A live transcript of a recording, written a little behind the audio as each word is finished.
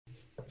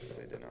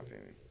They did not pay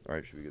me. All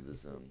right, should we get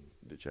this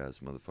bitch ass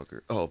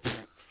motherfucker? Oh,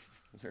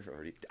 they're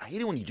already. I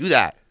hate it when you do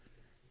that.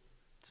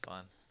 It's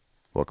fun.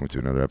 Welcome to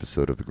another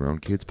episode of the Grown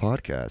Kids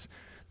Podcast.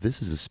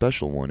 This is a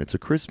special one. It's a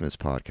Christmas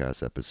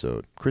podcast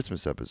episode.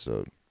 Christmas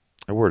episode.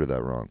 I worded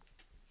that wrong.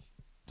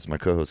 This is my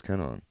co-host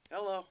Kenon.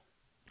 Hello.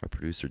 Our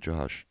producer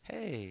Josh.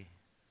 Hey.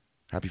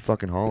 Happy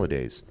fucking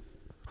holidays.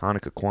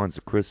 Hanukkah,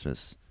 Kwanzaa,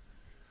 Christmas.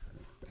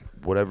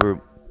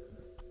 Whatever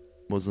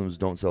Muslims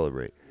don't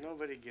celebrate.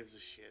 Nobody gives a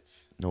shit.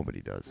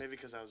 Nobody does. Maybe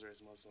because I was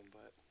raised Muslim,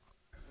 but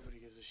nobody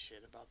gives a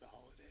shit about the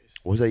holidays.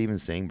 What was I even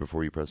saying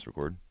before you pressed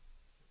record?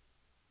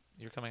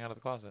 You're coming out of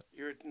the closet.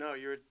 You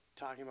were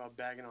talking about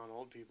bagging on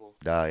old people.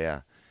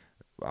 Yeah.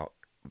 Wow.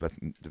 The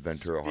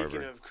Ventura Speaking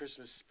Harbor. of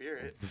Christmas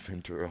spirit. The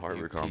Ventura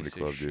Harbor You Comedy piece of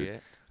Club, dude.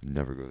 shit.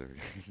 Never go there.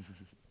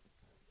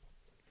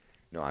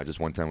 No, I just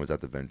one time was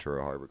at the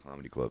Ventura Harbor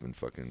Comedy Club and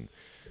fucking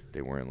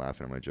they weren't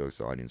laughing at my jokes.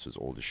 The audience was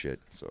old as shit,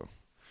 so.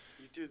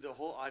 You threw the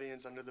whole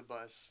audience under the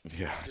bus.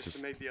 Yeah. Just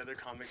to make the other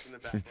comics in the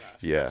back laugh.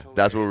 Yeah,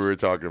 that's what we were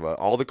talking about.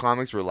 All the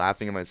comics were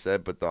laughing at my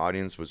set, but the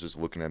audience was just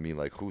looking at me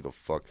like, who the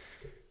fuck?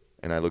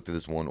 And I looked at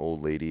this one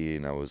old lady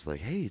and I was like,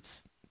 hey,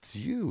 it's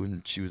you.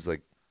 And she was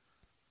like,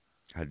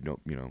 I had no,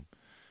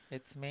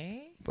 It's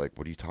me? like,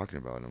 what are you talking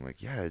about? And I'm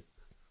like, yeah,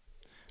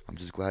 I'm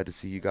just glad to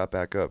see you got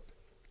back up,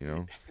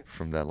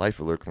 from that Life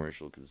Alert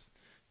commercial because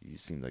you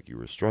seemed like you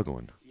were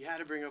struggling. You had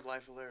to bring up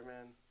Life Alert,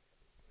 man.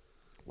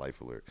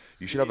 Life Alert.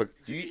 You should have a.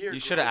 Did you hear You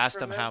should have grunts asked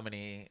from them how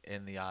many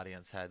in the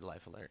audience had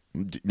Life Alert.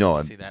 No,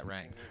 You see that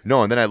rank.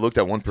 no, and then I looked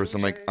at one person.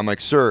 Ching, I'm like,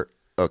 sir.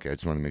 Okay, I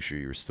just want to make sure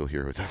you were still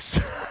here with us.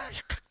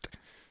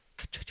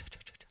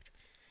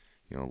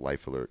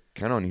 Life Alert.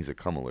 Kenon needs a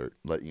cum alert.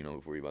 Let you know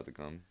before you're about to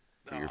come.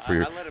 No, For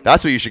your, I let him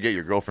that's know. what you should get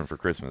your girlfriend for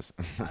Christmas.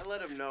 I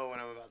let him know when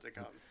I'm about to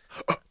come.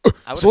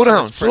 I would've Slow said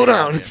down, it's slow pretty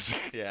down. obvious.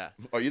 Yeah.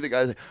 Are you the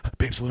guy that,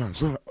 babe, slow down,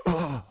 slow down.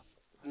 Oh,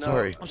 No,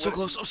 sorry. I'm so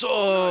close. I'm so.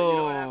 No, you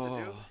know what I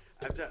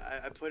have to do?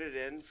 I put it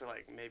in for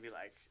maybe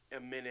a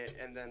minute,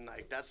 and then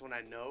that's when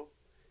I know.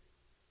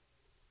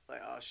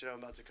 Oh shit, I'm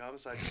about to come,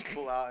 so I just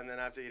pull out, and then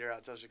I have to eat her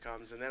out till she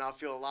comes, and then I'll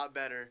feel a lot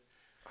better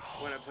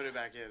when I put it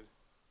back in.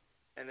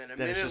 And then a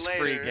Then it's minute just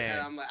free later, game. and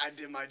I'm like, I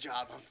did my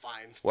job, I'm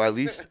fine. Well,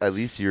 at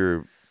least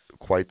you're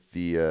quite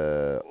the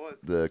What?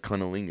 the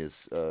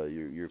cunnilingus.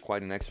 You're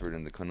quite an expert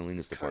in the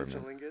cunnilingus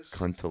department. Cunnilingus?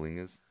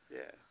 Cunnilingus. Yeah.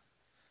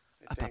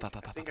 I think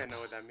I know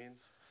what that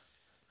means.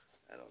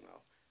 I don't know,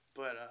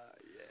 but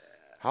yeah.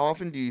 How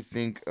often do you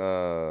think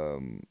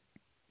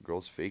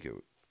girls fake it,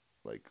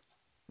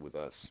 with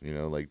us?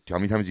 How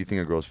many times do you think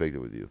a girl's faked it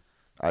with you,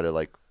 out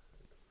of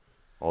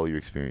all your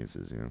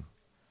experiences?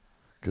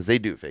 Because they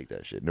do fake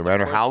that shit. No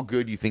matter how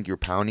good you think you're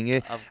pounding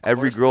it,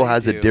 every course girl they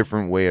has a do.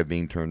 different way of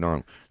being turned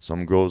on.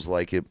 Some girls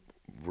like it,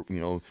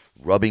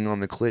 rubbing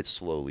on the clit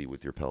slowly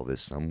with your pelvis.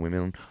 Some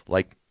women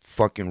like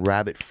fucking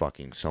rabbit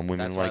fucking. Some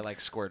women That's why I like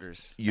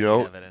squirters. I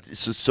need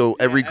evidence. So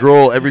Yeah, every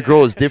girl is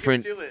I can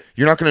different. feel it.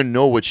 You're not gonna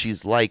know what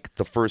she's like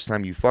the first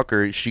time you fuck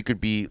her. She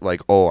could be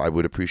like, "Oh, I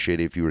would appreciate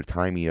it if you were to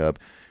tie me up,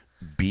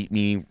 beat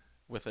me,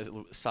 With a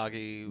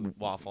soggy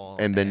waffle.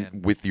 and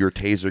then with your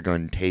taser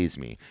gun tase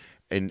me."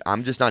 And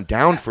I'm just not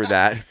down for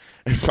that.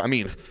 I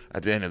mean,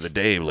 at the end of the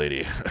day,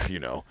 lady,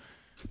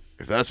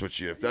 if that's what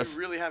You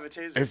really have a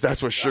taser. if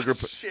that's what sugar Oh,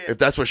 shit. if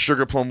that's what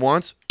Sugar Plum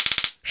wants,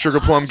 Sugar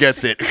Plum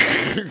gets it.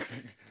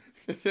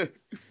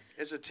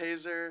 It's a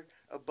taser,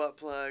 a butt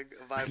plug,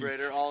 a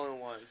vibrator, all in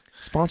one.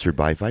 Sponsored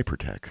by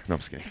Vipertech. No, I'm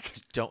just kidding.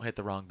 Don't hit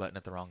the wrong button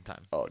at the wrong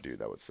time. Oh, dude,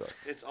 that would suck.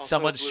 It's also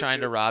Someone's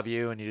trying to Bluetooth. rob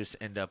you, and you just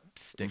end up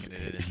sticking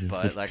it in his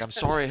butt. I'm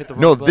sorry, I hit the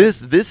wrong No, button.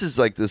 this is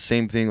the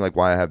same thing.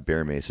 Why I have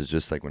bear mace. It's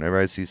just whenever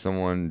I see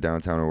someone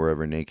downtown or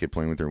wherever naked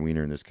playing with their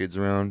wiener and there's kids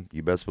around,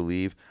 you best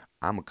believe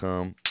I'ma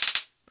come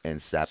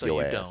and sap So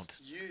your you ass. don't.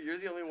 You're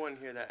the only one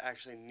here that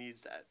actually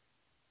needs that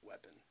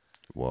weapon.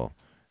 Well,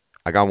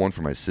 I got one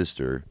for my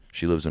sister.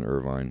 She lives in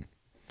Irvine.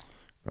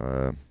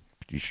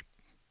 You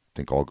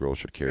think all girls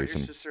should You carry got your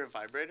some. sister a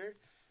vibrator?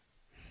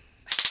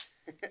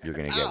 You're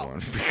gonna get Ow.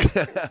 one.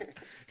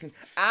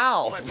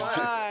 Ow! My butt.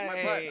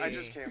 My butt. I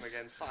just came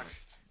again. Fuck.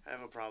 I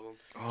have a problem.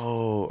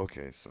 Oh,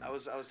 okay. So. I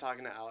was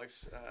talking to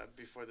Alex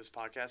before this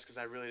podcast because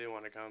I really didn't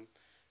want to come.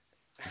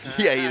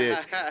 Yeah, he did.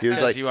 He was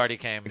Because like, you already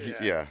came.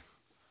 yeah.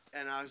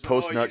 And I was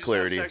Post like, nut you just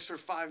clarity. had sex for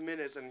 5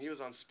 minutes, and he was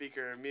on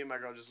speaker, and me and my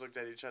girl just looked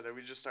at each other.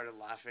 We just started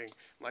laughing.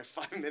 I'm like,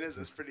 5 minutes?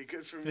 That's pretty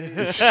good for me.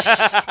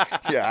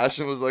 Yeah,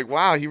 Ashton was like,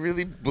 wow, he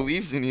really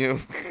believes in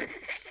you.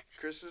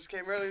 Christmas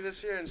came early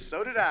this year, and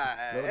so did I.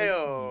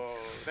 Heyo.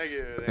 Thank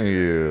you. Thank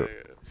you.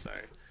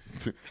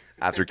 Sorry.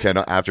 After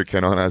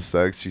Kenon has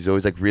sex, she's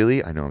always like,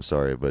 really? I know, I'm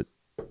sorry, but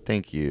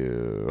thank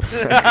you.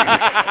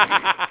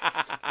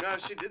 No,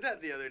 she did that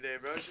the other day,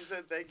 bro. She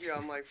said thank you.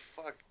 I'm like,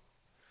 fuck.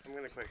 I'm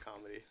going to quit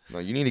comedy. No,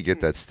 you need to get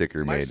that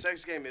sticker My made.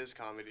 sex game is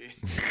comedy.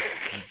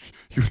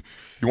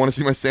 You want to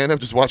see my stand-up?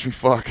 Just watch me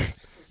fuck.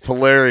 It's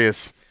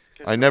hilarious.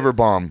 I never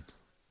bomb.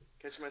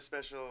 Catch my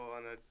special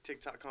on a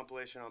TikTok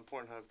compilation on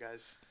Pornhub,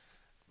 guys.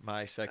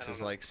 My sex I don't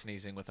is know. like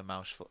sneezing with a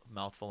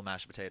mouthful of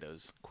mashed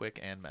potatoes. Quick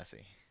and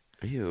messy.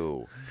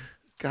 Ew.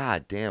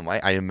 God damn,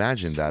 I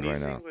imagine that right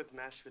Sneezing now. with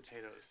mashed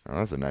potatoes. Oh,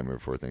 that's a nightmare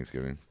before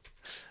Thanksgiving.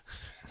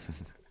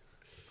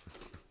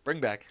 Bring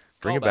back.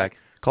 Bring Call it back.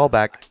 Call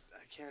back.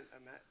 I can't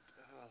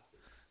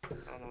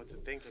imagine. I don't know what to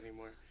think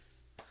anymore.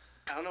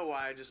 I don't know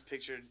why I just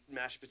pictured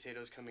mashed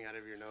potatoes coming out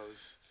of your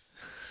nose.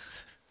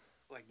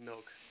 Like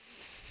milk.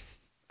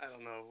 I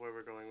don't know where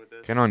we're going with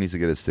this. Kenon needs to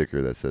get a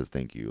sticker that says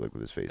 "thank you" like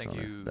with his face Thank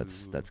on you. it.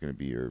 That's gonna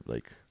be your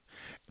like.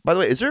 By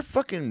the way,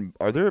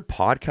 are there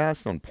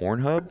podcasts on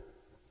Pornhub?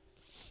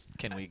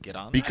 Can we get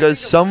on? Because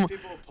some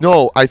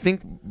no, I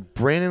think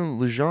Brandon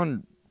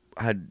Lejeune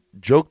had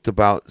joked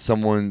about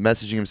someone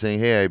messaging him saying,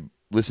 "Hey, I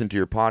listened to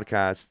your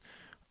podcast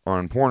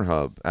on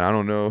Pornhub," and I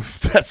don't know if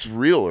that's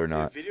real or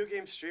not. Dude, video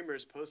game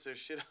streamers post their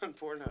shit on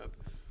Pornhub.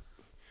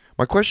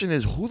 My question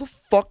is, who the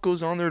fuck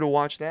goes on there to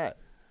watch that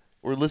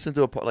or listen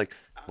to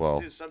well,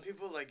 Dude, some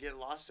people like get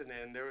lost in it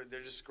and they're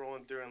just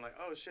scrolling through and like,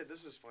 oh shit,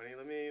 this is funny.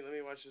 Let me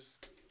watch this.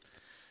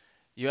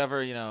 You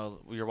ever,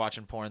 you're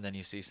watching porn, then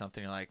you see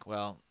something, you're like,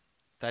 well,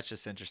 that's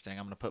just interesting.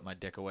 I'm gonna put my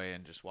dick away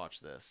and just watch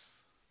this.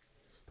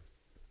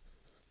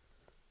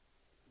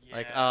 Yeah.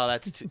 Like, oh,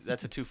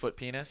 that's a 2-foot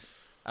penis.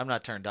 I'm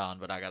not turned on,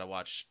 but I gotta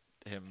watch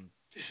him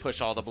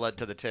push all the blood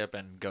to the tip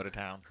and go to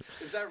town.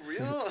 Is that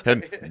real?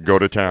 and go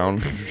to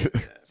town.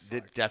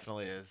 It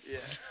definitely is.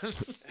 Yeah.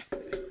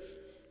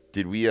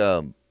 Did we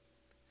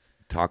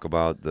talk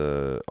about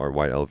our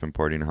white elephant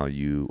party and how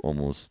you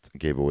almost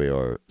gave away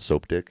our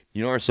soap dick?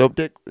 You know our soap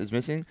dick is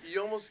missing?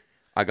 You almost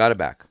I got it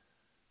back.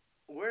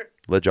 where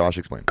Let Josh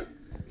explain.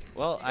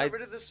 Well, you got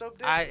rid of the soap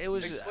dick?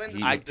 Explain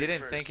the I soap dick didn't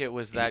first. think it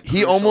was that. He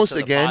crucial almost to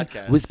the again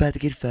podcast. was about to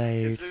get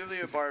fired. It's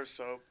literally a bar of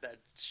soap that's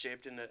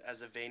shaped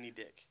as a veiny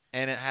dick.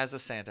 And it has a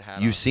Santa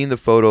hat. You've on. seen the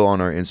photo on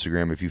our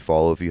Instagram. If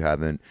you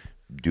haven't,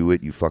 do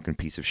it. You fucking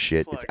piece of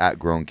shit. Plug. It's at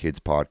Grown Kids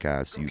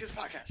Podcast. Grown Kids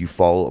Podcast. You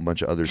follow a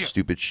bunch of other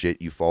stupid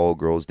shit. You follow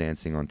girls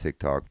dancing on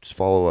TikTok. Just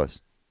follow us.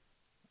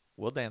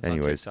 We'll dance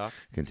Anyways, on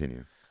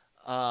continue.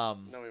 TikTok.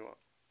 No, we won't.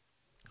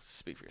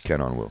 Speak for yourself.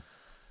 Kenon will.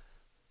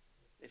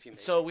 If you make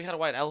So we had a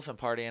white elephant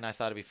party, and I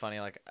thought it'd be funny.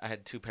 Like I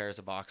had 2 pairs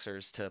of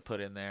boxers to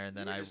put in there, and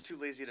then you were I just too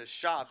lazy to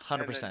shop.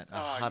 100%,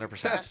 Oh, 100%.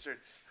 you bastard.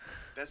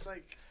 That's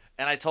like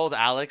and I told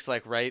Alex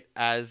like right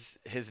as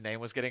his name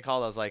was getting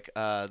called, I was like,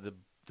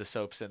 the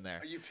soap's in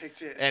there, you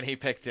picked it. and he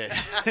picked it.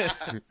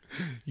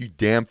 You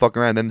damn fucking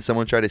around. Then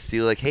someone tried to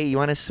steal, like, hey, you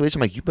want to switch?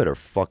 I'm like, you better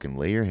fucking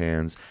lay your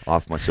hands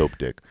off my soap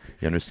dick.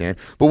 You understand?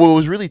 But what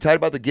was really tight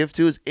about the gift,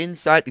 too, is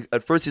inside.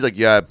 At first, he's like,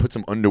 yeah, I put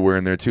some underwear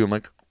in there, too. I'm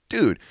like,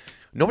 dude,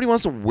 nobody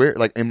wants to wear,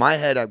 like, in my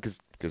head,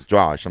 because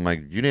Josh, I'm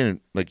like, you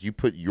didn't, like, you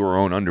put your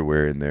own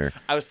underwear in there.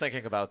 I was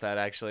thinking about that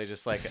actually,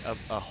 just like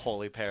a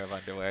holy pair of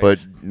underwear.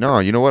 But no,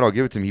 you know what? I'll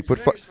give it to him. He You put,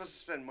 know you're supposed to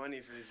spend money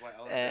for these white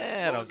elephants.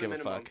 I What don't was the give a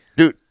minimum? fuck.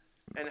 dude.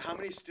 And how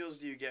many steals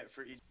do you get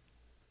for each?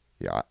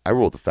 Yeah, I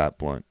rolled a fat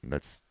blunt.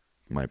 That's,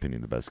 in my opinion,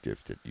 the best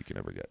gift that you can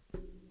ever get.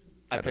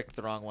 I picked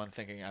the wrong one,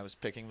 thinking I was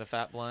picking the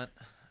fat blunt,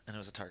 and it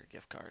was a Target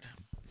gift card.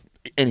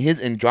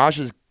 And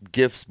Josh's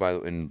gifts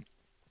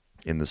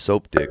in the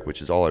soap dick, which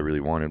is all I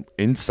really wanted.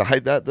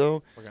 Inside that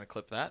though, We're gonna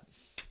clip that.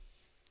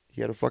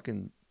 he had a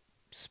fucking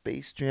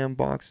Space Jam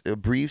box,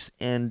 briefs,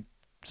 and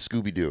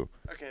Scooby Doo.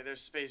 Okay,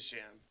 there's Space Jam.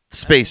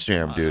 Space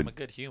Jam, I'm dude. a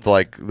good human.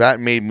 Like that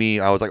made me.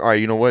 I was like, all right,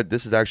 you know what?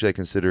 This is actually I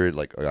consider it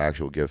like an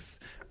actual gift.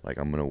 Like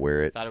I'm gonna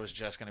wear it, Thought it was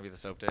just gonna be the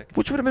soap dick.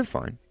 which would have been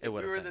fine. It If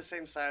would we were have the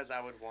same size, I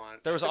would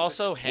want. There was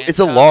also It's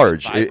a handcuffs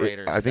large. and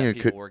vibrators I think that it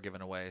people could- were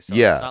giving away. So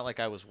Yeah. it's not like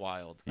I was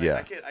wild. Yeah.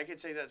 I could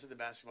take that to the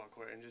basketball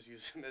court and just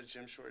use them as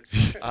gym shorts.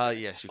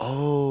 Yes. You could.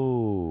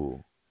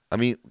 Oh, I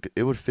mean,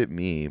 it would fit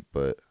me,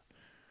 but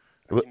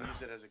I can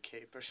use it as a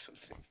cape or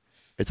something.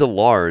 it's a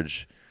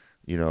large.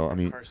 You know, I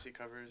mean, Car seat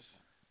covers.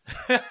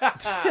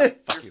 Fuck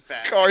You're you.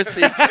 fat. car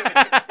seat.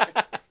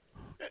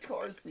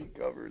 Car seat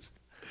covers.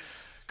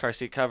 Car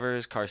seat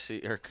covers, car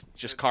seat, or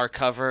just car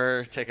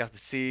cover. Take off the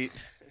seat.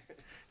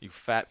 You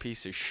fat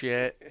piece of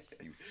shit.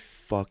 You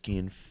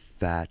fucking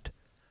fat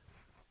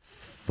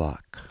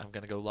fuck. I'm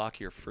gonna go lock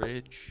your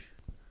fridge.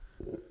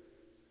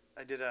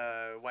 I did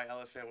a white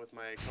elephant with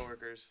my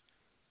coworkers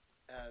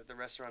at the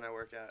restaurant I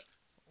work at.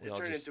 We It all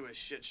turned just- into a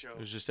shit show. It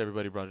was just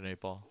everybody brought an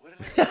 8-ball. What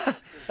did I do?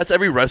 That's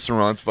every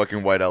restaurant's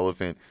fucking white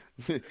elephant.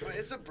 But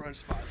it's a brunch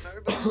spot, so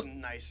everybody's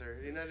nicer.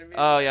 You know what I mean?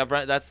 Oh yeah,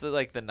 that's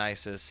the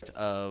nicest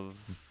of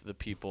the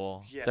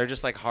people. Yeah. They're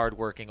just like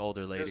hardworking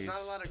older ladies. There's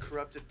not a lot of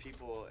corrupted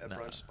people at No.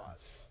 brunch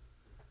spots.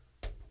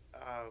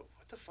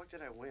 What the fuck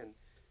did I win?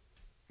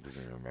 Doesn't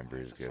even remember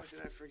What his the fuck gift.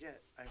 did I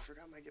forget? I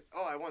forgot my gift.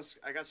 Oh,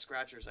 I got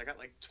scratchers. I got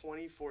like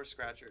 24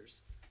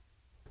 scratchers.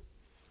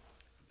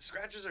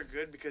 Scratchers are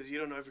good because you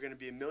don't know if you're going to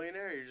be a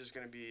millionaire or you're just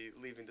going to be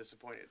leaving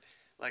disappointed.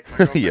 Like my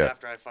girlfriend Yeah.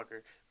 after I fuck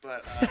her.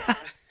 But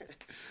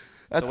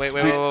That's So wait,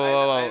 sweet. I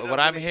ended what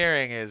up I'm winning.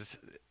 hearing is,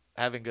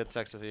 having good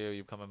sex with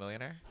you become a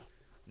millionaire.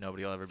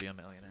 Nobody will ever be a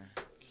millionaire.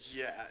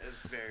 yeah,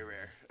 it's very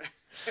rare.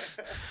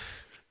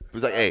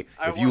 was like, hey,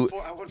 I if you,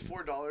 won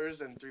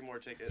 $4 and 3 more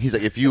tickets. he's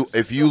like, if So you, I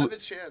if still you, have a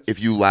chance if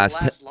you to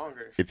last, last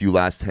longer. if you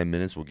last 10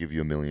 minutes, we'll give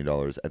you $1 million.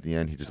 At the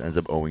end, he just ends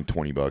up owing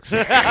 $20.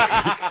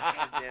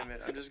 God damn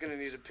it! I'm just gonna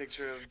need a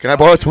picture of. Can I Josh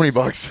borrow in his-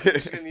 $20? I'm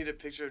just gonna need a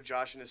picture of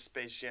Josh in his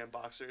Space Jam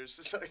boxers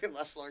so I can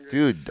last longer.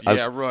 Dude,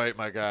 Yeah, right,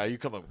 my guy. You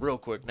come up real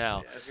quick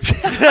now. Yeah, it's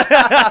gonna be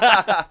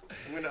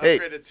I'm gonna Hey,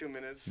 upgrade it 2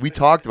 minutes. we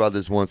talked about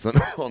this once on,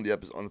 on the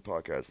episode on the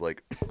podcast,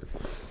 like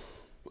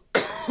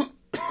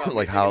About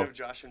like me how- thinking of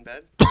Josh in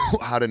bed.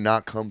 how to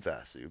not come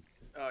fast, dude.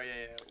 Oh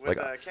yeah, with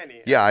Like,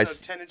 Kenny. yeah,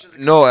 Episode 10 inches.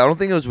 Ago. No, I don't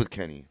think it was with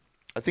Kenny.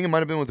 I think it might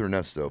have been with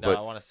Ernesto, No, but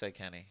I want to say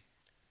Kenny.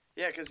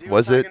 Yeah, because he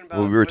Was was it? talking about.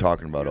 Well, we were what-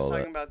 talking about he was all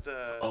talking that. about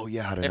the. oh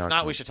yeah, how to If not. not,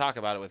 come- we should talk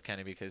about it with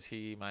Kenny because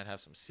he might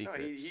have some No,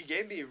 secrets. he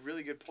gave me a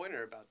really good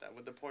pointer about that.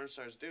 What the porn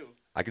stars do,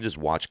 I could just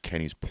watch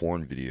Kenny's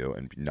porn video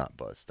and not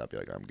bust. I'd be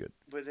like, I'm good.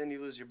 but then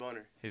you lose your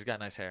boner. He's got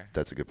nice hair.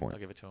 That's a good point. I'll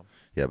give it to him.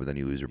 Yeah, but then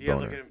you lose your You gotta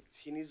boner. look at him.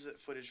 He needs the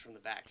footage from the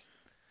back.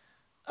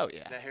 Oh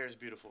yeah. That hair is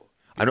beautiful.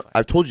 I know. Beautiful.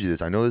 I've told you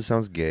this. I know this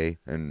sounds gay,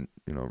 and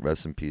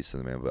rest in peace to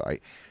the man. But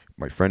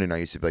my friend and I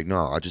used to be like,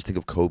 no, I just think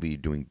of Kobe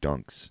doing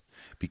dunks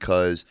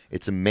because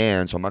it's a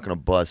man, so I'm not gonna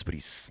bust, but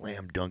he's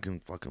slam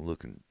dunking, fucking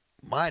looking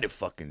mighty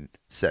fucking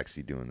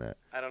sexy doing that.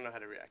 I don't know how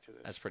to react to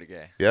this. That's pretty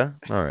gay. Yeah.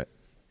 All right.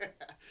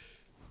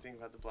 Think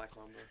about the Black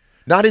Mamba.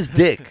 Not his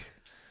dick, I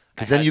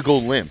because then had- you go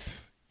limp.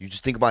 You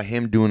just think about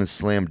him doing a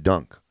slam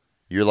dunk.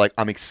 You're like,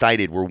 I'm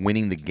excited. We're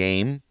winning the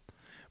game,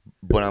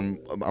 but I'm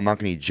not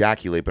gonna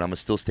ejaculate, but I'm gonna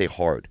still stay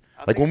hard.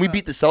 I'll Like think when we about-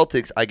 beat the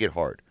Celtics, I get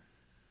hard.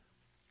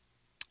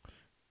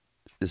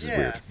 This is Yeah.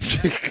 weird.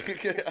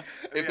 I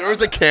If mean, there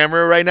was a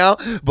camera right now,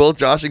 both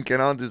Josh and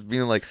Kenan just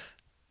being like,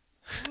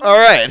 "All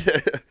right,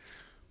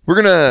 we're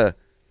gonna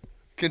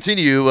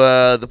continue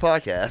the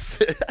podcast."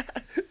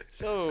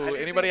 So, How do you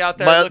anybody think- out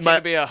there My- looking my-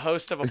 to be a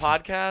host of a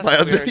podcast? my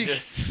other- We're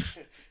just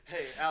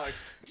Hey,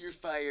 Alex, you're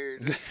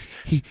fired.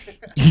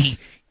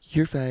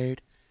 You're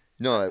fired.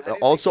 No, do you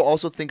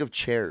also think of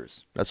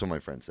chairs. That's what my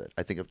friend said.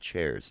 I think of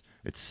chairs.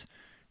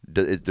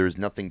 There's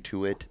nothing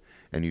to it,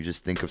 and you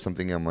just think of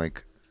something. I'm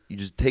like, you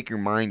just take your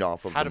mind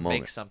off of how the to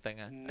moment. make something.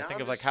 I Now think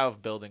I'm of like just- how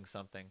of building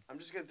something. I'm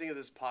just gonna think of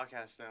this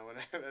podcast now when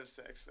I have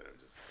sex. And I'm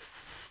just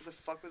like, what the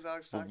fuck was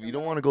Alex Well, talking you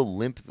don't about? want to go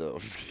limp though.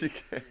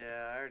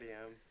 Yeah, I already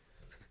am.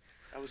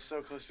 I was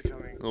so close to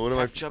coming. One of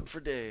Half jump for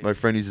Dave. my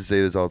friend used to say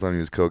this all the time. He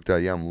was coked out.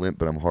 Yeah, I'm limp,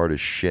 but I'm hard as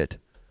shit.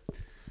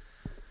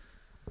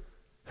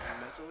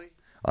 Mentally?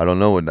 I don't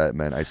know what that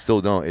meant. I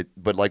still don't.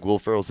 But like Will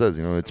Ferrell says,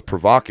 it's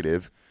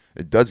provocative.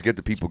 It does get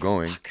the people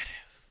going.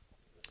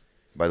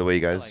 By the way,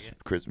 you guys, like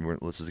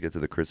it. let's just get to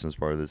the Christmas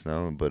part of this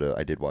now. But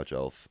I did watch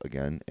Elf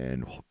again,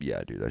 and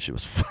yeah, dude, that shit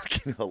was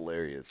fucking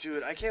hilarious.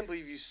 Dude, I can't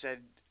believe you said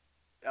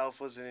Elf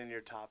wasn't in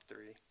your top 3.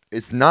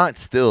 It's not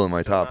still in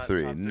my Still top not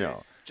three. top three?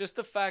 No, Just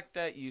the fact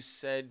that you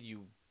said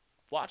you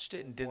watched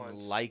it and didn't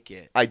Once. like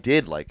it. I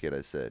did like it.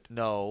 I said.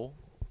 No.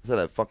 I said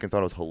I fucking thought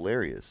it was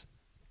hilarious.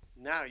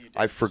 Now you do.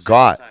 I the second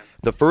forgot. time.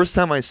 The first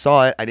time I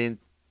saw it, I didn't.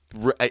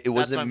 It what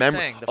wasn't I'm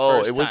memorable. saying, the Oh,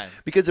 first it was time.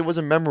 because it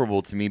wasn't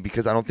memorable to me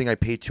because I don't think I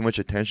paid too much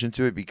attention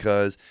to it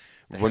because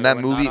The when that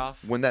heroin movie,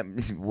 knockoff? when that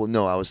well,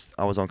 no, I was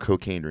on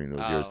cocaine during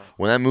those years. Oh.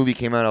 When that movie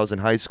came out, I was in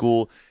high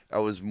school. I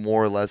was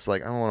more or less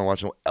like I don't want to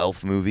watch an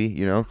elf movie,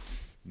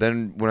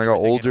 Then when I got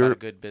You're thinking about older, a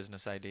good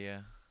business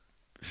idea.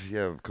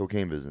 yeah,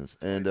 cocaine business.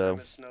 And Every time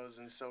it snows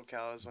in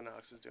SoCal is when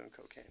Alex is doing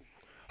cocaine.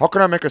 how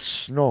can I make it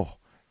snow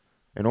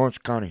in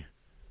Orange County?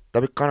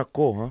 That'd be kind of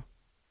cool, huh?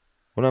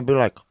 Wouldn't that be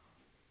like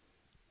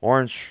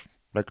Orange,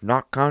 like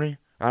Knott County?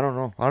 I don't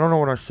know. I don't know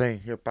what I'm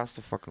saying. Here, pass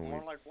the fucking weed.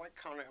 More like White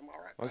County, am I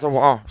right? I guys? said,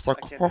 wow. It's like,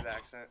 I can't do the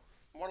accent.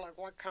 More like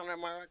White County,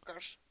 am I right,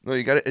 guys? no,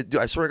 you got to.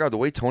 I swear to God, the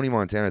way Tony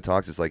Montana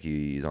talks, it's like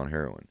he's on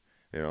heroin.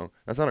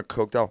 That's not a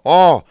coked out.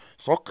 Oh,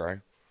 it's okay.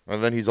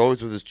 And then he's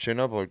always with his chin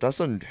up. Like that's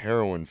a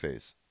heroin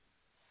face.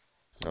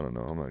 I don't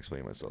know. I'm not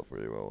explaining myself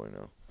really well right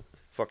now.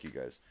 Fuck you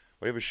guys.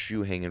 Why do you have a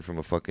shoe hanging from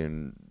a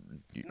fucking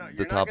No, the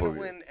you're top not gonna of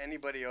your? win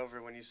anybody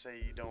over when you say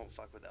you don't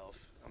fuck with Elf.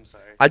 I'm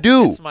sorry. I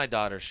do. It's my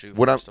daughter's shoe,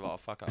 What I'm- first of all.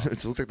 Fuck off.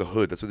 It looks like the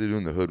hood. That's what they do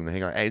in the hood when they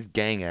hang out. Hey, it's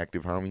gang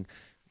active, homie.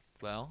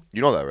 Well,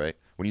 You know that, right?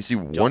 When you see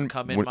don't one,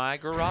 come in when- my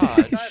garage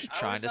I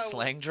trying always to thought-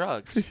 slang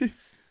drugs.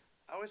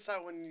 I always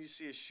thought when you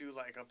see a shoe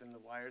like up in the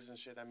wires and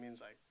shit, that means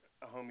like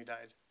a homie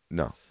died.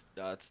 no,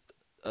 It's,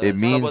 It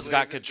means- someone's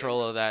got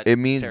control of that it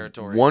means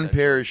territory. one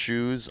pair essentially. of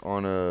shoes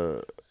on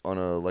a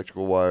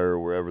electrical wire or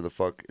wherever the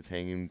fuck it's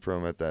hanging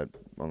from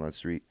on that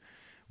street.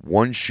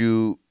 One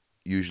shoe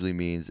usually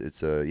means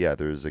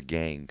there's a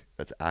gang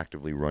that's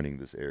actively running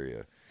this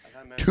area. I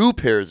thought meant 2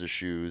 pairs of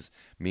shoes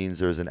means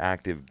there's an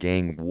active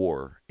gang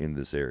war in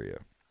this area,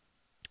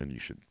 and you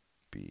should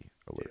be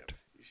alert. dip.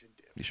 You should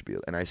dip. You should be,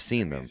 and I've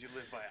seen them. Because you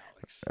live by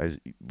Alex.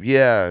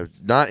 Yeah,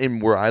 not in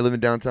where I live in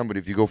downtown, but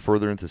if you go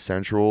further into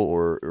Central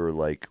or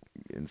like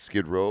in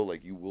Skid Row,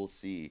 like you will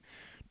see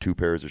 2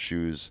 pairs of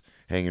shoes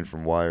hanging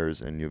from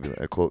wires, and you'll be like,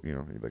 you'll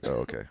be like,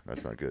 oh, okay,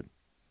 that's not good.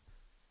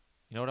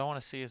 You know what I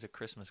want to see is a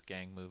Christmas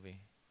gang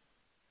movie.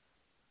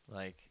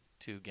 Like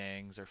 2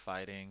 gangs are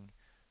fighting,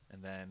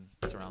 and then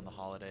it's around the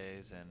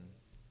holidays, and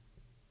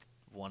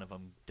one of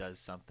them does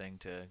something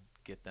to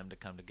get them to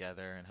come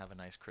together and have a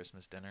nice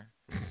Christmas dinner.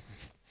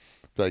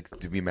 Like,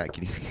 to be mad,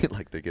 can you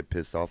like they get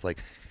pissed off? Like,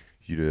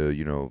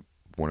 you know,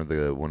 one of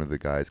the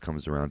guys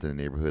comes around to the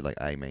neighborhood like,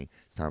 "Hey man,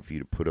 it's time for you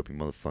to put up your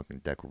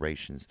motherfucking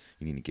decorations.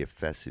 You need to get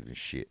festive and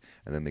shit."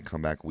 And then they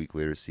come back a week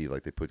later, see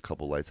like they put a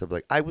couple lights up,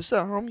 like, "Hey, what's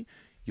up, homie?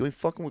 You ain't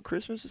fucking with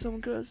Christmas or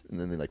something, cuz?" And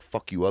then they like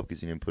fuck you up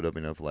because you didn't put up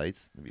enough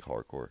lights. That'd be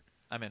hardcore.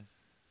 I'm in.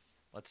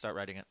 Let's start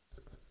writing it.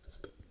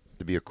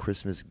 To be a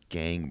Christmas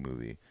gang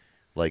movie,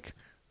 like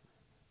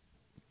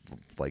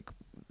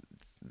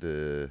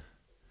the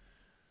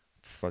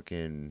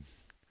fucking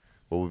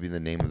what would be the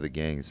name of the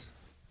gangs?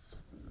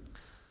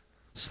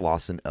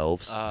 Slauson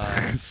Elves,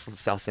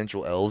 South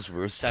Central Elves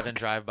versus 7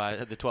 drive-by,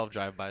 the 12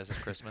 drive-bys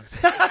of Christmas.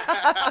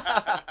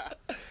 That's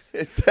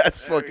There we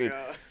fucking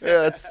go.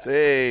 that's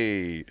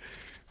hey,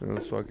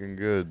 that's fucking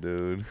good,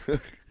 dude.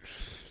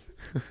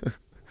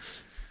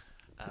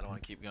 I don't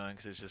want to keep going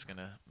because it's just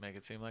gonna make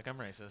it seem like I'm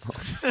racist.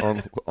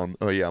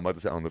 Oh yeah, I'm about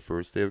to say on the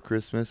first day of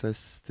Christmas, I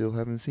still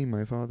haven't seen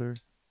my father.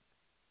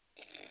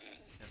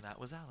 And that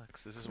was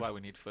Alex. This is why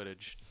we need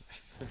footage.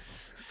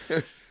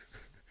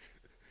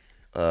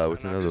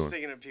 What's I'm another just one?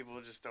 thinking of people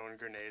just throwing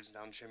grenades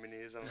down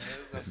chimneys. I'm like,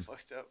 this is so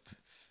fucked up.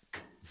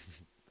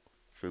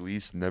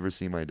 Felice, never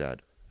see my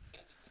dad.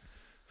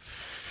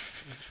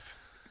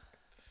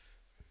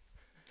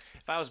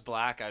 If I was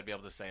black, I'd be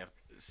able to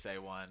say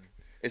one.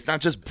 It's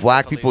not just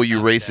black Felice, people, you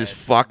I'm racist dead.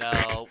 fuck.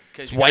 No,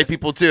 It's white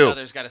people too.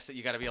 No,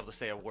 you gotta be able to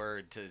say a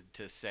word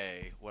to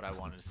say what I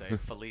wanted to say.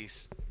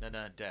 Felice, no,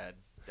 dead.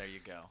 There you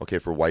go. Okay,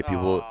 for white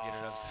people, You know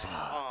what I'm saying?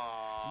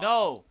 Aw.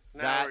 No,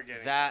 Now we're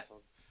getting that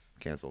canceled.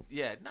 canceled.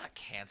 yeah, not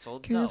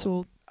canceled.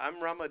 Canceled.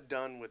 I'm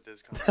Ramadan with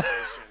this conversation.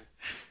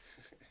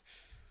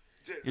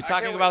 Dude, You're I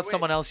talking can't about wait,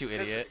 someone else, you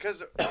idiot.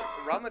 Because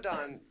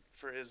Ramadan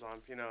for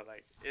Islam, you know,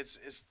 like it's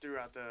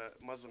throughout the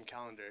Muslim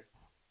calendar,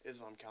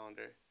 Islam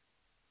calendar.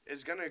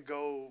 It's gonna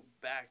go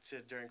back to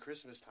during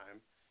Christmas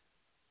time.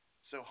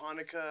 So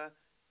Hanukkah,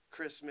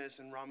 Christmas,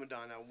 and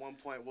Ramadan at one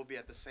point will be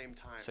at the same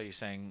time. So you're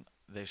saying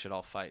they should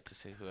all fight to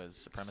see who has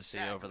supremacy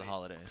over the Exactly.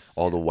 holidays?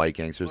 All the white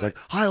gangsters But- like,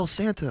 Heil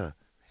Santa.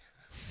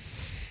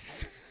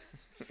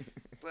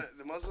 But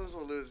the Muslims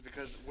will lose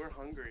because we're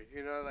hungry.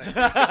 You know, like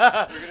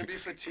we're gonna be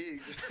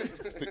fatigued.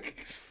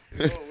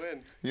 We won't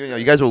win.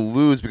 You guys will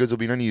lose because there'll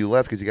be none of you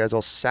left because you guys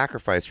all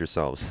sacrificed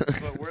yourselves.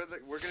 But we're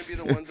gonna be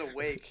the ones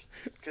awake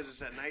because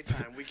it's at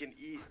nighttime. We can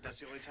eat.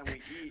 That's the only time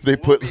we eat. They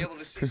And we'll put- be able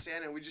to see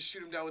Santa. And we just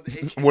shoot him down with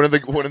the AK. one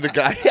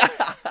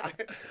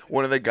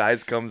of the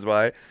guys comes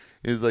by.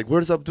 He's like,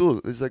 "Where's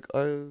Abdul?" He's like,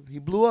 "He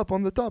blew up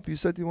on the top. You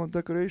said you want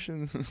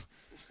decoration."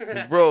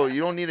 Like, bro,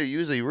 you don't need to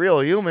use a real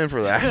human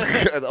for that.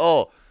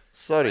 Oh,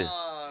 sorry.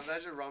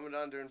 Imagine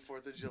Ramadan during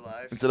 4th of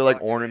July. Instead of like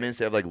Fucking ornaments,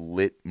 they have like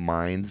lit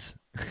mines.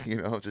 You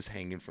know, just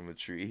hanging from a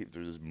tree.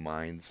 There's just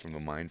mines from a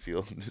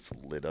minefield, just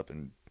lit up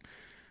and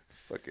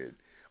fucking.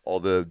 All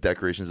the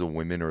decorations of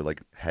women are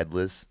like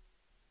headless.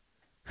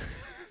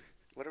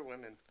 What are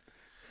women?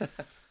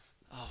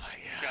 Oh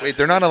my god! Wait,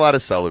 they're not allowed to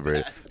celebrate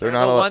it. They're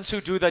not the allowed. ones who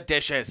do the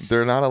dishes.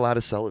 They're not allowed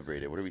to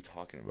celebrate it. What are we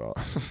talking about?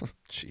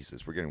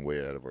 Jesus, we're getting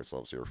way out of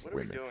ourselves here. What are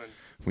we Women. doing?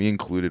 We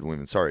included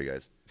women. Sorry,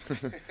 guys.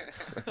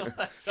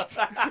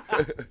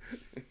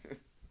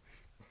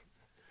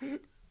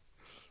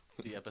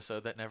 The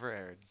episode that never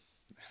aired.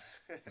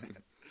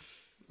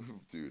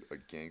 Dude, a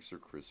gangster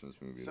Christmas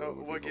movie. So,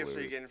 what gifts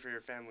are you getting for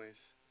your families?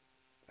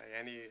 Like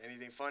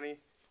anything funny?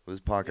 Well, this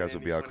podcast Any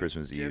will be out funny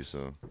Christmas Eve, gifts?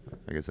 so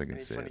I guess I can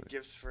Any say funny it.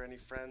 gifts for any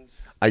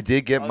friends? I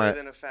did get Other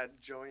than a fat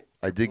joint.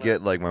 I did What?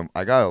 get like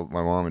I got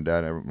my mom and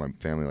dad, my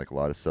family like a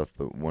lot of stuff,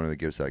 but one of the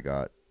gifts I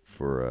got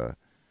for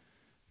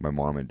my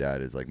mom and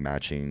dad is like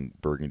matching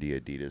burgundy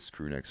Adidas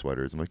crew neck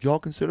sweaters. I'm like, y'all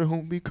consider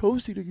home be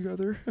cozy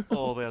together.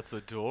 Oh, that's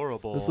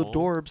adorable. That's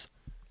adorbs.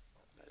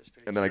 That is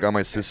pretty And then I cute.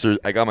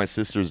 got my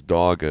sister's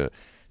dog,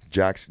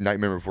 Jack's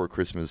Nightmare Before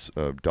Christmas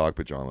dog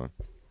pajama.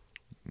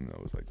 And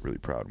I was like really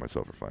proud of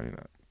myself for finding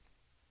that.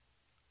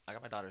 I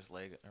got my daughter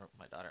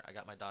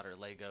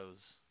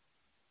Legos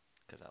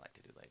because I like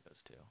to do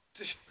Legos too.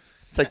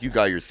 It's like you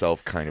got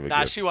yourself kind of a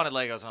Nah, gift. she wanted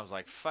Legos, and I was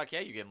like, "Fuck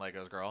yeah, you getting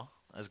Legos, girl?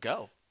 Let's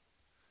go."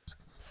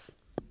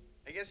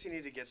 I guess you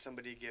need to get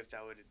somebody a gift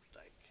that would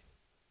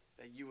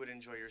that you would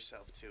enjoy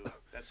yourself too.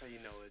 That's how you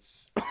know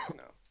it's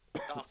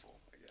thoughtful,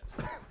 I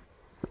guess.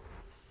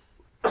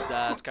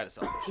 That's kind of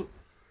selfish.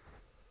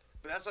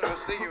 But that's what I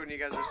was thinking when you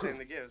guys were saying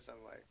the gifts.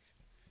 I'm like,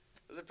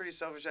 those are pretty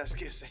selfish ass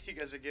gifts that you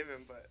guys are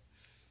giving, but.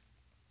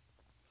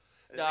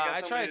 No, you got I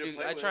try somebody to do.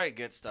 play I with. try to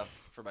get stuff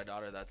for my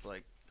daughter that's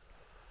like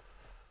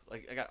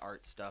I got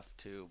art stuff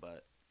too,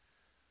 but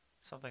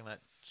something that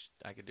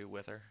I could do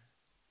with her.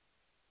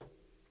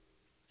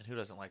 And who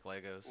doesn't like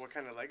Legos? What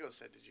kind of Lego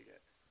set did you get?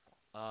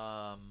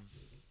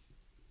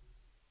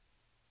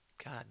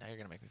 God, now you're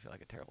gonna make me feel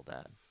like a terrible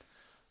dad.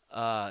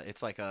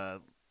 It's like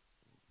a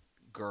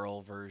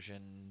girl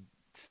version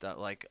stuff,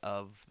 like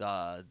of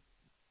the.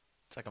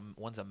 It's like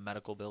one's a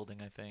medical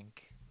building, I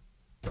think,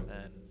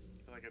 and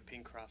Like a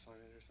pink cross on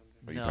it or something?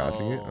 Are you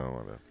passing it? No.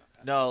 Oh, my bad.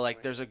 no,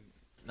 like there's a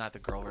not the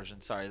girl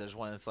version. Sorry, there's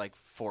one that's like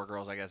 4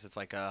 girls. I guess it's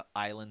like a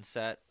island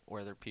set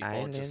where there are people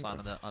just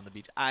Island. on the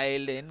beach.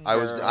 Island. I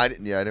was. Girl. I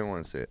didn't. Yeah, I didn't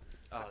want to say it.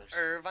 Oh,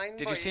 Irvine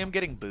did you see boy. him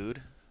getting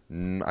booed?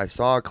 I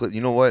saw a clip.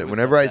 You know what? It was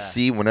Whenever the I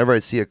see, best. whenever I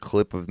see a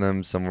clip of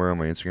them somewhere on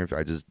my Instagram,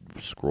 I just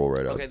scroll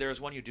right up. Okay, there's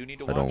one you do need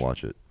to I watch. don't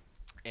watch it.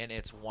 And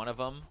it's one of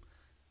them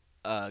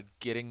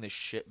getting the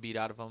shit beat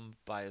out of him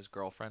by his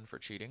girlfriend for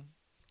cheating.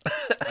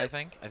 I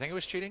think it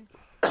was cheating.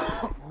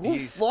 Who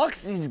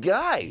fucks these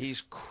guys?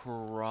 He's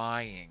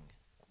crying,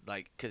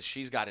 like, because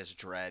she's got his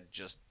dread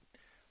just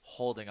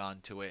holding on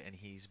to it, and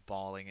he's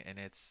bawling, and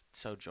it's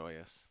so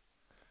joyous.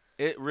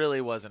 It really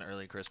was an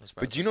early Christmas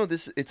present. But you know,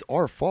 it's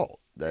our fault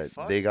that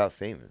fuck? they got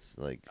famous.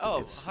 Like,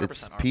 Oh, it's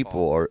 100% our people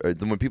fault. are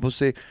when people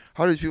say,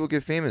 "How do these people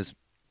get famous?"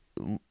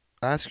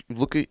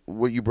 Look at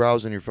what you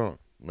browse on your phone.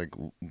 Like,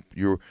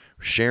 you're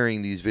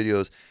sharing these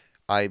videos.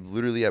 I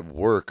literally at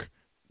work,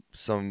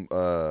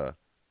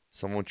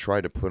 someone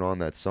tried to put on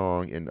that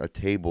song, and a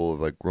table of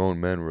like grown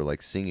men were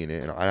like singing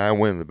it, and I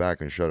went in the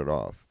back and shut it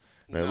off.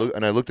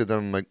 And I looked at them,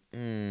 I'm like,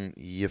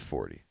 you're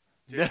 40.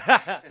 You're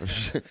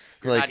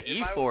Like, not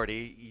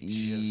E40,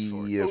 you just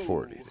 40. yeah,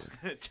 40.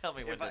 Tell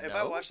me when to If know.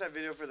 I watched that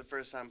video for the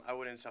first time, I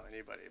wouldn't tell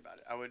anybody about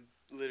it. I would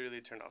literally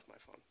turn off my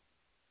phone.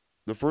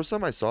 The first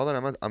time I saw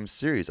that, I'm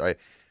serious.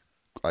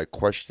 I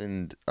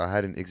questioned. I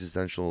had an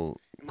existential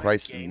Am I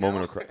crisis gay moment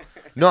now? of crisis.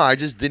 No, I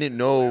just didn't Who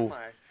know. am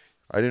I?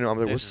 I didn't know. I'm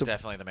like, This what's is the?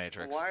 definitely the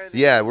Matrix. Why are they,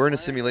 Yeah, we're in why a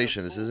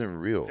simulation. This pool? isn't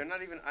real. They're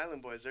not even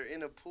island boys. They're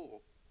in a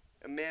pool,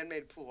 a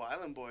man-made pool.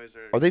 Island boys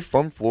are. Are they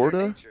from they're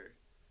Florida? nature.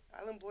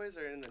 Island boys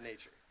are in the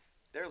nature.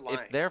 They're lying.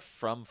 If they're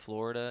from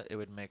Florida, it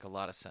would make a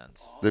lot of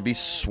sense. They'd be Oh.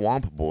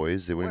 swamp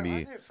boys. They wouldn't Where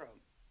be. are they from?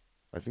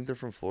 I think they're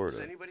from Does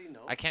Florida. anybody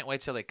know? I can't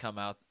wait till they come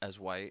out as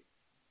white.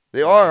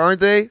 They are, aren't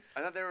they?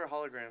 I thought they were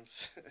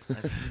holograms.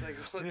 Like,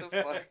 what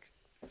the fuck?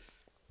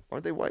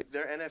 Aren't they white?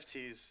 They're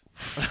NFTs.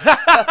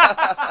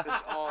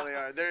 That's all they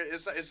are.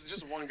 It's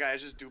just one guy.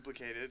 It's just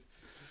duplicated.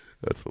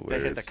 That's They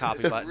hilarious. hit the copy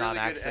It's button really on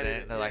good accident.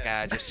 editing, They're like,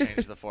 yeah. I just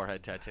changed the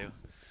forehead tattoo.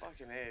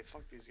 Fucking A.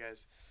 Fuck these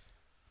guys.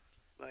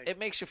 Like, It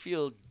makes you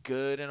feel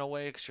good in a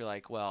way because you're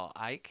like, well,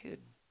 I could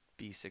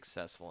be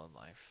successful in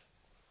life.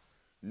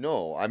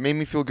 No, I made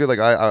me feel good. Like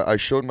I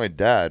showed my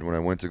dad when I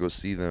went to go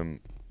see them.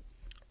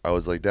 I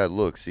was like, Dad,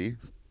 look, see,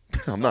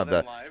 saw I'm not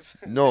them bad. live.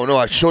 No,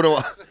 I showed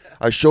him.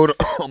 I showed him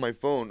on my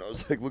phone. I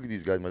was like, look at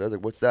these guys. My dad's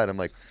like, what's that? I'm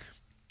like,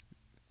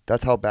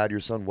 that's how bad your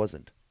son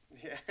wasn't.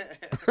 Yeah.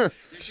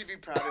 You should be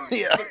proud of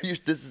me. Yeah, you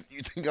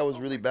think I was Oh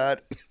really my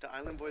bad? God. The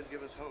Island Boys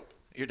give us hope.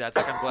 Your dad's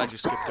like, I'm glad you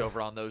skipped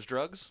over on those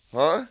drugs.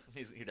 Huh?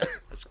 Your dad's,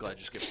 I'm just glad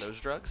you skipped those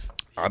drugs.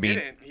 I mean,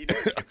 He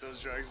didn't skip those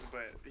drugs,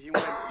 but he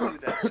went through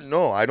that.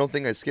 no, I don't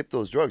think I skipped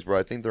those drugs, bro.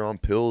 I think they're on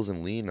pills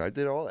and lean. I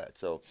did all that.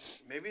 So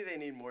Maybe they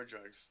need more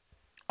drugs.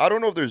 I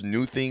don't know if there's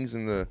new things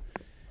in the,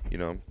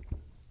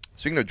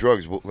 Speaking of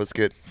drugs, let's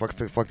get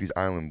fuck these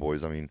island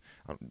boys. I mean,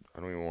 I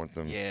don't even want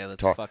them. Yeah,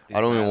 let's talk. fuck these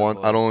I don't even island want.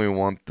 I boys. don't even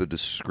want the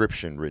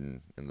description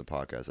written in the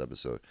podcast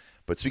episode.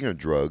 But speaking of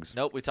drugs,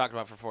 Nope, we talked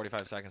about it for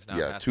 45 seconds now.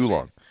 yeah, too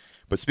long.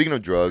 But speaking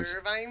of drugs,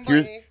 Irvine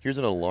here's boy. here's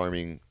an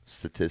alarming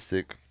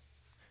statistic.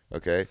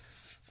 Okay,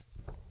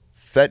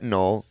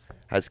 fentanyl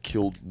has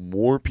killed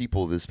more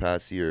people this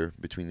past year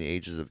between the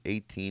ages of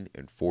 18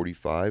 and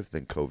 45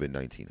 than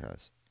COVID-19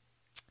 has.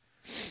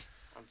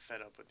 I'm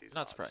fed up with these.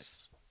 Not odds.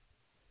 surprised.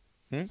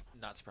 Hmm?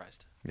 Not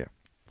surprised.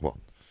 Well,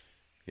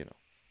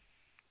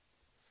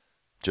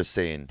 just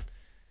saying,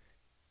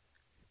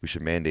 we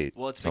should mandate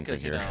Well, it's something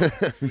because, you here.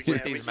 know, We with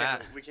can't, these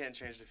we can't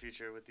change the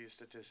future with these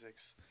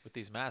statistics. with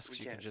these masks, We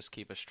you can can't. just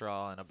keep a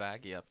straw and a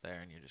baggie up there,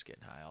 and you're just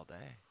getting high all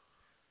day.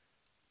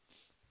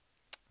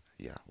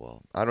 Yeah,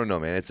 well, I don't know,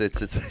 man. It's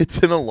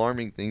an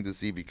alarming thing to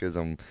see because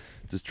I'm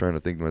just trying to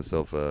think to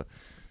myself,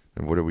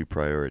 what are we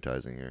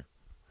prioritizing here?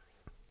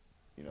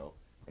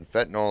 And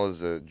fentanyl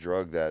is a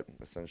drug that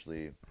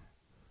essentially,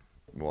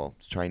 well,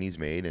 it's Chinese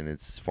made and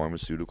it's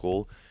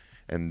pharmaceutical,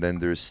 and then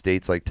there's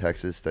states like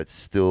Texas that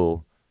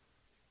still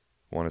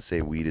want to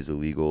say weed is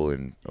illegal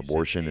and You said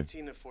abortion.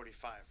 18 to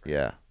 45. Right?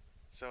 Yeah,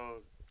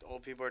 So the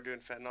old people are doing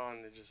fentanyl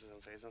and it just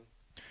doesn't phase them.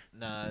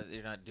 Nah,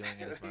 you're not doing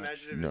it as much.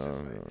 Imagine if no, it's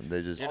just like,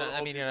 they just You're All not, the I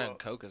old mean, you're not in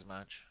people- coke as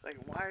much. like,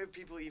 why are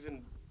people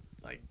even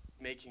like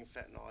making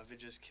fentanyl if it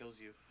just kills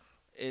you?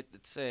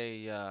 It's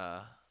a It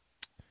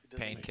doesn't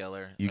make-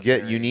 painkiller. you a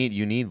get very-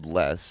 you need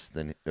less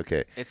than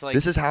okay. It's like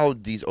This is how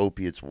these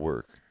opiates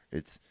work.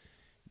 It's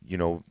the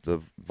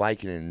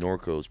Vicodin,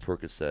 Norcos,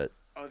 Percocet.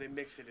 Oh, they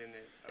mix it in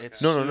it. Okay.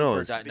 it's No, no,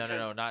 super it's- no,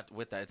 Because- not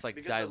with that. It's like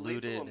because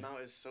diluted. the lethal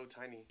amount is so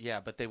tiny. Yeah,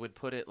 but they would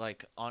put it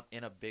like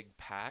in a big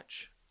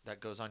patch that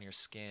goes on your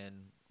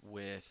skin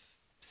with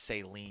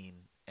saline,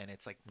 and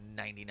it's like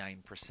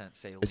 99%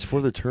 saline. It's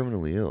for the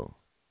terminally ill.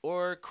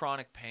 or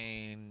chronic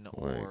pain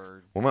Like,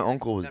 or Well, my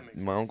uncle That makes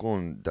my sense.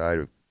 uncle died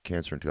of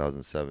cancer in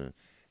 2007,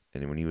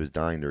 and when he was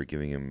dying, they were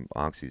giving him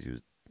oxys.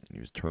 He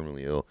was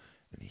terminally ill,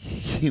 and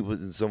he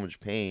was in so much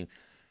pain.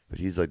 But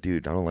he's like,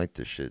 dude, I don't like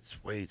this shit.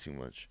 It's way too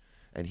much.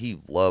 And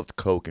he loved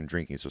coke and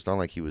drinking, so it's not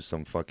like he was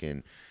some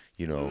fucking,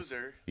 you know,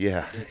 Loser.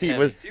 yeah, It's he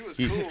heavy. He was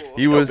he, cool.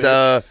 he was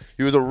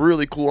he was a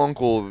really cool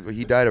uncle.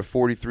 He died at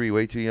 43,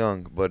 way too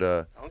young. But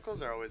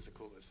Uncles are always the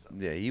coolest though.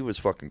 yeah, he was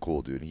fucking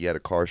cool, dude. He had a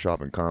car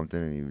shop in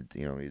Compton,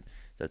 and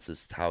that's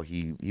just how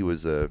he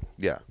was a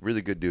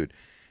really good dude,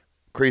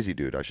 crazy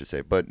dude, I should say.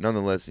 But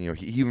nonetheless,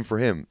 even for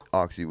him,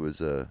 oxy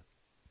was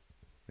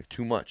like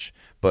too much.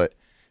 But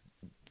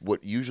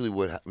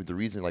the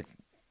reason like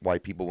why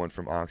people went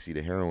from oxy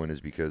to heroin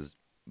is because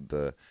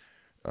the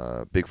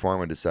big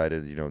pharma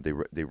decided,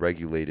 they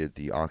regulated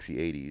the oxy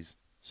 80s,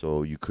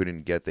 so you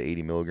couldn't get the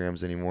 80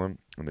 milligrams anymore,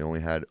 and they only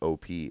had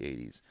OP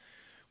 80s,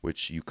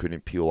 which you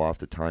couldn't peel off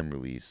the time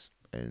release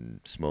and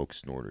smoke,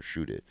 snort, or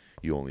shoot it.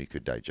 You only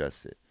could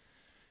digest it.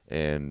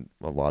 And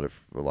a lot of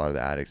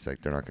the addicts,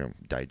 like, they're not gonna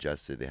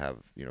digest it. They have,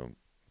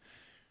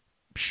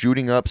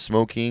 shooting up,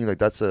 smoking, like,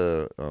 that's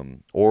a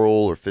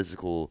oral or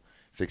physical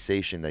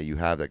fixation that you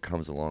have that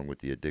comes along with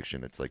the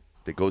addiction. It's like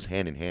it goes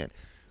hand in hand.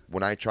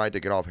 When I tried to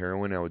get off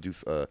heroin, I would do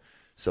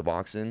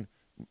Suboxone.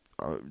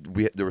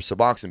 There were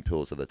Suboxone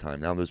pills at the time.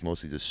 Now there's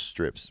mostly just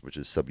strips, which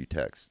is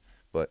Subutex.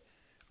 But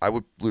I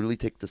would literally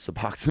take the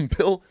Suboxone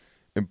pill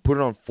and put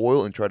it on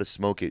foil and try to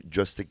smoke it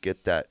just to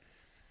get that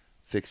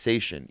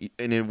fixation.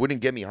 And it wouldn't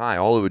get me high.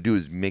 All it would do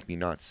is make me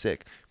not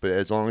sick. But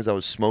as long as I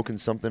was smoking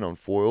something on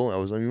foil, I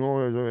was like,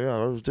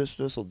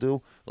 this will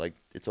do. Like,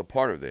 it's a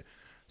part of it.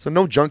 So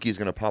no junkie is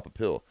going to pop a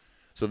pill.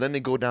 So then they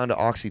go down to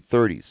Oxy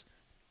 30s.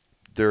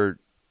 They're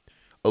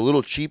a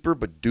little cheaper,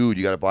 but dude,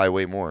 you got to buy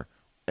way more.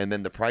 And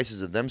then the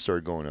prices of them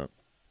started going up.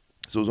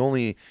 So it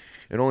only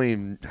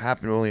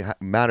happened a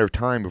matter of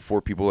time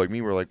before people like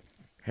me were like,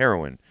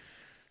 heroin,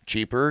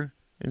 cheaper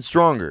and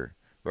stronger,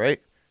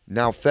 right?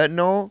 Now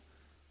fentanyl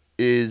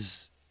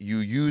is you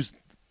use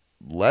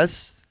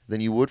less than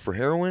you would for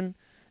heroin,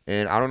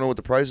 and I don't know what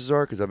the prices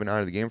are because I've been out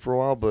of the game for a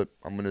while, but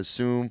I'm going to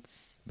assume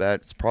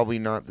that it's probably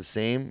not the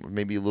same,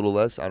 maybe a little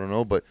less, I don't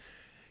know, but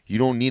you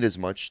don't need as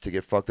much to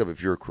get fucked up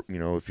if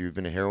if you've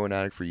been a heroin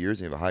addict for years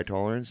and you have a high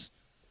tolerance,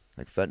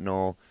 like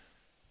fentanyl,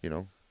 I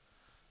don't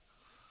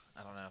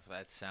know if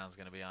that sound's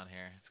gonna be on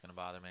here. It's gonna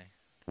bother me.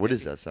 What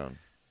does that sound?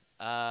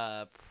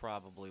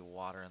 Probably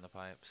water in the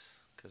pipes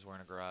because we're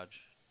in a garage.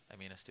 I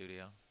mean a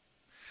studio.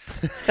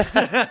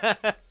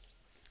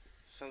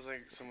 Sounds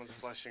like someone's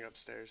flushing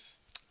upstairs.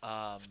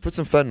 Put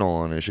some fentanyl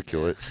on it. It should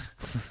kill it.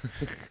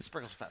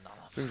 Sprinkle some fentanyl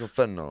on. Bring some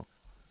fentanyl.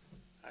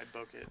 I'd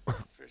book it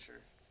for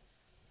sure.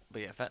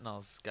 But yeah,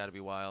 fentanyl's got to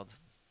be wild.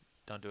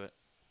 Don't do it.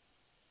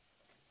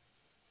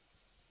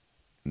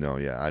 No,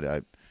 yeah,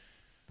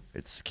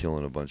 it's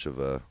killing a bunch of,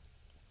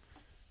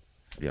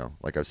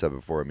 like I've said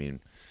before, I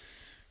mean,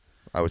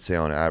 I would say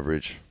on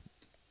average,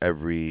 at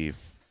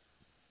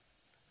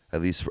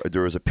least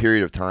there was a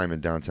period of time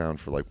in downtown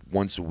for like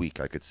once a week,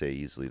 I could say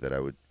easily that I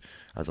would,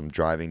 as I'm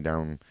driving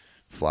down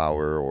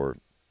Flower or,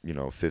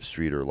 Fifth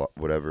Street or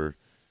whatever,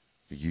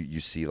 you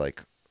see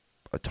like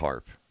a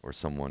tarp or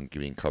someone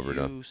getting covered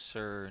up. You,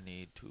 sir,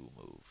 need to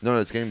move. No,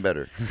 it's getting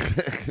better.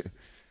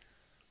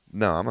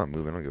 No, I'm not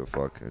moving. I don't give a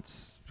fuck. It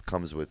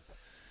comes with.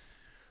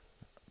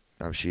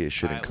 It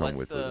shouldn't come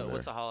with it.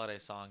 What's a holiday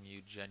song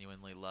you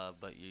genuinely love,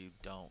 but you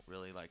don't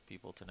really like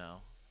people to know?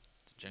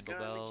 It's Jingle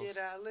Gonna Bells. get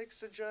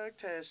Alex a drug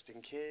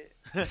testing kit.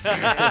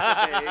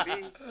 Santa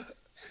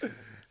baby.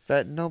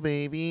 Fentanyl,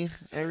 baby. I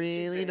Fancy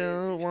really baby.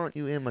 don't want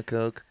you in my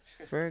Coke.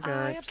 For a I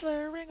guy. am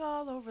slurring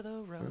all over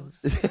the road.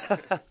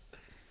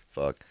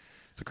 Fuck.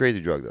 It's a crazy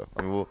drug, though.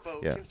 I mean, Bo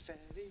yeah. confetti.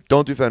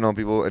 Don't do fentanyl,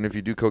 people. And if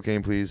you do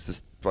cocaine, please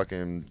just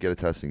fucking get a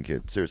testing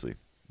kit. Seriously.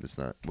 It's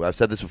not. Well, I've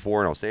said this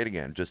before, and I'll say it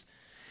again. I'm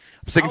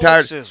sick and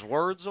tired. Alex's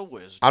words of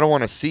wisdom. I don't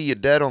want to see you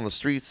dead on the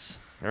streets,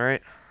 all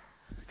right?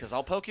 Because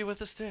I'll poke you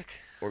with a stick.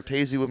 Or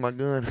tase you with my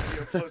gun.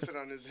 He'll post it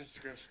on his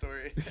Instagram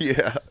story.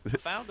 Yeah. I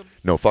found him.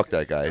 No, fuck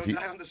that guy. Don't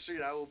die on the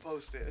street. I will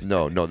post it.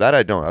 No, that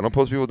I don't. I don't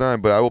post people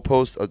dying, but I will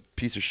post a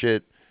piece of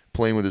shit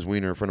playing with his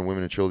wiener in front of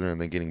women and children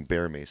and then getting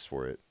bear maced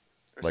for it.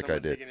 Or like I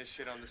someone did. taking his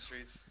shit on the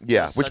streets.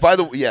 Yeah, Such- which by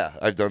the yeah,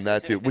 I've done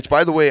that too. Which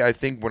by the way, I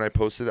think when I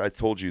posted, I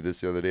told you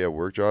this the other day at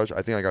work, Josh.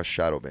 I think I got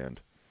shadow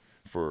banned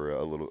for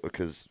a little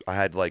because I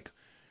had like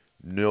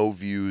no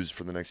views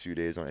for the next few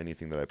days on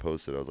anything that I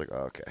posted. I was like,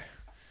 oh, okay,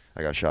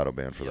 I got shadow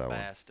banned for You that one.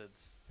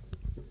 bastards.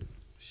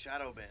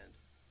 Shadow ban.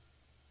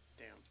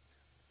 Damn.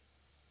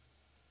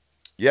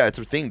 Yeah, it's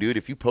a thing, dude.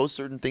 If you post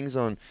certain things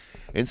on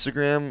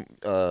Instagram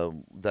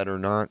that are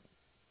not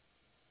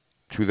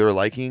to their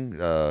liking,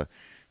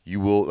 you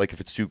will like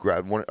if it's too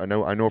I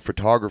know a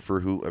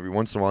photographer who every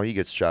once in a while he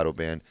gets shadow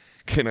banned.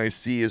 Can I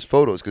see his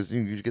photos? Because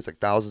you get like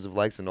thousands of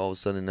likes, and all of a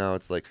sudden now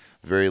it's like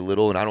very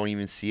little, and I don't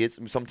even see it.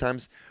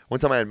 Sometimes, one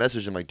time I had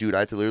messaged him like, dude, I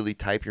have to literally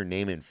type your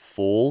name in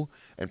full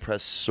and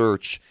press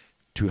search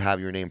to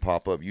have your name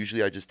pop up.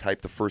 Usually I just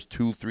type the first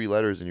 2-3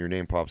 letters and your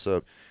name pops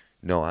up.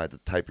 No, I had to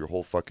type your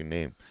whole fucking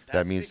name.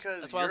 That's that means because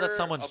That's why that's you're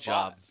someone's a bot.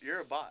 job.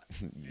 You're a bot.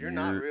 You're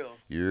not real.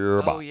 You're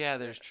a bot. Oh yeah,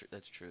 that's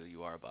true.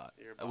 You are a bot.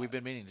 You're a bot. We've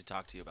been meaning to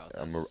talk to you about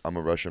this. I'm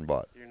a Russian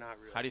bot. You're not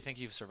real. How do you think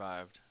you've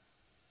survived?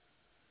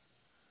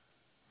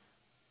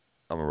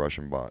 I'm a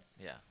Russian bot.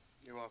 Yeah.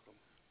 You're welcome.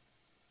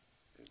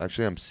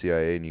 Actually, I'm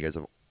CIA, and you guys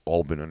have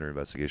all been under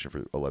investigation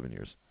for 11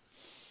 years.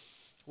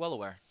 Well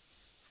aware.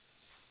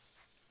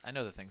 I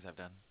know the things I've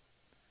done.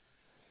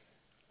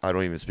 I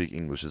don't even speak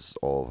English. It's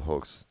all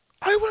hoax.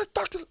 I want to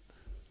talk to.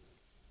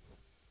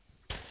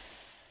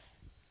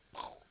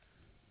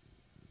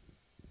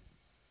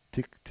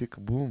 Tick tick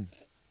boom.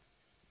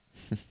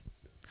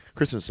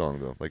 Christmas song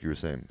though, like you were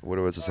saying. What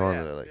was the song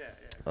that I like?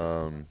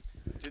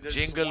 Dude, there's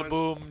Jingle one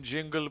boom,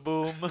 jingle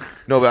boom.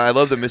 No, but I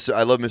love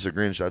Mr.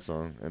 Grinch, that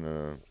song.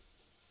 And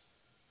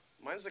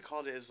Mine's the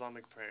call to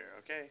Islamic prayer.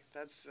 Okay,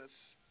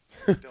 that's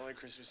the only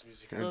Christmas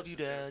music. I Love you, listen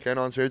to. Dad. Ken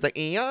on favorite, it's like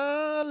Ya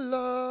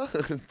Allah.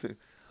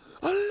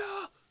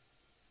 Allah.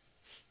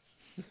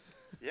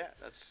 Yeah,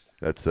 that's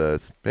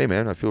That's hey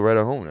man, I feel right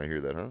at home when I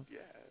hear that, huh? yeah.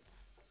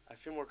 I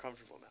feel more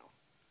comfortable now.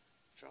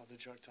 For all the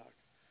drug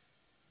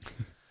talk.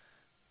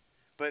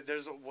 But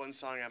there's one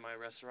song at my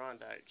restaurant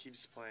that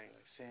keeps playing,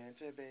 like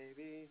Santa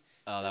Baby.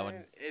 Oh, that one.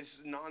 And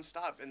it's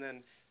nonstop, and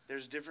then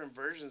there's different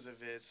versions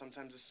of it.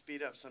 Sometimes it's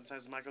speed up.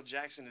 Sometimes Michael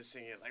Jackson is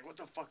singing it. Like, what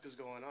the fuck is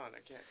going on?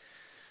 I can't.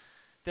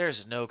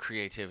 There's no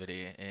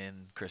creativity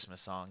in Christmas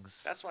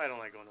songs. That's why I don't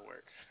like going to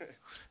work.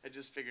 I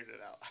just figured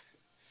it out.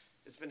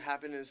 It's been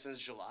happening since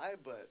July,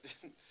 but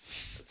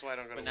that's why I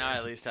don't go to But work. now I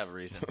at least have a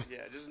reason. Yeah,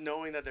 just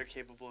knowing that they're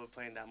capable of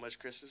playing that much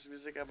Christmas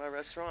music at my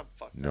restaurant,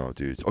 fuck No,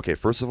 dude. Okay,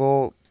 first of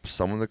all,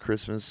 some of the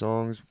Christmas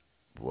songs,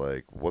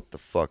 like, what the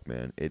fuck,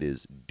 man? It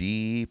is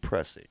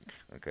depressing,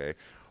 okay?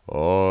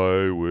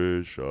 I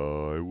wish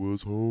I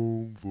was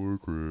home for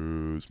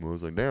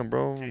Christmas. Like, damn,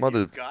 bro. Dude, I'm about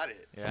you to, got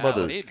it. Yeah, about what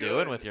to- are you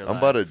doing with your I'm life?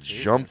 about to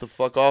Jesus. jump the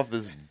fuck off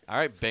this. All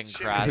right, Bing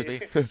Shit.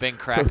 Crosby. Bing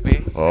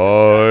Crackby.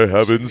 I Shoot me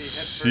haven't head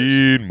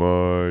seen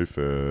my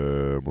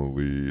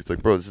family. It's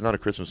like, bro, this is not a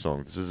Christmas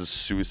song. This is a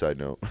suicide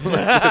note.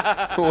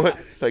 What?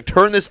 Like,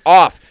 turn this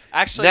off.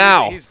 Actually,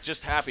 Now. he's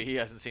just happy he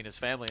hasn't seen his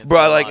family. In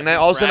Bro, so like, long. now He's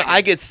all of a sudden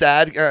I bragging. get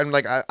sad. I'm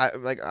like,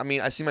 I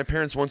mean, I see my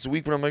parents once a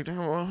week, but I'm like, damn,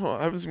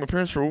 I haven't seen my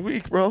parents for a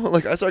week, bro.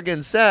 Like, I start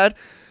getting sad.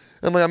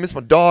 I'm like, I miss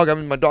my dog. I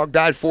mean, my dog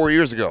died 4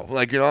 years ago.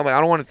 Like, you know, I'm like, I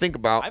don't want to think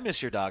about. I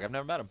miss your dog. I've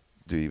never met him.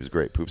 Dude, he was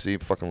great.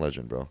 Poopsie, fucking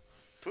legend, bro.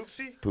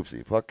 Poopsie?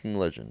 Poopsie, fucking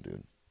legend,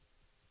 dude.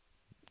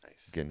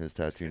 Nice. Getting his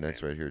That's a tattoo good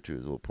next name. right here too.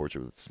 His little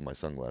portrait with my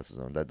sunglasses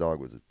on. That dog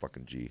was a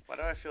fucking G. Why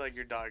do I feel like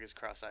your dog is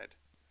cross-eyed?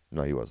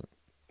 No, he wasn't.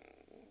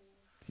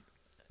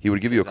 He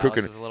would give you a Because Alex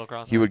crooked. is a little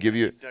cross-eyed. He would give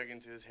He you. dug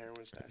into his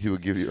heroin stash. He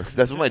would give you.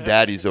 That's what my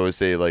daddies always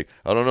say. Like,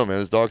 I don't know, man.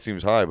 This dog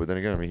seems high, but then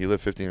again, I mean, he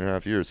lived 15 and a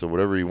half years, so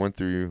whatever he went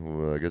through,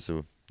 well, I guess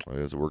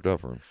it worked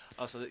out for him.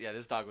 Oh, so yeah,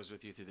 this dog was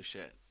with you through the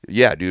shit.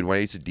 Yeah, dude. When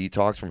I used to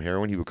detox from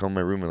heroin, he would come in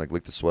my room and like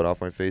lick the sweat off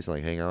my face and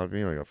like hang out with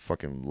me. Like, I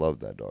fucking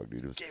loved that dog,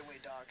 dude. It was, Gateway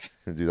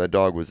dog. dude, that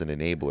dog was an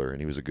enabler, and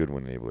he was a good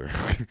one enabler.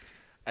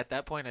 At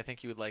that point, I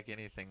think you would like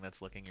anything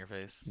that's licking your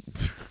face.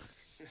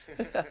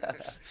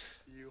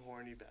 You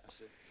horny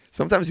bastard.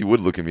 Sometimes he would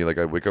look at me like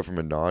I'd wake up from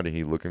a nod and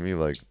he'd look at me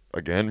like,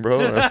 again, bro.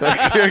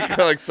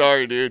 Like,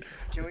 sorry, dude.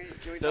 Can we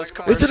Those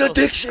talk about It's an commercials.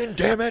 addiction,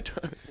 damn it.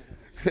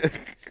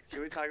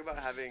 Can we talk about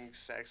having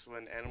sex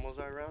when animals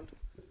are around?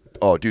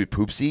 Oh, dude,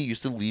 Poopsie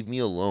used to leave me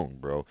alone,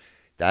 bro.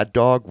 That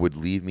dog would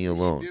leave me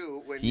alone. He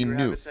knew when He you were knew.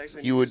 having sex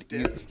and He you would.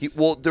 just dipped.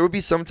 Well, there would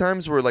be some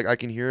times where like I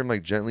can hear him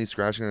like gently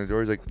scratching on the door.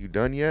 He's like, "You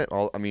done yet?"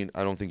 I mean,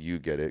 I don't think you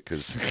get it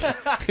because.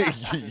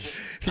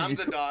 I'm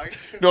the dog.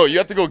 No, you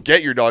have to go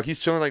get your dog. He's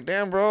chilling like,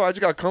 "Damn, bro, I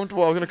just got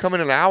comfortable. I was gonna come in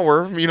an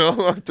hour." You know,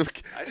 I have to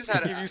I just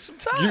had Give you a, some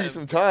time. give you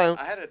some time.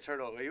 I had a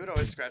turtle. He would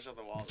always scratch on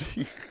the wall.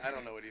 I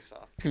don't know what he saw.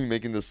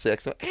 Making the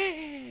sex.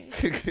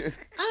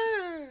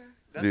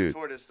 That's Dude. a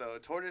tortoise though.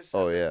 Tortoise.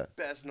 Oh, have the yeah.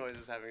 Best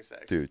noises having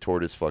sex. Dude,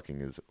 tortoise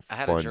fucking is I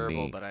had funny. a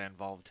gerbil, but I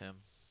involved him.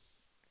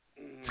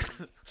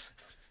 Mm.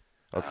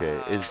 Okay,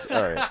 Ah. is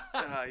all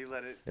right. You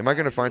let it. Am I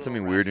gonna you find little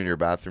something weird in rascal. your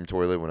bathroom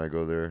toilet when I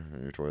go there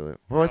in your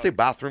toilet? Well, I say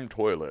bathroom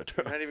toilet.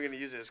 I'm not even gonna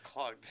use it. It's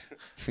clogged.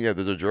 Yeah,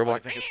 there's a gerbil. I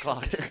Like, think it's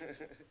clogged.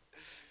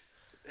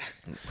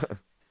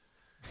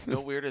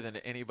 No weirder than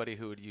anybody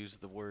who would use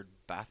the word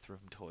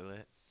bathroom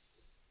toilet.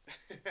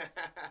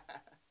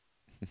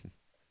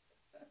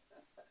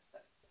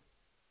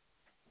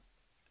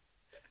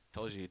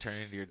 Told you turn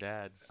into your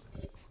dad.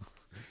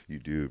 you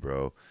do,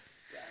 bro.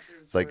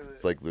 Bathroom Like,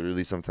 toilet. like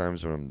literally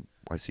sometimes when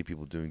I see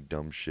people doing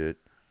dumb shit,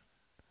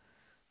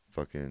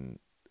 fucking,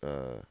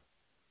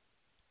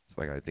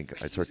 like I think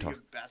I start Using talking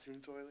a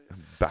bathroom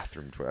toilet.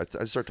 bathroom toilet.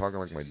 I start talking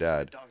like Just my using a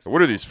dad. dog's What are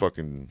mouth. these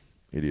fucking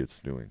idiots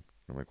doing?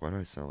 I'm like, why do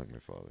I sound like my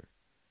father?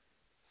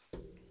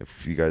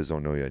 If you guys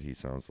don't know yet, he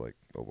sounds like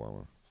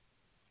Obama.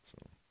 So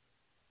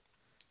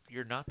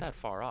You're not that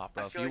far off,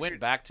 bro. I If feel you like went you're-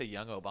 back to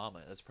young Obama,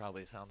 that's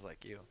probably sounds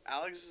like you.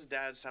 Alex's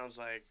dad sounds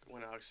like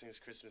when Alex sings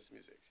Christmas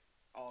music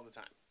all the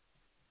time.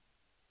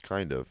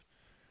 kind of.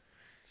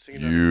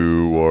 Singing another You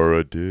Christmas song. are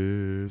a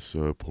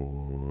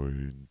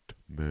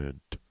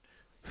disappointment.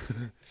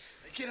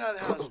 Get out of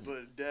the house,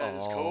 but Dad,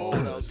 it's All cold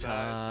the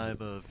outside.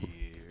 time of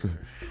year.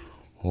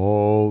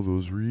 All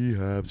those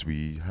rehabs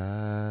we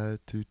had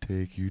to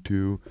take you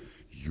to,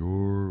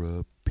 you're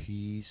a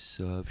piece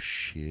of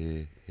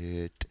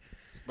shit.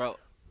 Bro,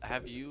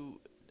 have you?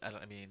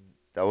 I mean,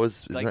 That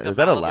was Like the is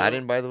that Malibu-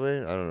 Aladdin, by the way?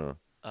 I don't know.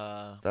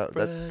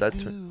 That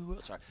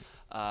sorry.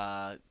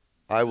 I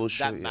will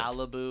show That you.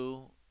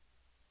 Malibu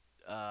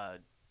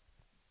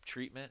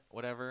treatment,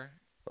 whatever,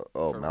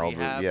 Oh, for Malibu,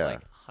 rehab, yeah.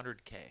 like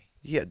 100K.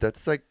 Yeah,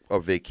 that's like a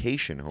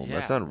vacation home. Yeah,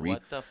 That's not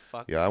what the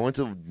fuck? Yeah, I went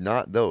to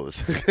not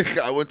those.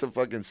 I went to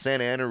fucking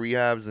Santa Ana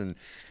rehabs and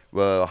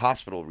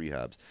hospital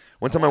rehabs.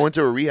 One time I went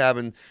to a rehab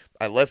and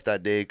I left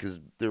that day because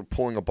they were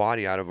pulling a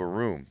body out of a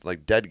room,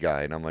 like dead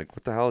guy, and I'm like,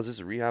 what the hell is this,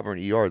 a rehab or an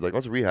ER? They're like,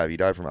 what's a rehab? He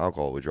died from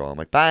alcohol withdrawal. I'm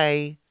like,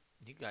 bye.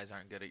 You guys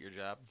aren't good at your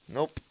job.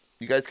 Nope.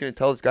 You guys couldn't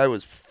tell this guy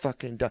was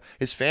fucking done.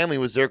 His family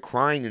was there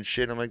crying and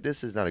shit. I'm like,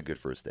 this is not a good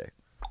first day.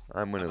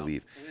 I'm gonna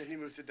leave. And then he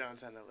moved to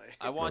downtown LA.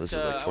 I want this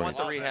was like I want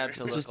the 20 rehab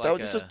to This look was like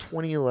this was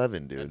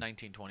 2011, a dude.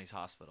 1920s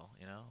hospital.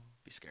 You know,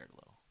 be scared a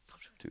little.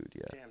 Dude,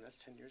 yeah, Damn,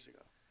 that's 10 years ago.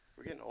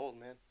 We're getting old,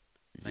 man.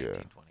 yeah.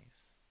 1920s.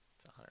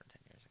 It's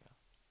 110 years ago.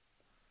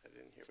 I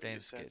didn't hear Stay what in you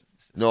said.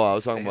 No, I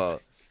was talking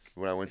about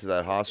when I went to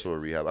that hospital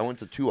rehab. I went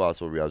to 2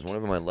 hospital rehabs. One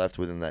of them I left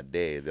within that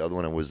day. The other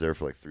one I was there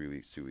for like 3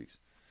 weeks, 2 weeks.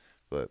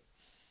 But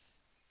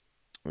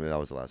I mean, that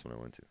was the last one I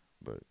went to.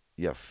 But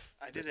yeah,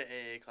 I did an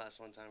AA class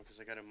one time because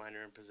I got a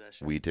minor in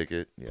possession. weed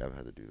ticket. Yeah, I've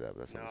had to do that. But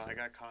that's No, not the I same.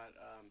 got caught.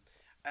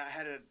 I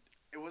had a.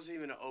 It wasn't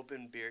even an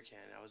open beer can.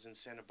 I was in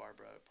Santa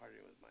Barbara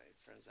partying with my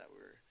friends that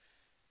were,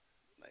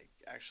 like,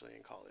 actually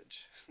in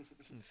college.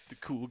 The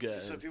cool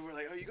guys. So people were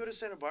like, "Oh, you go to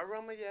Santa Barbara?"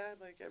 I'm like, "Yeah,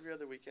 like every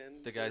other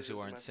weekend." The So guys those who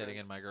are aren't my sitting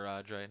friends. in my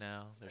garage right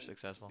now, they're And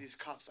successful. These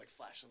cops like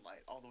flashed a light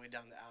all the way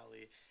down the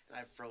alley, and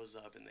I froze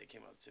up, and they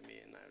came up to me,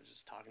 and I was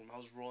just talking to them. I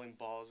was rolling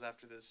balls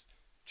after this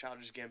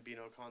Childish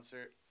Gambino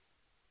concert,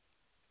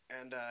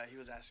 and he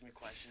was asking me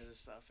questions and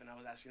stuff, and I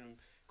was asking him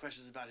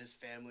questions about his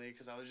family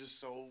because I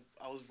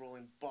was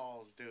rolling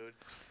balls, dude.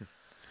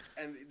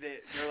 And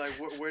they're like,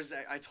 "Where's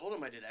that?" I told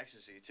him I did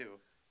ecstasy too,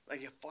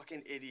 like a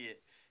fucking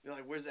idiot. They're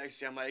like, "Where's the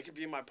ecstasy?" I'm like, "It could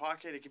be in my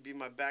pocket. It could be in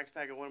my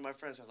backpack." And one of my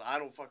friends was like, "I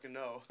don't fucking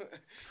know."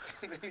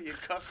 And then he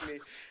cuffed me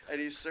and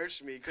he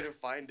searched me. He couldn't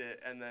find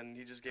it, and then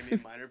he just gave me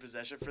minor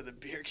possession for the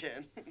beer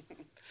can.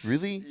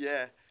 Really?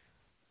 Yeah,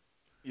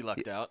 You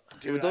lucked out.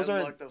 dude, those I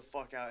aren't- lucked the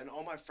fuck out, and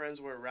all my friends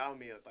were around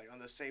me, like on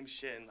the same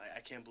shit, and like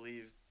I can't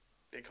believe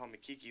they call me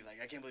Kiki. Like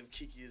I can't believe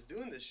Kiki is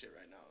doing this shit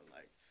right now. And,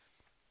 like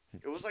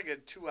it was like a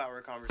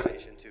 2-hour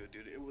conversation too,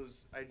 dude.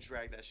 I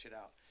dragged that shit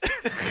out,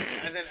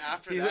 and then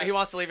after that, He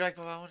wants to leave. You're like,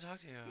 but I want to talk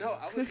to you. no,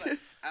 I was like,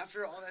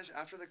 after all that,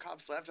 after the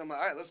cops left, I'm like,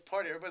 all right, let's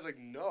party. Everybody's like,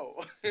 no,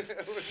 we're not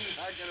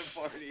gonna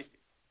party.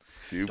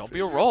 Stupid. Don't be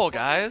a roll, Fucking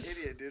guys.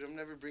 idiot, dude. I'm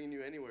never bringing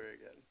you anywhere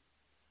again.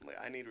 I'm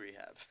like, I need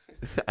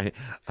rehab.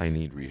 I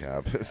need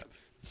rehab,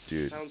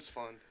 dude. Sounds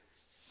fun.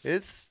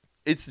 It's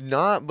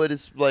not, but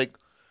it's like,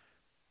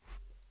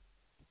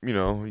 you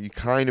know, you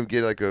kind of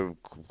get like a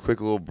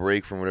quick little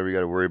break from whatever you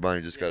got to worry about.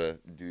 And you just Yeah. gotta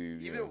do.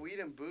 Even weed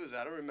and booze,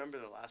 I don't remember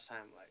the last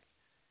time like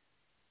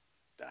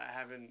that I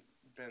haven't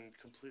been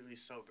completely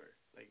sober.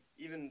 Like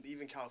even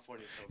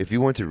California sober. If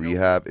you went to No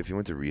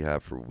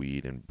rehab for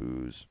weed and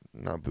booze,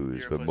 not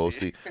booze, You're a but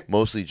pussy.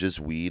 mostly just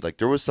weed. Like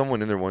there was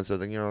someone in there once that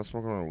was like, you know, I was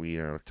smoking on weed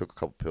and I took a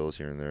couple pills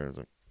here and there. And I was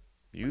like,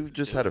 you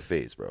just had a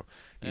phase, bro.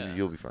 Yeah.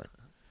 You'll be fine.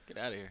 Get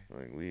out of here.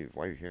 Like, leave.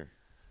 Why are you here?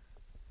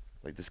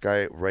 Like this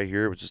guy right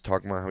here was just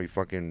talking about how he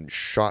fucking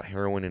shot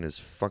heroin in his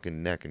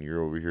fucking neck, and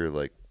you're over here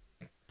like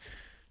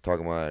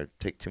talking about I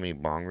take too many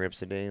bong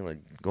rips a day. Like,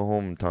 go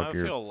home and talk to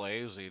your.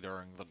 lazy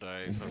during the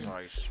day because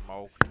I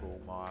smoke too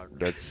much.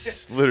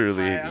 That's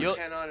literally. Hi, I'm You'll-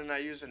 Kenon and I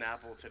used an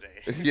apple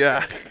today.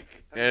 Yeah,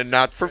 and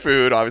not for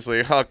food,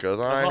 obviously, because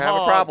I have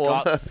a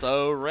problem. Got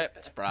so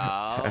ripped, bro.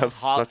 I have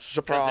such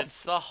a problem. Because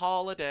it's the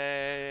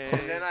holidays.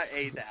 And then I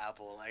ate the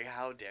apple. Like,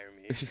 how dare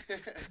me?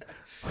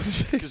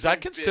 Is that Some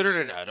considered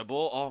bitch. an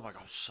edible? Oh my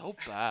god, so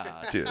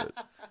bad. Dude,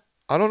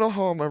 I don't know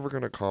how I'm ever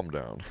gonna calm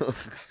down.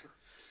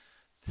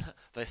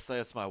 They say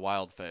it's my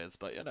wild phase,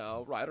 but you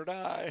know, ride or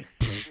die.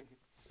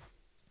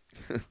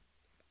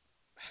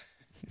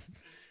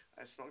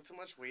 I smoked too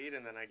much weed,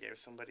 and then I gave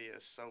somebody a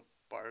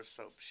bar of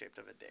soap shaped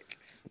of a dick.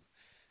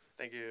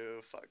 Thank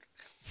you, fuck.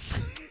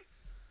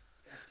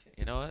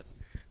 You know what?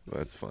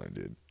 That's fine,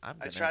 dude. I'm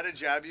I gonna, tried to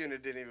jab you, and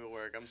it didn't even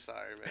work. I'm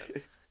sorry, man.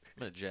 I'm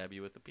gonna jab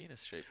you with the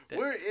penis shaped dick.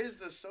 Where is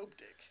the soap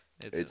dick?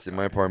 It's in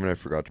my apartment. I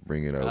forgot to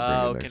bring it. I'll bring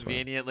Oh, it next one.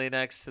 conveniently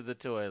next to the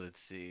toilet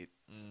seat.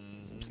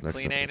 It's next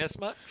Clean to- anus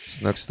much?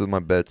 Next to my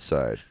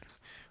bedside.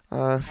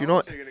 If you How know,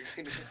 else are you gonna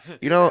clean it?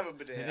 you know- have a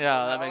bidet. Yeah,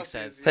 How that makes else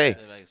sense. is- Hey,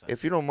 That makes sense.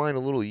 if you don't mind a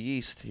little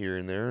yeast here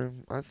and there,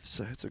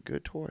 it's a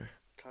good toy.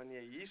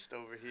 Kanye yeast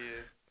over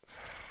here.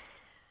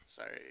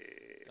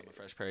 Sorry. I'm a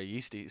fresh pair of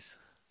yeasties.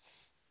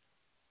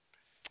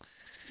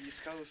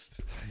 East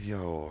Coast.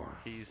 Yo,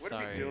 He's What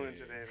sorry. are we doing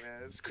today,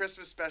 man? It's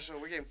Christmas special.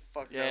 We're getting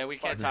fucked up. Yeah, we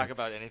can't Fuck. talk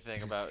about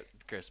anything about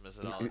Christmas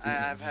at all.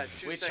 I've had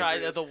two We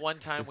tried sangrias. the one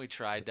time we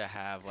tried to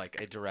have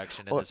like a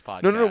direction in Oh, this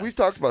podcast. no. We've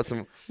talked about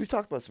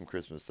some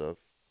Christmas stuff.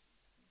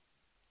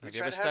 We Have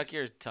you ever tried to have- stuck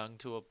your tongue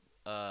to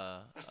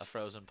a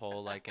frozen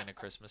pole like in a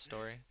Christmas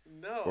story?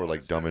 No. Or like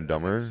it's Dumb never- and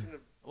Dumber? I've never seen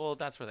Well,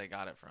 that's where they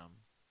got it from.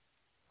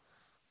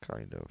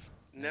 Kind of.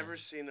 never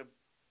seen a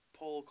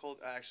pole cold.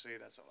 Actually,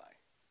 that's a lie.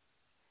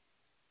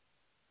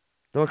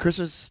 No, a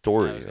Christmas I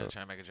story. was yo. gonna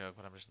try and make a joke,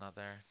 but I'm just not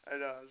there. I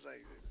know. I was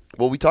like,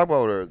 Well, we talked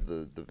about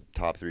the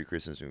top 3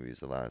 Christmas movies,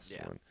 the last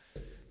Yeah. one.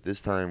 This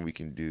time we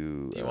can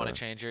do. Do you want to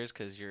change yours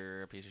because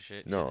you're a piece of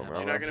shit? No, You bro, You're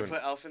I'm not not gonna putting-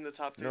 put Elf in the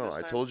top 3 No, this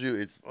I time? told you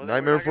it's Well, then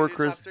Nightmare we're not Before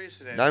gonna do top Christmas. 3s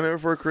today. Nightmare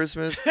Before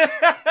Christmas, have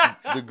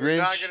The We're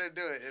not Grinch, gonna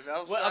do it. If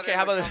Elf's Well, not okay, in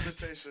how the about-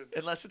 conversation.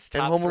 Unless it's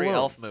And top Home 3 Alone.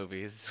 elf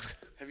movies.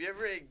 Have you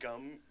ever ate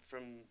gum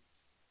from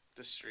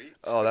the street?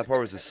 Oh, that part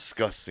was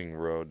disgusting,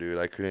 bro, dude.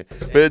 I couldn't. It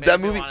But made that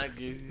me movie. wanna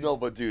No,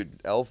 but dude,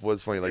 Elf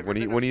was funny. You Like ever when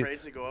he been when he afraid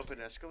to go up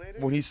an escalator?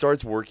 when he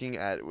starts working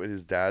at with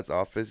his dad's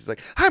office, he's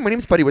like, "Hi, my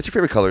name's Buddy. What's your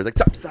favorite color?" He's like,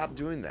 "Stop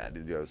doing that."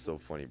 Dude, that was so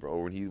funny, bro.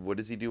 When he what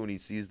does he do when he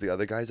sees the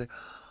other guy? He's like,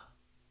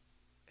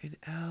 "An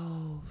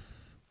elf,"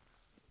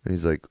 and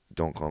he's like,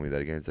 "Don't call me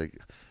that again." It's like,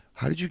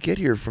 "How did you get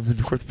here from the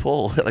North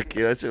Pole?" Like,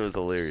 yeah, that shit was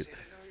hilarious.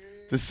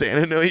 Does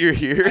Santa know you're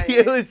here? I-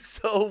 It was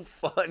so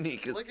funny.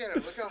 Cause Look at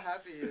him. Look how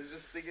happy he is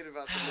just thinking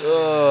about the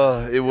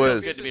movie. it Feels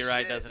was. good to be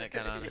right, doesn't it?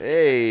 Kind of.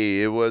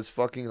 Hey, it was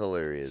fucking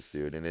hilarious,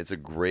 dude, and it's a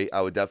great. I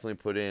would definitely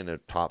put it in a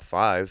top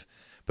 5.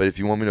 But if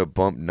you want me to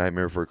bump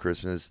Nightmare Before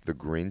Christmas, The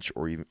Grinch,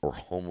 or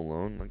Home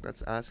Alone, like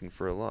that's asking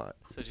for a lot.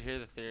 So did you hear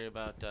the theory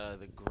about the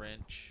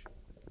Grinch?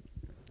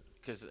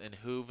 Because in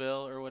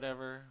Whoville or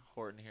whatever,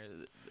 Horton here,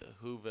 the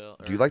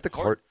Whoville. Do you like the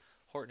cart?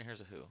 Horton here's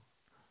a Who.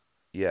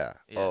 Yeah.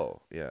 Yeah.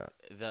 Oh, yeah.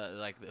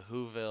 The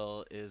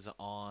Whoville is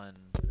on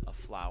a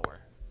flower.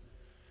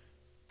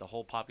 The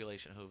whole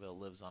population of Whoville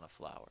lives on a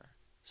flower.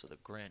 So the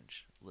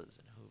Grinch lives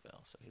in Whoville.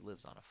 So he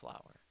lives on a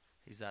flower.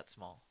 He's that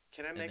small.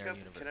 Can I in make their up?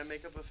 Can I universe.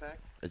 make up a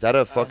fact? Is that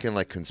a fucking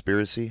like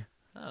conspiracy?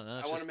 I don't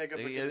know. I wanna make up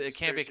a it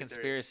can't be a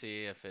conspiracy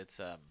theory. conspiracy if it's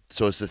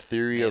So it's the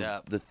theory Made of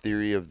up. the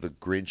theory of the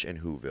Grinch and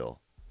Whoville.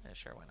 yeah,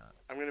 sure, why not?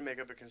 I'm gonna make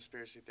up a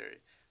conspiracy theory.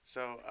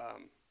 So,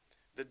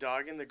 the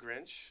dog in the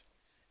Grinch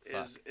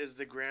is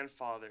the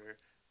grandfather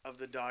of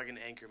the dog in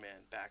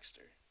Anchorman,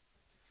 Baxter.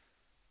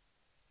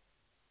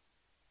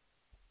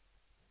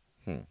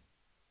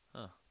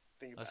 Huh.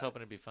 Think I was about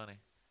hoping it'd be funny.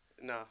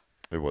 it. No,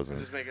 It I'm wasn't.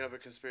 just making up a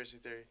conspiracy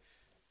theory.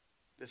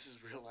 This is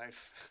real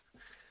life.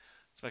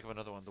 Let's make up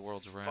another one. The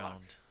world's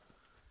round.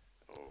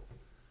 Oh,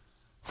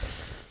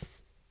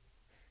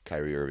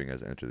 Kyrie Irving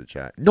has entered the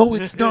chat. No,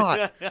 it's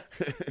not.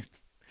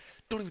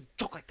 Don't even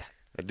joke like that.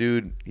 That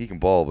dude, he can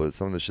ball, but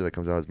some of the shit that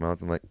comes out of his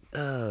mouth, I'm like,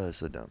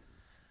 so dumb.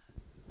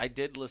 I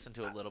did listen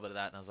to a little bit of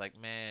that, and I was like,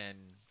 man,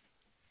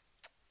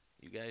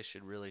 you guys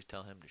should really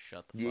tell him to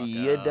shut the fuck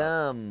You're up.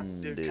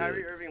 dumb, dude, dude.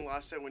 Kyrie Irving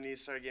lost it when he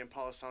started getting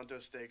Palo Santo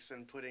sticks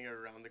and putting it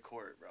around the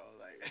court, bro.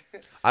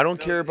 Like, I don't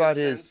those care about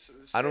his.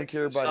 incense I don't sticks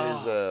care and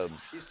about shit.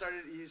 his.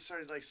 Oh. He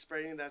started like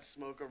spreading that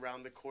smoke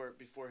around the court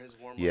before his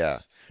warm-ups. Yeah. I'm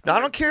No, I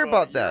like, don't care bro,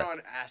 about you're that.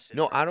 on acid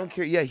No, right I don't now.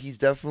 care. Yeah, he's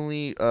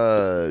definitely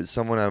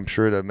someone I'm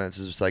sure that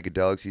messes with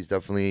psychedelics. He's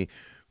definitely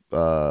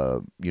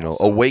Also-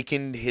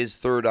 awakened his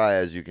third eye,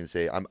 as you can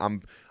say.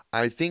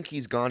 I think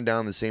he's gone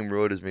down the same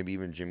road as maybe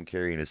even Jim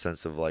Carrey in a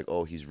sense of like,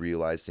 oh, he's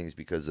realized things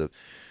because of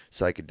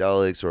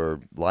psychedelics or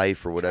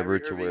life or whatever.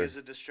 Kyrie To Irving where is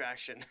a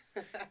distraction.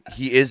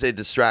 he is a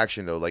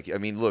distraction though. Like, I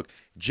mean, look,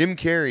 Jim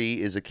Carrey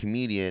is a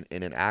comedian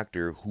and an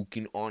actor who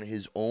can, on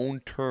his own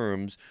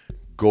terms,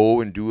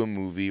 go and do a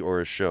movie or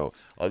a show.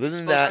 Other He's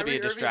than supposed that, to be a Kyrie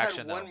Irving distraction,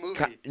 had though. one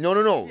movie.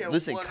 No. He had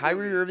Listen, one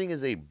Kyrie movie. Irving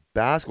is a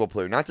basketball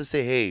player. Not to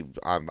say, hey,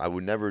 I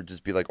would never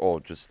just be like, oh,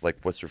 just like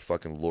what's your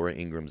fucking Laura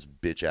Ingram's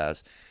bitch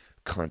ass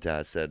cunt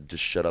ass said,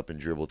 just shut up and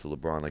dribble to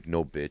LeBron. Like,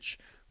 no, bitch.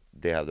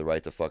 They have the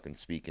right to fucking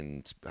speak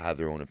and have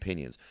their own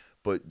opinions.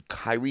 But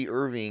Kyrie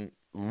Irving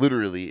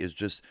literally is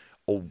just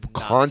a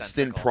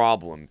constant Nonsensical.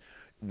 problem.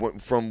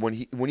 From when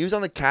he was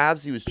on the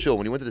Cavs, he was chill.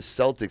 When he went to the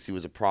Celtics, he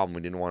was a problem.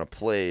 He didn't want to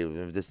play.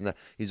 This and that.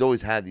 He's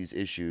always had these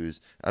issues.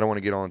 I don't want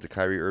to get on to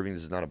Kyrie Irving.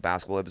 This is not a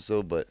basketball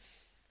episode, but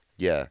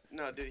yeah,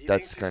 No, dude, he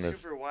That's thinks kind he's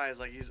of- super wise,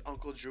 like he's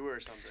Uncle Drew or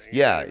something.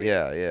 You know yeah, what I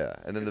mean? yeah.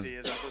 And then 'Cause he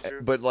is Uncle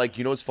Drew. but like,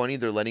 you know what's funny?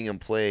 They're letting him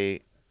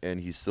play, and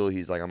he's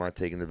like, I'm not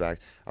taking the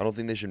vaccine. I don't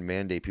think they should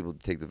mandate people to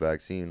take the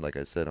vaccine. Like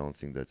I said, I don't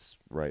think that's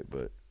right.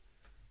 But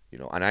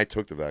and I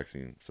took the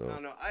vaccine, so No, I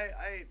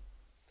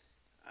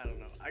don't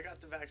know. I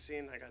got the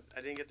vaccine.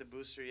 I didn't get the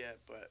booster yet,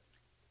 but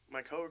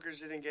my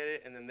coworkers didn't get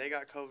it, and then they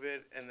got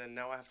COVID, and then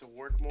now I have to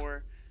work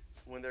more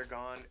when they're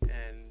gone,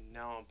 and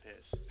now I'm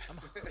pissed.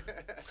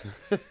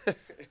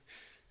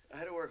 I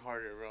had to work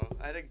harder, bro.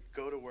 I had to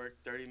go to work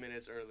 30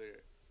 minutes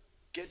earlier.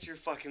 Get your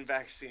fucking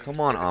vaccine. come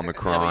on, Yeah, but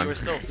Omicron. you were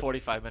still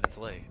 45 minutes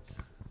late.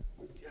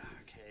 Yeah,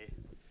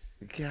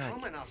 okay. How am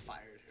God. I not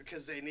fired?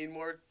 Because they need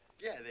more.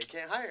 Yeah, they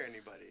can't hire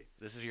anybody.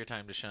 This is your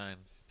time to shine.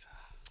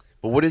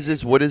 But what is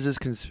this? What is this?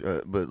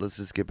 But let's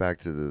just get back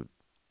to the,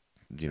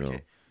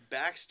 Okay.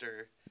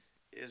 Baxter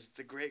is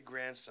the great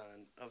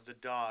grandson of the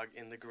dog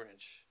in The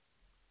Grinch.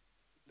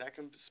 That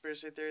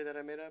conspiracy theory that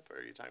I made up, or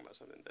are you talking about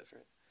something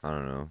different? I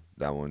don't know,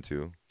 that one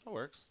too. That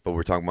works. But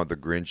we're talking about the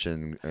Grinch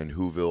and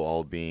Whoville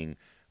all being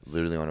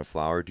literally on a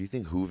flower. Do you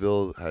think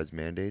Whoville has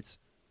mandates?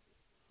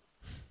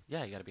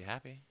 Yeah, you got to be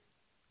happy.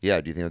 Yeah.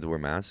 Do you think they have to wear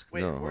masks?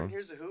 Wait, No. Horton huh?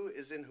 Here's a Who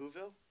is in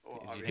Whoville? Oh,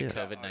 Do you obviously, think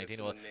yeah, COVID-19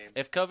 obviously will? the name.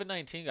 If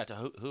COVID-19 got to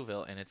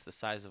Whoville and it's the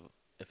size of,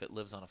 if it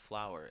lives on a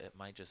flower, it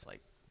might just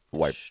like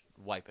Wipe.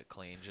 wipe it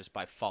clean just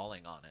by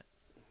falling on it.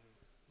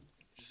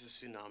 Just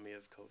a tsunami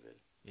of COVID.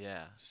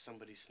 Yeah, Just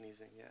somebody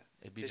sneezing. Yeah.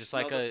 it'd be They just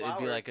smell like the it'd be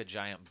flower. like a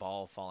giant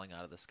ball falling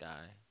out of the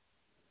sky.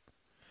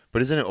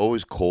 But isn't it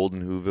always cold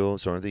in Whoville?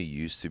 So aren't they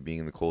used to being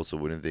in the cold? So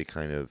wouldn't they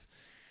kind of?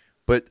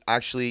 But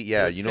actually,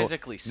 yeah, It would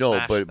physically no,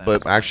 smash them, is but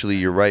what I'm actually,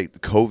 saying. you're right.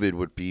 COVID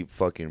would be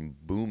fucking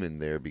booming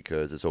there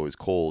because it's always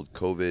cold.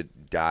 COVID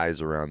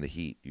dies around the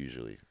heat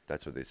usually.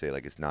 That's what they say.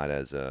 Like it's not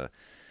as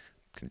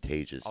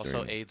contagious. Also,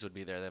 during- AIDS would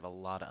be there. They have a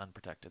lot of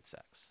unprotected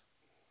sex.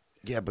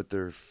 Yeah, but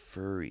they're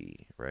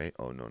furry, right?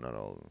 Oh no, not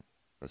all of them.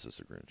 That's just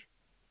a Grinch.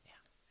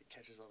 It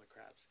catches all the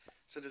crabs.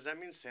 So does that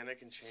mean Santa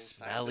can change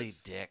Smelly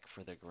sizes? dick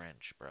for the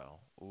Grinch, bro.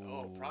 Ooh.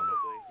 Oh, probably.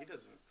 He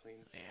doesn't clean.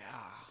 Yeah.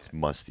 It's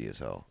musty as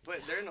hell.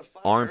 But they're in a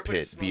flower. Armpit,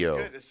 Everybody smells B.O.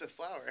 good. It's a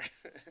flower.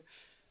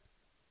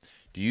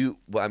 Do you?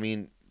 Well, I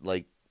mean,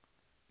 like,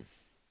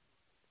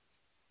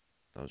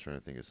 I was trying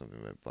to think of something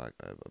about black.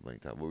 I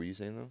blanked out. What were you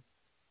saying though?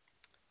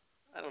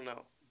 I don't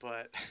know,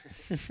 but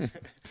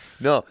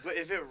No. but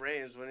if it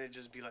rains, wouldn't it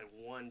just be like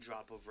one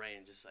drop of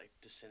rain just like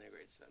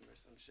disintegrates them or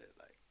some shit?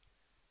 Like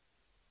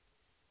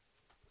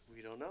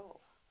we don't know.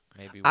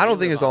 Maybe I we don't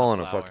think live it's all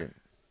on a flower. fucking.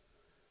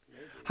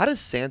 Maybe. How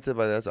does Santa?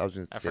 By that, I was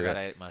going to I say forgot that.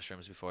 I ate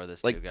mushrooms before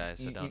this Like, too, guys.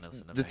 So y- don't y-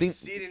 listen to the me. thing-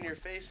 See it in your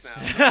face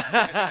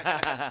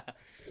now.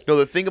 No,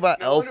 the thing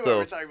about No Elf wonder why though.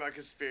 we're talking about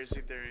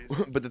conspiracy theories.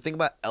 But the thing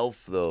about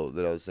Elf though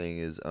that I was saying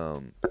is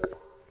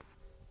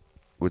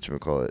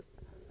whatchamacallit?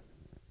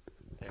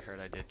 They heard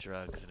I did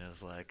drugs, and it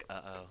was like,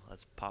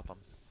 let's pop them.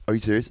 Are you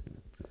serious?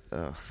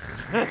 Oh.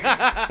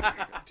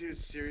 Dude,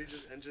 Siri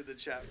just entered the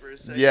chat for a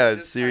second. Yeah,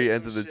 Just Siri typed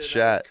entered some the shit.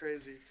 chat. That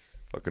was crazy.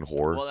 Fucking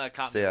whore. Well, that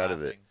caught Stay me out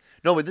of it. laughing.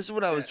 No, but this is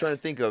what I was Yeah. trying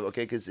to think of.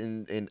 Okay, because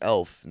in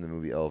Elf, in the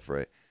movie Elf,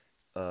 right?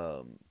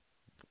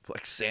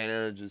 Like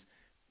Santa just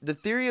the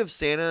theory of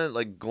Santa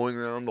like going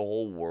around the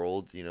whole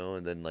world, you know,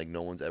 and then like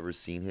no one's ever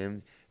seen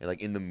him, and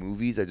like in the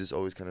movies, I just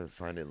always kind of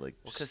find it like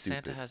Well, because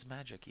stupid. Santa has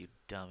magic, you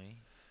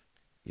dummy.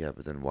 Yeah,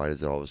 but then why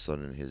does all of a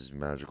sudden his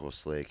magical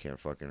sleigh can't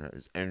fucking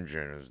his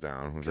engine is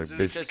down? It's like, Because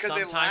bitch. Because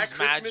they lack sometimes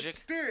Christmas magic-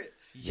 spirit.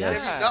 Yeah.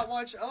 Have you not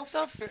watched Elf?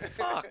 The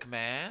fuck,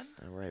 man?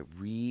 All right,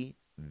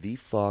 the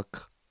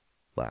fuck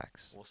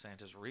blacks. Well,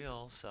 Santa's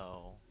real,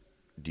 so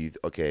Do you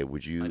okay?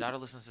 Would my you? daughter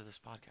listens to this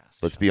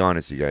podcast. Let's so- be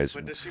honest, you guys.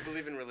 But does she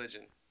believe in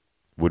religion?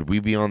 Would we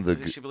be on I the?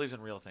 think she believes in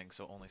real things,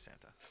 so only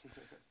Santa.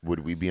 Would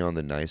we be on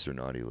the nice or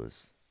naughty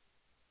list?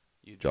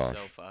 You'd be Josh.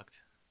 so fucked.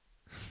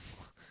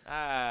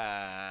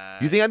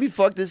 You think I'd be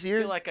fucked this I year?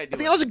 feel like I do. I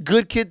think I was a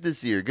good kid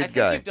this year. I Good think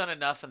guy. you've done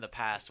enough in the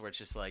past where it's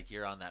just like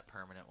you're on that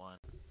permanent one.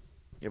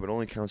 Yeah, but it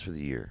only counts for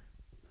the year.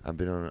 I've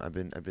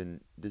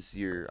been this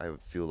year. I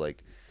would feel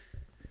like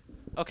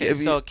Okay, If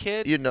you- so a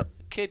kid you know.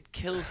 kid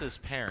kills his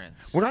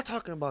parents. We're not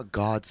talking about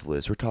God's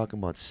list. We're talking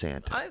about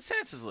Santa.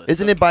 Santa's list.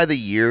 Isn't so it by the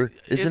year?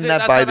 Is Isn't it? that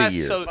That's by what the I'm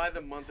year? so- By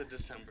the month of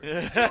December.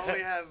 You can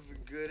only have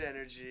good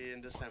energy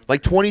in December.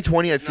 Like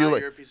 2020, I If feel not,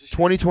 like you're a piece of shit.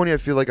 2020. I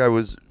feel like I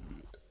was,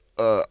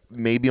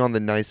 maybe on the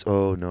nice.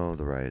 Oh no,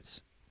 the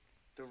riots.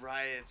 The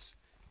riots.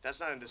 That's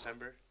not in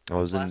December. I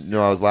was last in. year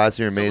No, I was also. last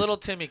year in So May. little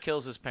Timmy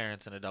kills his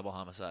parents in a double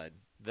homicide.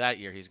 That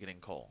year he's getting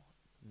coal.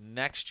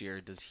 Next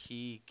year, does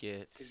he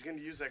get? He's gonna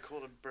use that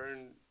coal to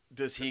burn.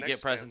 Does the he next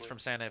get presents family. from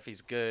Santa if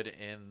he's good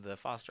in the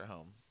foster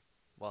home,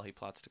 while he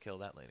plots to kill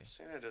that lady?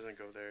 Santa doesn't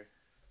go there.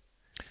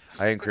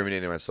 I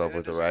incriminated myself Santa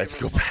with the doesn't riots.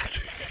 give a Go fuck.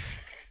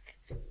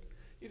 back.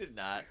 You did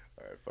not.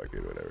 All right, fuck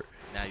it, whatever.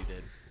 Now you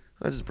did.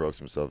 I just broke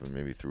some stuff and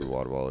maybe threw a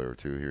water bottle or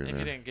two here and If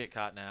you there. didn't get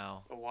caught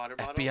now, A water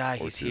bottle. FBI,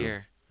 Or he's two.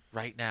 here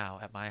right now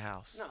at my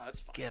house. No,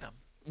 that's fine. Get him.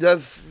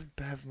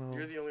 Bevmo.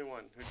 You're the only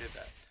one who did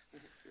that.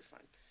 You're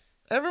fine.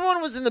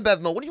 Everyone was in the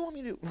Bevmo. What do you want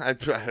me to do? I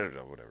don't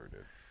know. Whatever,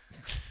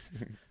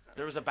 dude.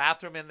 There was a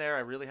bathroom in there.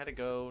 I really had to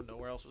go.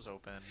 Nowhere else was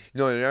open.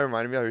 No, it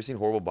reminded me. Have you ever seen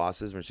Horrible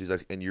Bosses when she's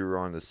like, and you were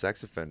on the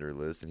sex offender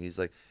list, and he's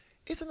like,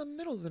 it's in the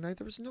middle of the night.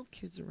 There was no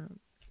kids around.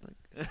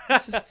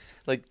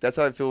 Like that's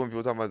how I feel when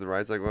people talk about the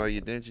riots. Like, well,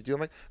 you didn't you do? I'm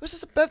like, it was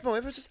just a Bevmo.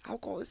 It was just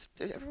alcohol.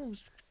 Everyone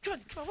was. Come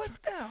on, what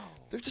now?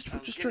 They're just. I'm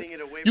just getting trying.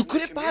 it away You from the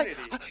couldn't buy.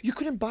 community. You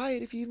couldn't buy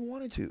it if you even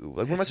wanted to.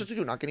 Like, what am I supposed to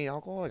do? Not get any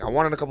alcohol? Like, I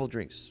wanted a couple of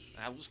drinks.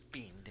 I was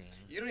fiending.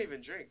 You don't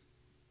even drink.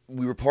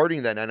 We were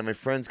partying that night at my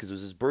friend's because it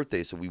was his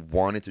birthday, so we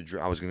wanted to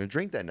drink. I was gonna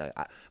drink that night.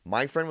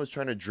 My friend was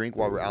trying to drink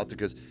while we were out there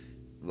because,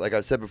 like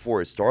I've said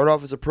before, it started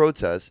off as a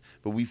protest,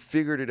 but we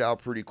figured it out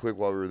pretty quick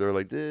while we were there.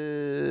 Like,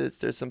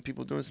 there's some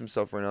people doing some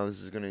stuff right now. This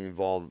is gonna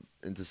evolve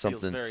into Feels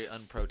something. very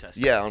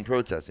unprotested. Yeah, on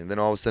protesting. Then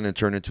all of a sudden it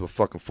turned into a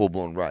fucking full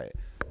blown riot.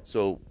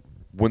 So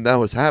when that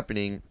was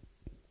happening,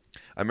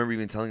 I remember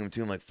even telling him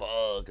too. I'm like,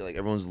 fuck, like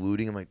everyone's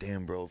looting. I'm like,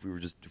 damn, bro, if we were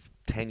just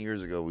 10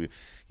 years ago,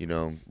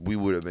 we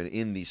would have been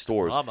in these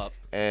stores. I'm up.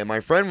 And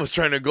my friend was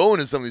trying to go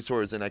into some of these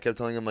stores, and I kept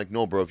telling him, like,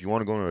 no, bro, if you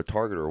want to go into a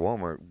Target or a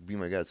Walmart, be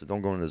my guest. But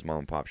don't go into this mom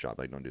and pop shop.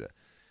 Like, don't do that.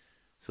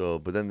 So,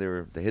 but then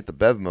they hit the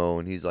Bevmo,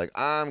 and he's like,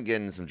 I'm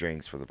getting some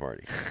drinks for the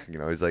party.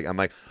 He's like, I'm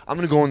going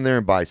to go in there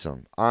and buy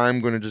some.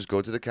 I'm going to just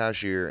go to the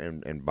cashier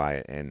and buy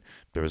it. And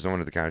there was no one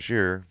at the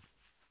cashier.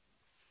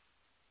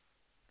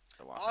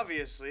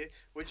 Obviously.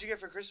 What'd you get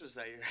for Christmas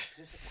that year?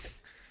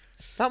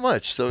 Not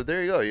much. So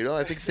there you go.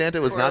 I think Santa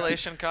was not too,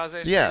 Correlation,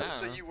 causation. Yeah. I don't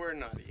So know. you were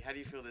naughty. How do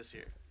you feel this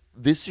year?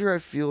 This year, I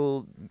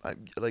feel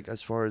like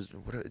as far as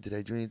did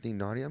I do anything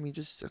naughty? I mean,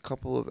 just a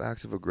couple of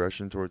acts of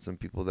aggression towards some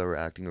people that were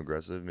acting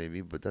aggressive,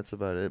 maybe, but that's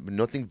about it. But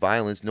nothing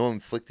violence, no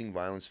inflicting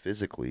violence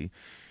physically,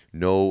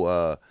 no.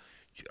 Uh,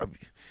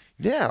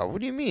 yeah. What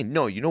do you mean?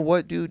 No. You know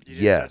what, dude? You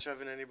didn't Yeah. Dutch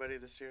oven anybody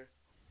this year?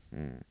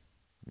 Hmm.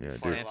 Yeah,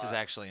 Fart dude. a Santa's lot.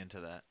 actually into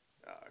that.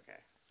 Oh, okay.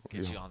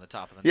 Gets you on the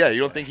top of the Yeah, nose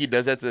you don't there. think he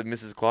does that to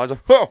Mrs. Claus?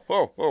 Ho,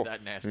 ho, ho.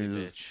 That nasty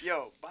He just- bitch.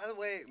 Yo, by the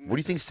way, What do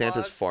you think Mrs.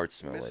 Santa's Claus, farts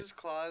smell like? Mrs.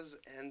 Claus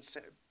and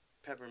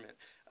peppermint.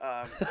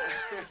 Um,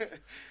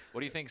 What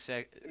do you think?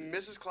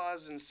 Mrs.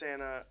 Claus and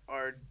Santa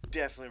are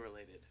definitely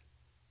related.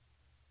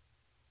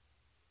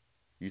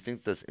 You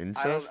think that's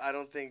incest? I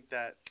don't think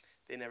that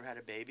they never had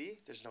a baby.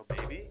 There's no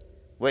baby.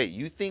 Wait,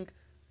 you think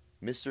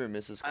Mr. and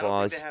Mrs. I don't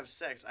Claus? think they have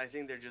sex. I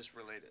think they're just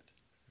related.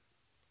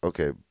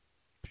 Okay.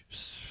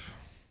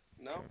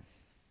 No,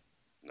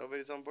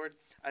 nobody's on board.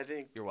 I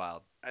think You're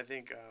wild.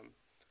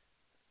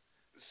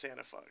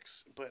 Santa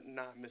fucks, but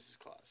not Mrs.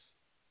 Claus,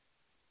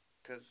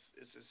 because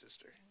it's his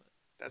sister.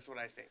 That's what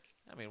I think.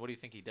 I mean, what do you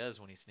think he does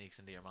when he sneaks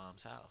into your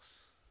mom's house?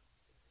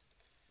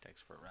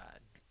 Takes for a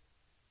ride.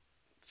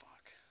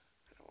 Fuck.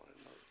 I don't want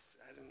to know.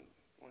 I didn't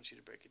want you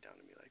to break it down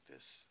to me like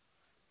this.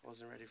 I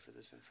wasn't ready for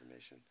this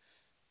information.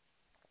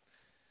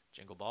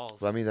 Jingle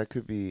balls. Well, I mean, that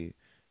could be,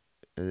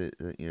 you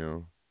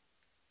know,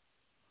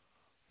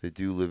 they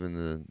do live in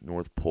the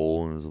North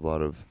Pole, and there's a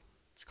lot of.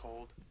 It's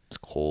cold. It's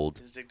cold.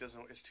 His dick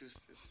doesn't. It's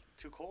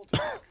too cold to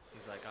fuck.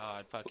 He's like, oh,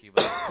 I'd fuck you,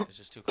 but it's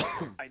just too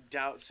cold. I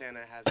doubt Santa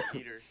has a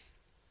heater.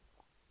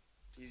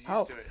 He's used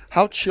How to it.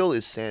 how chill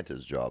is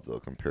Santa's job though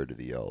compared to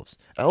the elves?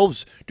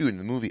 Elves, dude, in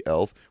the movie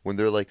Elf, when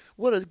they're like,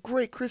 "What a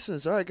great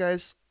Christmas! All right,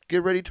 guys,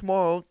 get ready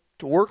tomorrow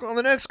to work on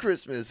the next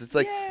Christmas." It's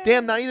like,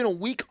 damn, not even a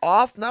week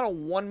off, not a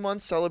 1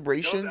 month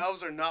celebration. Those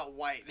elves are not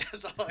white.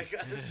 That's all I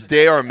gotta say.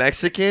 They are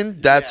Mexican,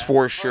 that's Yeah,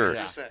 for sure.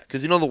 100%.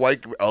 Because you know the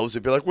white elves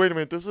would be like, "Wait a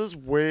minute, this is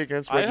way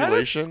against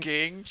regulation."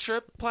 skiing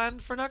trip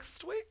planned for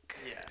next week.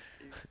 Yeah.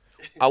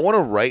 I want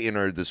to write in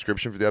our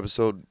description for the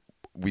episode,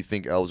 we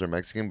think elves are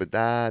Mexican, but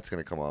that's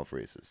gonna come off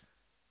racist.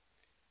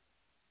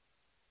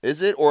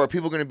 Is it? Or are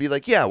people gonna be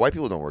like, yeah, white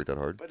people don't work that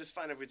hard? But it's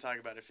fine if we talk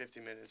about it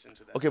 15 minutes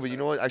into that. Okay, but you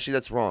know what? Actually,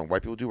 that's wrong.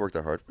 White people do work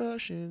that hard.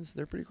 Russians,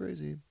 they're pretty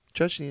crazy.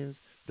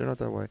 Chechens, they're not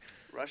that white.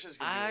 Russia's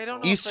gonna I be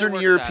don't know. if Eastern they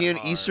work European,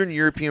 that hard. Eastern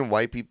European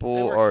white If they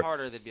people worked are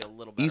harder, they'd be a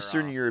little better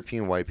Eastern off.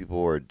 European white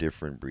people are a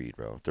different breed,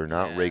 bro. They're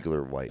not Yeah.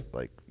 regular white.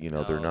 Like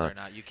No, they're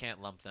not. You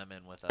can't lump them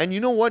in with us. And you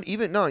know what?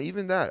 Even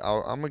that.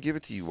 I'm gonna give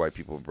it to you, white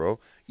people, bro.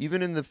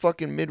 Even in the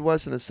fucking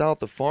Midwest and the South,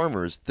 the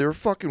farmers, they're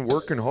fucking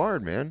working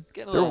hard, man.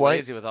 Getting a They're little white.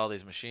 lazy with all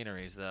these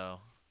machineries, though.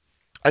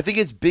 I think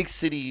it's big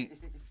city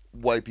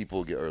white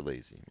people are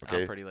lazy.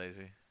 Okay. I'm pretty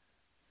lazy.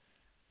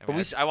 I, But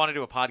mean, we I want to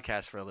do a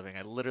podcast for a living.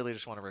 I literally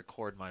just want to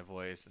record my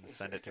voice and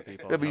send it to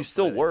people. Yeah, and but you hope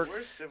still that they- work.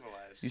 We're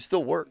civilized. You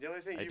still work. The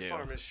only thing I you do.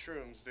 farm is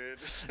shrooms, dude.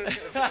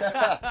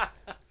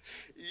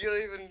 you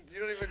don't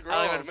even grow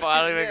I don't even, them.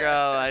 I don't even Yeah.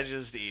 grow. I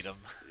just eat them.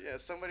 Yeah,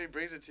 somebody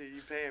brings it to you,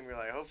 you pay him. You're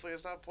like, hopefully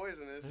it's not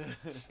poisonous.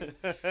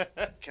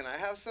 Can I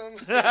have some?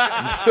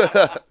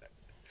 That's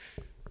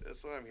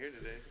why I'm here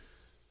today.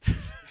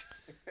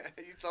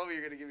 You told me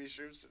you're gonna give me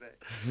shrooms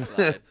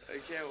today. I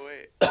can't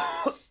wait.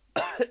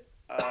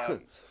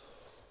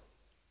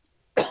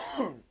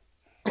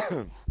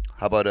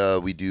 How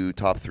about we do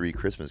top 3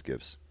 Christmas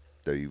gifts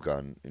that you've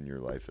gotten in your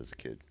life as a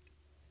kid?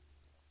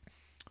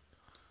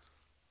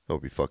 That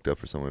would be fucked up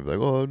for someone to be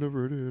like, "Oh, I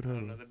never did." I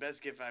don't know. The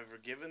best gift I've ever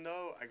given,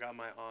 though, I got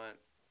my aunt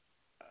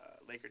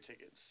Laker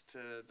tickets to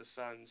the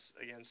Suns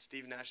against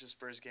Steve Nash's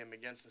first game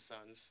against the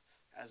Suns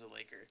as a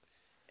Laker.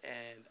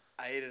 And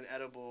I ate an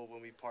edible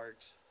when we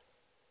parked,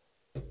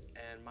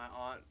 and my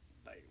aunt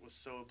was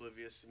so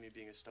oblivious to me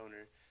being a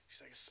stoner.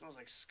 She's like, "It smells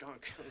like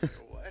skunk." I was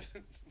like, "What?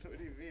 What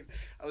do you mean?"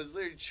 I was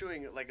literally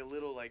chewing like a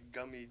little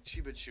gummy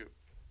Chiba Chew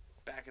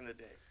back in the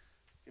day.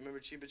 You remember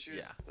Chiba Chews?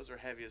 Yeah. Those were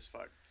heavy as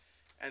fuck.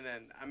 And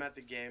then I'm at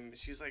the game.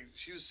 She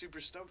was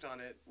super stoked on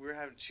it.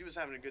 She was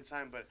having a good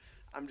time, but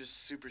I'm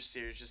just super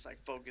serious, just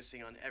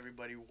focusing on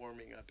everybody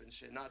warming up and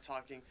shit, not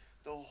talking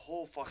the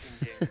whole fucking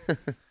game.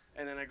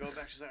 And then I go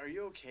back. She's like, "Are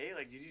you okay?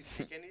 Did you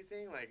take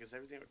anything? Is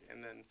everything okay?"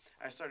 And then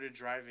I started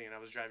driving, and I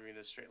was driving in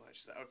a straight line.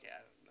 She's like, "Okay, I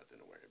have nothing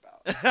to worry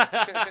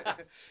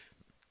about."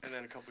 And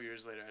then a couple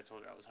years later, I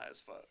told her I was high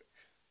as fuck.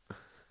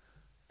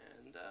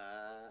 And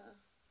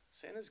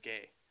Santa's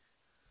gay.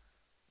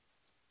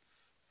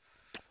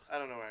 I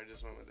don't know where I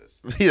just went with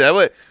this. Yeah,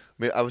 that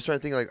way. I was trying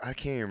to think I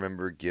can't even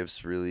remember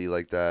gifts really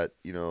like that.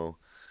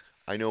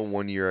 I know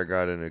one year I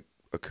got an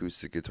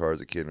acoustic guitar as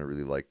a kid and I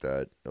really liked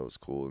that. That was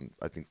cool. And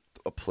I think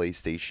a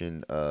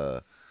PlayStation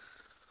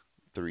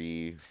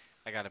 3,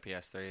 I got a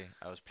PS3.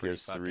 I was pretty PS3.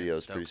 fucking I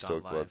was pretty stoked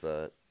on about life.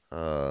 that.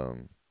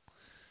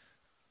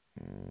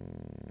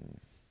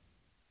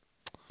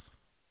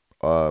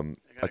 I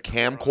got A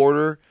Corona.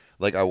 camcorder.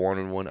 I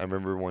wanted one. I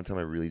remember one time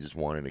I really just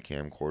wanted a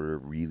camcorder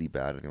really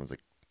bad. I think it was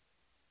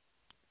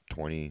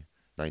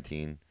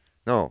 2019.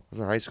 No, I was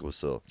in high school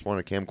still. Just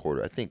wanted a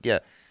camcorder. I think, yeah.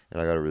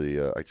 And I got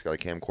I just got a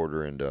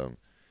camcorder and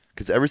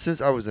because ever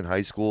since I was in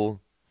high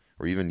school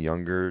or even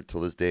younger till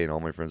this day, and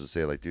all my friends would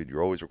say like, dude,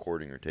 you're always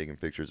recording or taking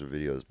pictures or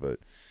videos, but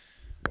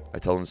I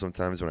tell them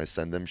sometimes when I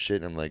send them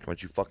shit, I'm like,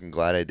 aren't you fucking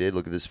glad I did?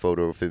 Look at this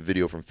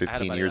video from I had a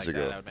 15 buddy years like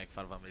ago. that. I would make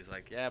fun of him. He's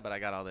like, yeah, but I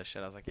got all this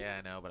shit. I was like, yeah,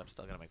 I know, but I'm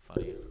still gonna make fun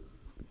of you.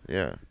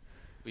 Yeah.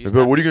 We But used to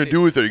have what are to you gonna stay-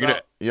 do with it? You're Well,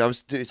 gonna, yeah,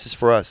 it's just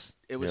for us.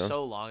 It was you know?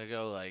 so long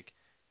ago. Like,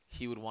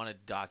 he would want to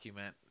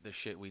document the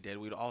shit we did.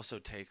 We'd also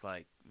take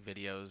like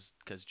videos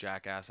because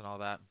Jackass and all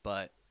that.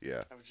 But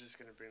Yeah. I was just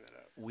gonna bring that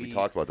up. We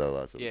talked about that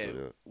last yeah,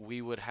 episode.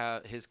 we would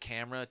have his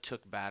camera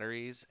took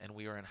batteries, and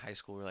we were in high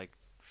school. We were like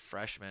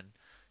freshmen,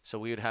 so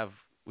we'd have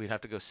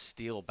to go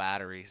steal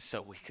batteries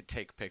so we could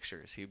take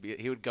pictures. He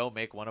would go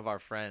make one of our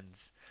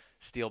friends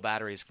steal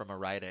batteries from a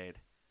Rite Aid,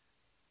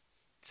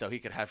 so he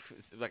could have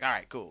like, all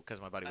right, cool, because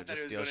my buddy I would thought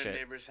just he was steal going to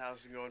shit. neighbor's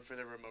house and going for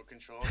the remote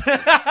control.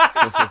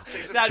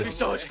 That'd be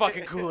so much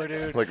fucking cooler,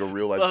 dude. Like a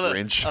real life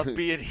Grinch.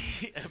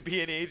 A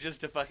B&E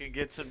just to fucking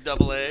get some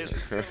double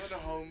A's. Stealing the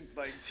home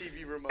like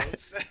TV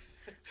remotes.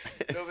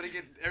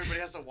 Everybody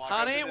has to walk up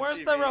Honey, to the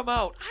where's TV. the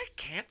remote? I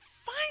can't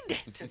find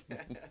it.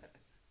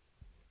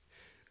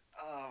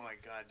 Oh my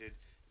god, dude.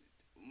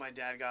 My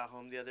dad got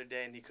home the other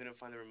day and he couldn't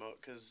find the remote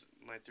because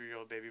my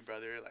 3-year-old baby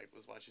brother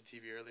was watching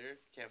TV earlier.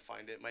 Can't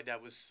find it. My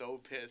dad was so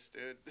pissed,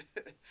 dude.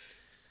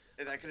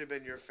 And that could have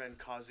been your friend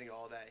causing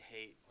all that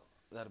hate.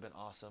 That'd have been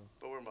awesome.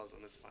 But we're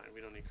Muslim. It's fine.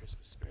 We don't need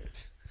Christmas spirit.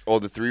 Oh,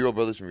 the 3-year-old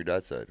brother's from your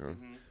dad's side, huh?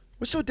 Mm-hmm.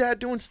 What's your dad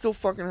doing still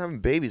fucking having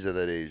babies at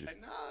that age?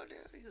 No, dude.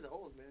 He's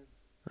old,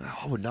 man.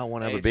 I would not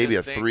want to have Hey, a baby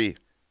just at think- 3.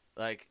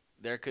 Like,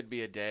 there could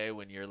be a day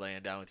when you're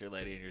laying down with your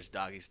lady and you're just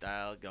doggy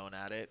style going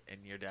at it,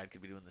 and your dad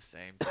could be doing the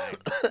same thing.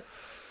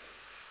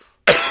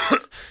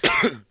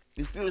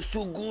 It feels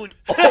so good.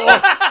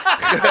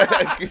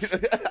 Oh.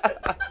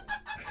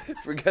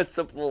 Forgets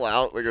to pull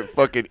out like a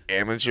fucking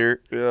amateur,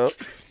 you know?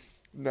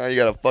 Now you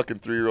got a fucking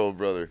 3-year-old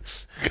brother.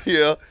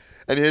 Yeah.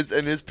 And his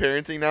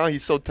parenting now,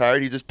 he's so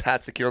tired, he just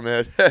pats the kid on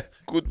the head.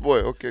 Good boy.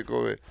 Okay, go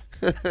away.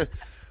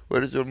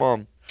 Where is your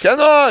mom?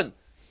 Kenon!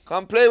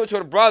 Come play with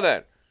your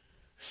brother.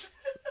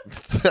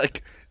 It's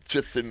like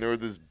just sitting there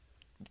with his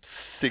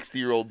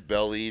 60-year-old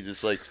belly,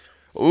 just like,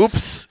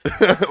 oops,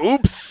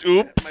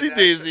 oopsie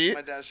daisy.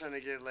 My dad's trying to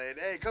get laid.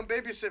 Hey, come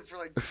babysit for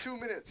like 2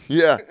 minutes.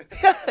 Yeah.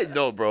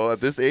 No, bro. At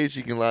this age,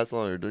 he can last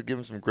longer. Dude, give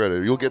him some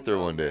credit. You'll get there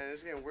one day. Man,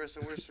 it's getting worse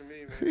and worse for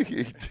me, man.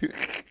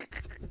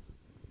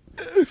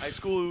 High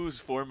school was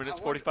 4 minutes,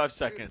 45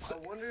 seconds. Dude,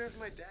 I wonder if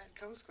my dad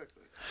comes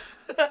quickly.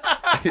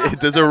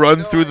 Does it run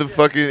No through the idea.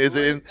 fucking? Is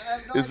it in? I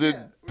have no Is it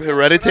idea. We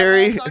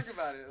hereditary? don't talk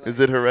about it. Like, Is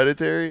it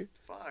hereditary?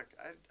 Fuck.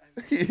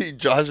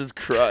 Josh is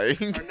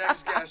crying. Our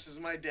next guest is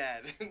my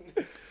dad.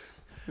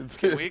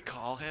 Can we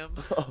call him?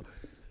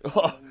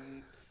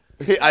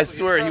 Hey, I He's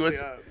swear he probably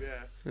was. up,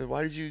 yeah.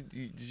 Why did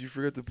you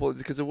forget to pull it?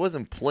 Because it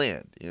wasn't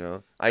planned, you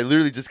know. I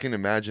literally just can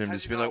imagine him How'd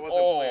just you being know like,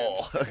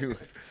 it wasn't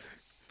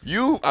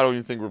 "Oh, I don't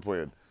even think we're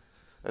planned.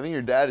 I think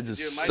your dad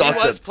just Dude, my It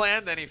sucks was at.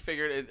 planned, then he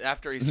figured it,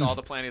 after he saw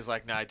the plan, he's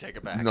like, nah, I take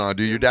it back. No,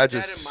 dude, your My dad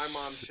dad just. and my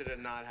mom should have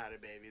not had a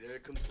baby. They're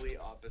complete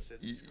opposites.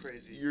 It's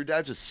crazy. Your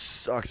dad just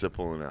sucks at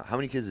pulling out. How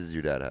many kids does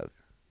your dad have?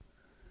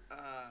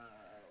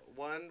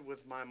 1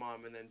 with my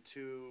mom and then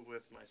 2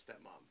 with my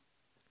stepmom.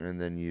 And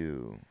then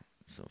you,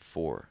 so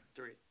 4.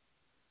 3.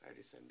 I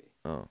already said me.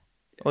 Oh,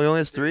 Yeah. oh, he only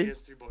has He 3. has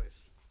 3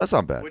 boys. That's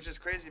not bad. Which is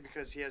crazy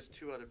because he has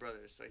 2 other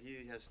brothers. So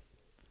he's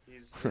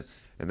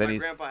And then my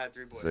he's grandpa had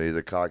 3 boys. so he's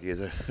a cocky.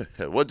 He's a,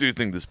 what do you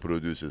think this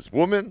produces?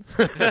 Woman?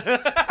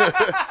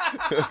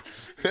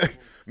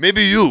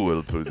 Maybe you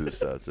will produce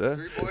that. Eh?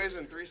 3 boys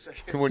in 3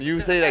 seconds. When you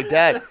say like,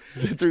 Dad,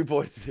 3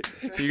 boys,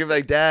 you get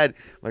like, Dad,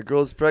 my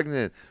girl's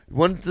pregnant.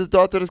 This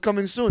daughter is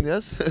coming soon.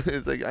 Yes,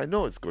 it's like I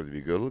know it's going to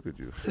be good. Look at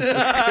you.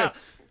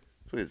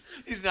 Please.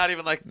 He's not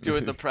even like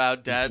doing the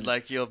proud dad,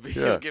 like you'll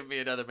Yeah. give me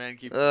another man.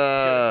 Keep.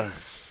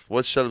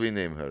 What shall we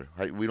name her?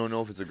 We don't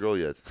know if it's a girl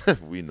yet.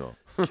 We know.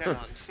 Kenon.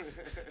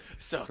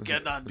 So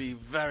Kenan be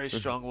very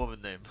strong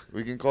woman name.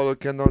 We can call her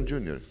Kenon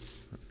Jr.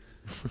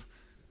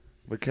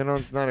 But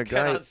Kenon's not a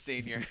guy. Kenan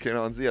Senior.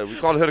 Kenon's, yeah, we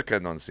call her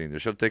Kenon Senior.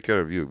 She'll take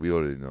care of you. We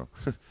already know.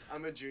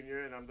 I'm a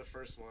junior and I'm the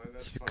first one.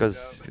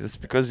 That's It's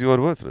because you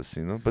are worthless,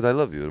 you know. But I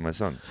love you, you're my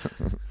son.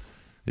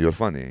 You're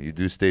funny. You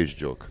do stage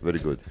joke. Very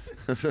good.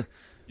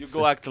 You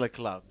go act like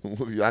clown.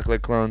 You act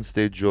like clown,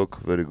 stage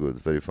joke. Very good.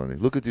 Very funny.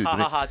 Look at you. Ha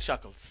ha ha!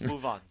 Chuckles.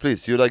 Move on.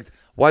 Please, you're like,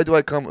 why do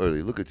I come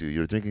early? Look at you.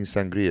 You're drinking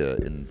sangria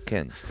in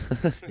Ken.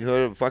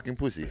 You're a fucking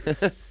pussy.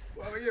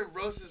 Well, we get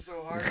roasted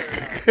so hard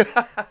right now.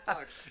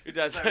 Fuck. Your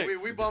dad's It's like,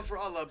 like, we bump for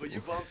Allah, but you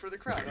bump for the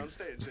crowd on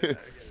stage. Yeah, I get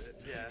it.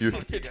 Yeah. You're-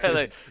 fuck you your guys. dad's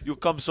like, you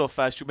come so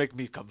fast, you make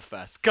me come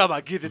fast. Come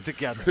on, get it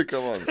together.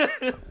 Come on.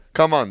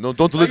 Come on. No,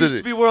 don't I listen used to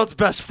to be world's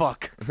best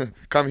fuck.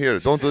 Come here.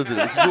 Don't listen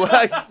to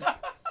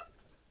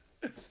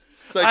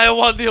It's like, I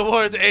won the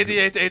award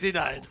 88,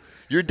 89.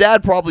 your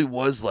dad probably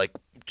was like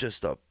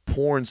just a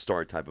porn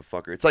star type of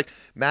fucker. It's like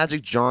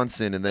Magic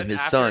Johnson and then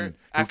his son who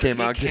after came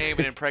he out. came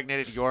and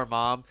impregnated your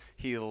mom,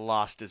 he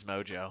lost his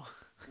mojo.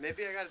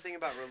 Maybe I got to think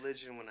about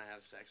religion when I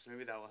have sex.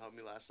 Maybe that will help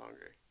me last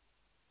longer.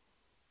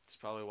 That's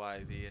probably why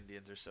the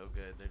Indians are so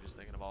good. They're just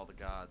thinking of all the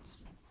gods.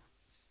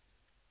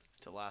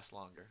 to last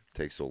longer.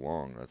 Takes so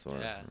long. That's why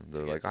Yeah,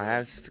 they're to like, get I through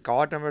have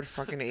squad number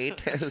fucking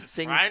 8.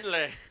 Sing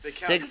Finally.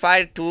 Sig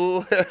fight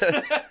 2.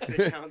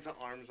 They count the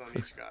arms on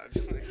each god.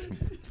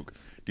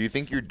 Do you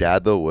think your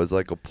dad though was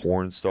like a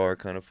porn star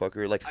kind of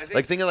fucker? Like, I think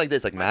like thinking like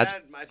this, like I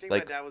think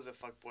like- my dad was a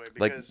fuckboy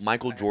like because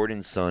Michael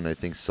Jordan's son, I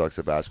think sucks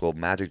at basketball.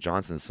 Magic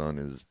Johnson's son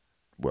is,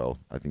 well,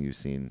 I think you've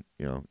seen,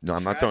 you know. No,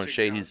 I'm not throwing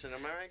shade. Johnson,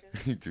 am I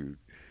right, guys? Dude,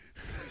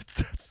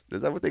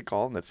 is that what they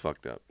call him? That's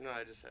fucked up. No,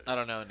 I just said it. I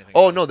don't know anything.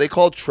 Oh about no, this. they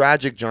called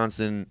Tragic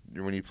Johnson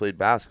when he played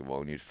basketball.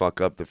 When he'd fuck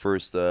up the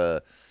first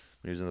when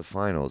he was in the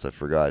finals. I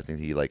forgot. I think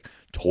he like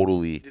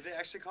totally. Did they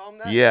actually call him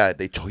that? Yeah,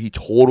 he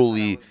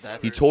totally.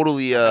 That He was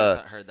totally. I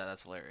heard that.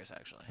 That's hilarious,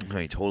 actually.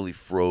 He totally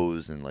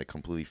froze and like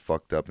completely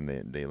fucked up, and they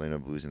ended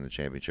up losing the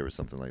championship or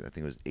something like that. I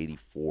think it was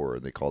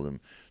 '84. They called him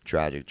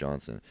Tragic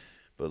Johnson.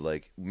 But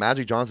like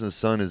Magic Johnson's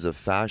son is a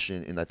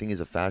fashion, and I think he's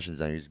a fashion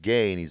designer. He's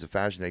gay, and he's a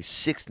fashion designer.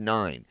 He's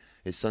 6'9".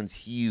 His son's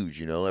huge,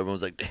 you know.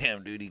 Everyone's like,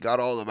 damn, dude, he got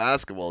all the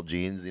basketball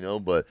genes, you know.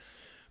 But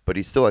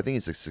he's still, I think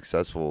he's a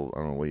successful. I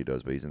don't know what he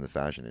does, but he's in the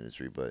fashion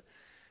industry. But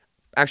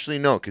actually,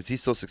 no, because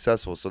he's so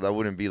successful. So that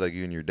wouldn't be like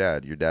you and your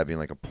dad. Your dad being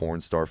like a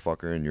porn star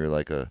fucker, and you're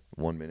like a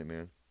 1 minute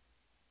man.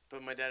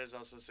 But my dad is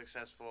also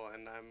successful,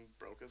 and I'm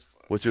broke as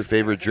fuck. What's your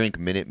favorite drink?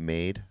 Minute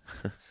Maid.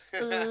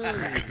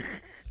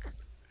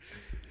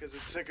 Because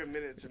it took a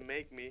minute to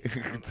make me.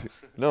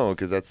 No,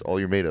 because that's all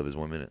you're made of is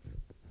 1 minute.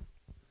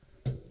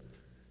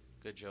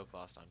 Good joke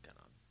lost on Kenon.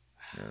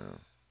 Yeah.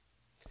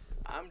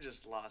 I'm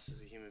just lost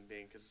as a human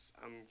being because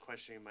I'm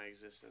questioning my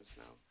existence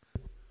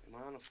now. Am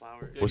I on a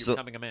flower? Good, What's you're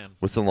the- becoming a man.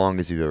 What's the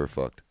longest you've ever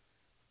fucked?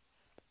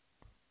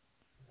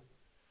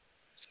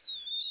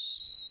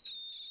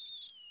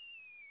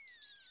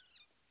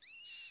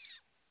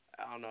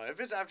 I don't know. If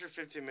it's after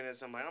 15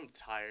 minutes, I'm like, I'm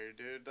tired,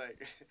 dude.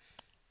 Like,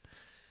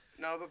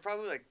 no, but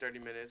probably like 30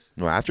 minutes.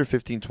 No, after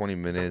 15, 20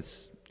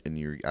 minutes, and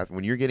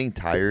when you're getting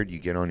tired, you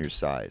get on your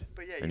side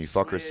But yeah, and you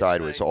fuck her switch,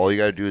 sideways. like- So all you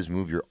gotta do is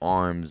move your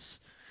arms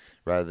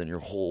rather than your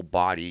whole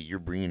body. You're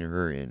bringing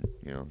her in.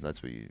 You know,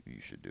 that's what you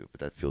should do.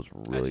 But that feels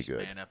really I just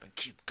good. man up and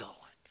keep going.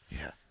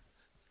 Yeah.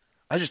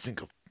 I just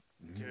think of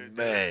Dude,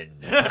 men,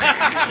 and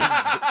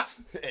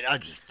I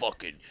just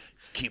fucking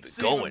keep it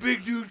going.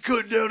 big dude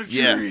cutting down a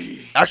Yeah.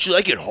 tree. Actually,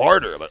 I get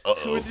harder. I'm like,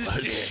 uh-oh. With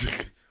his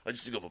I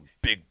just think of a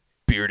big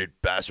bearded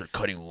bastard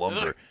cutting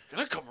lumber. Then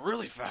I come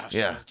really fast.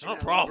 Yeah. It's no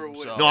Yeah, problem. lumber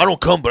wood So. No, I don't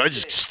come, but I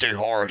just stay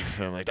hard.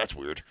 I'm like, that's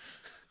weird.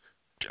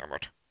 Damn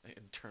it. They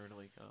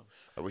internally come.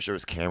 I wish there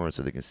was cameras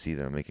so they can see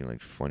that I'm making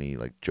like funny,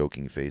 like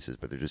joking faces,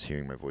 but they're just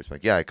hearing my voice. I'm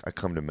like, yeah, I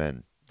come to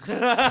men.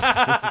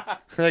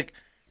 Like,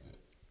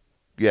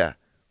 yeah.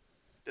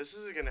 This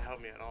isn't going to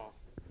help me at all.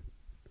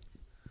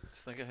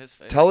 Just think of his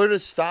face. Tell her to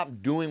stop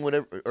doing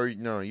whatever. Or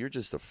no, you're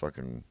just a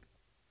fucking.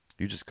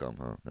 You just come,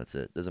 huh? That's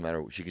it. Doesn't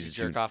matter. She could You just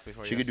jerk do. off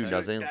before she you could do have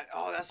sex. nothing.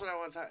 That's what I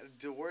want to talk.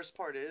 The worst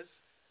part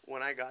is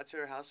when I got to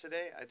her house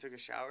today, I took a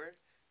shower,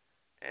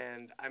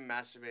 and I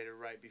masturbated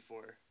right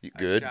before.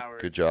 Good. I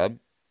showered. Good job.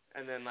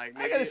 And then like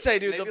I maybe, gotta say,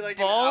 dude, the maybe like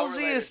an hour later,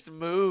 ballsiest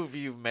move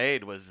you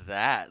made was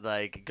that,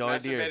 like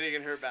going to your masturbating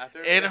in her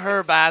bathroom. in her I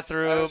hope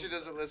bathroom. she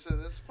doesn't listen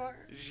to this part.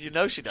 You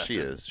know she doesn't.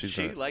 She is. She's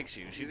she not. likes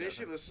you. Do She you think she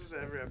doesn't. listens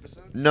to every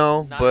episode?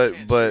 No, Not a but chance.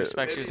 She but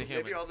respects you as a Maybe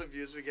human. all the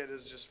views we get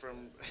is just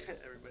from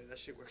everybody that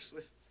she works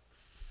with,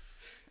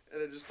 and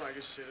they're just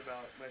talking shit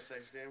about my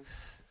sex game.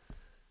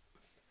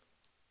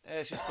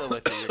 Yeah, she's still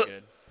with you. You're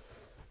good.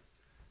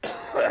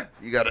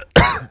 you gotta.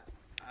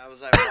 I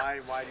was like,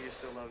 why do you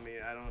still love me?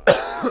 I don't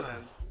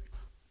understand.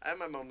 I have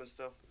my moments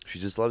though. She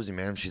just loves you,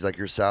 man. She's like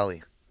your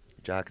Sally,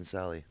 Jack and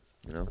Sally.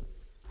 You know.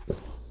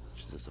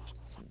 She's just a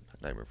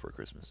Nightmare Before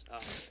Christmas. Oh,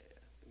 yeah,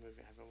 the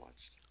movie I haven't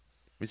watched.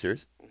 Are you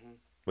serious? Mhm.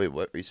 Wait,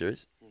 what? Are you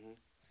serious? Mhm.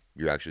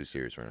 You're actually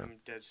serious right now. I'm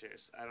dead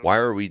serious. I don't. Why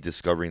are we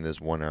discovering this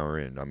 1 hour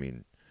in? I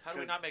mean, How do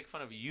we not make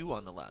fun of you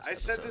on the last I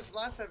episode? said this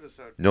last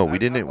episode. No, we I've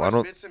didn't. I watched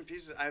don't- bits and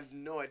pieces. I have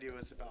no idea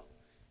what it's about.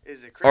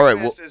 Is it All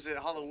Christmas? right, Is it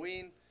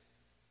Halloween?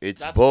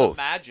 it's That's the both.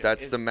 magic,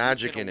 That's is the you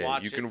magic can in it.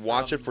 watch You it can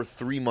watch it from- for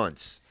 3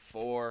 months.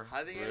 For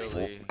How they get it?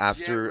 really?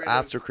 After rid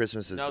after of-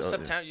 Christmas is No, yeah.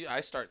 September.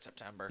 I start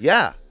September.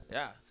 Yeah,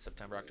 Yeah,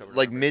 September, October.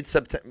 like November. mid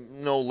September.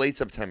 No, late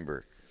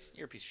September.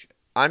 You're a piece of shit.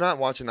 I'm not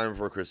watching Night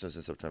Before Christmas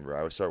in September.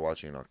 I would start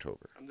watching in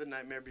October. I'm the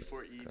Nightmare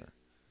Before Eid. Okay.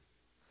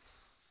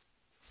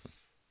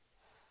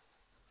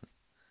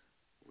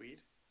 Weed?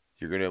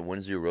 You're gonna.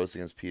 When's your roast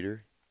against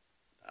Peter?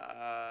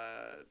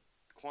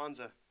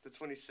 Kwanzaa, the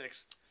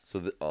 26th. So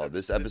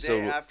this The day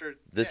episode. after.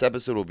 This yeah,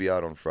 episode will be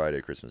out on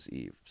Friday, Christmas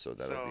Eve. So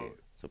that'll So,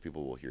 be. So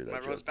people will hear that. My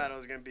joke. roast battle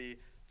is gonna be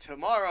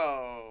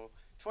tomorrow,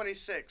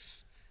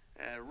 26th,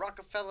 at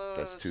Rockefeller.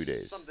 That's 2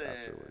 days Something.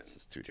 afterwards.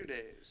 It's 2 2 days.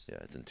 days. Yeah,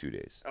 it's in 2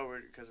 days. Oh,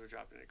 because we're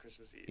dropping it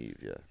Christmas Eve. Eve.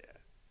 Yeah.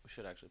 We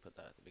should actually put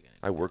that at the beginning.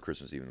 I work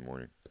Christmas Eve in the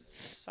morning.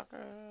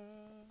 Sucker.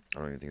 I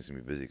don't even think it's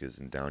gonna be busy because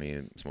in Downey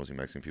it's mostly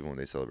Mexican people and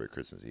they celebrate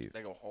Christmas Eve.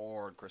 They go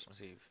hard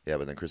Christmas Eve. Yeah,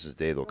 but then Christmas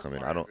Day they'll come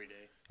in. Hard every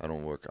day. I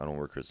don't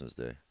work Christmas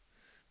Day,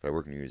 but I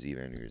work New Year's Eve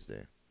and New Year's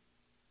Day.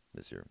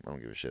 This year, I don't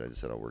give a shit. I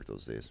just said I'll work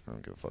those days. I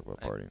don't give a fuck about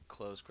And partying.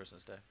 close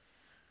Christmas Day.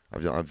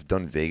 I've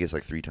done Vegas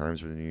like 3 times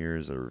for the New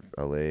Year's or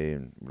LA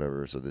and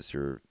whatever. So this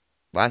year,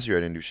 Last year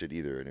I didn't do shit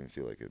either. I didn't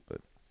feel like it,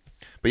 but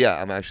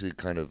yeah, I'm actually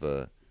kind of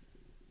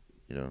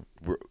you know,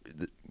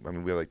 I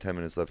mean, we have like 10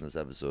 minutes left in this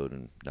episode,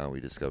 and now we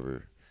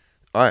discover.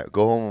 All right,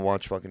 go home and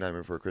watch fucking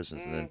Nightmare Before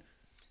Christmas, and then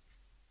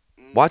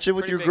watch it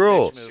with Pretty your big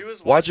girl. bitch move. She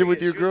was Watch it watching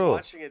with your She girl. was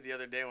watching it the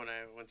other day when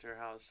I went to her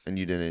house. And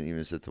you didn't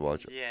even sit to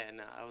watch it. Yeah,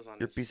 no, I was on.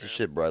 You're a piece of Instagram.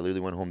 shit, bro. I literally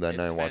went home that It's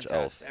night and watched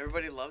Elf. fantastic.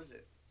 Everybody loves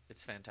it.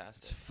 It's It's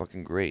fantastic.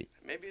 fucking great.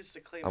 Maybe it's the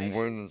claymation. I'm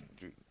wearing.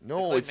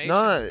 No, The it's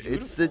not.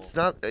 claymation's It's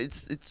not.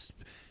 It's.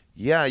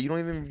 Yeah, you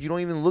don't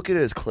even look at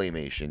it as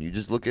claymation. You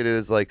just look at it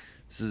as like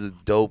this is a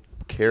dope Is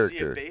he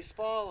character. a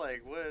baseball?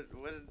 Like what?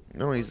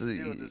 No, what's he's the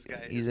deal with this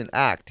guy? he's an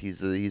act. He's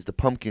the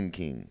Pumpkin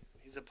King.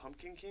 He's a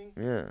pumpkin king.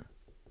 Yeah.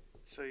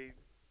 So he.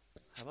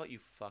 How about you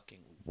fucking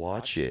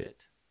Watch watch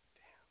it.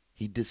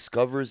 He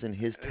discovers in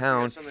his This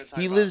town. guy's something to talk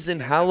He about lives in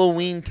next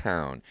Halloween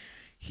Town.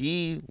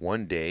 He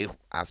one day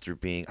after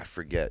being I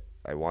forget.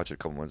 I watched it a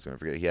couple months ago. I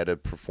forget. He had a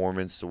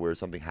performance to where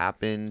something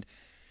happened,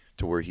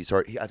 to where he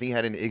started. I think he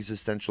had an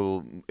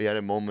existential. He had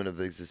a moment of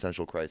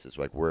existential crisis.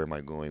 Like, where am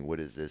I going? What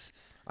is this?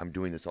 I'm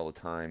doing this all the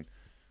time.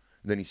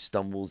 Then he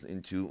stumbles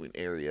into an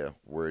area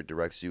where it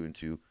directs you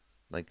into,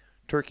 like,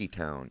 Turkey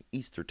Town,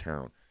 Easter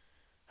Town,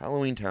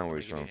 Halloween Town, where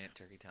I'm he's gonna from. give you a hint,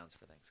 Turkey Town's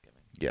for Thanksgiving.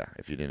 Yeah,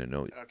 if you didn't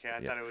know. Okay, I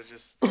Yeah. thought it was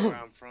just where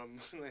I'm from.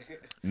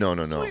 No.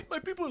 Sweet, my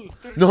people.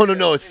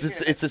 No.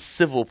 It's a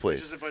civil Just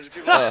place. a bunch of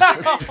people.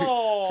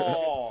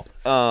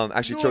 Oh,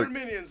 Actually, No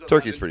Armenians allowed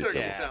Turkey's in pretty Turkey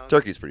civil. Town.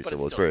 Turkey's pretty but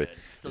it's civil. It's still very. good.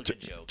 Still good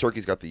joke.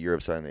 Turkey's got the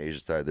Europe side and the Asia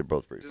side. They're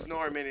both pretty. Just fucking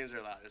no Armenians are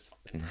allowed. It's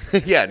fine.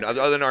 civil. Yeah, no,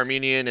 other than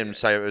Armenian and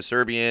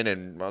Serbian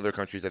and other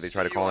countries that they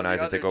try to See you on colonize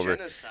the and take other over.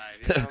 Genocide,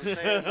 you know what I'm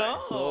saying? Like,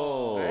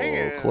 Oh. Dang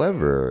it.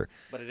 Clever.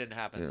 But it didn't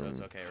happen, so Yeah.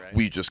 it's okay, right?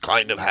 We just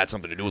kind of had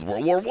something to do with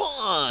World War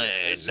One.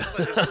 it's just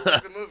like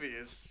the movie.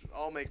 It's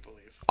all make believe.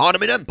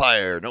 Ottoman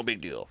Empire, no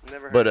big deal.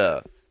 Never heard But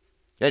of it.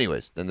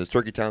 anyways, then there's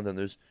Turkey Town, then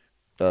there's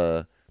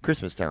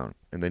Christmas Town,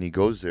 and then he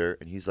goes there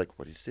and he's like,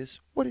 "What is this?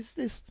 What is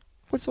this?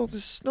 What's all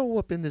this snow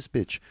up in this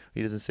bitch?"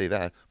 He doesn't say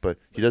that, but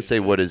he does say,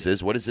 "What is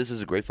this? What is this?"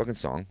 Is a great fucking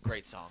song.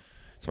 Great song.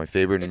 It's my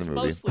favorite It's in the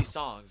movie. mostly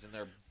songs, and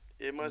they're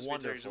It must be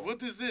Turkish. wonderful.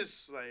 What is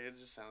this? Like it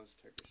just sounds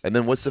Turkish. And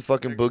then what's the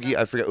fucking Turkey boogie?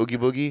 Town? I forget. Oogie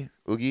Boogie?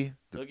 Oogie?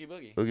 Boogie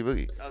Boogie. Oogie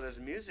Boogie. Oh, there's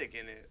music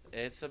in it.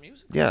 It's a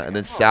musical. Yeah, and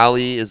then Oh.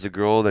 Sally is the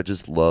girl that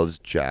just loves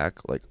Jack,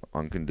 like,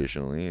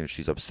 unconditionally, and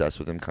she's obsessed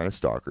with him, kind of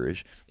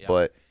stalkerish. Yeah.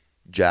 But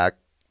Jack,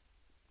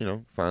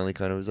 finally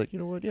kind of was like, you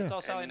know what, yeah. That's all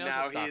Sally And knows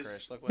now is he's-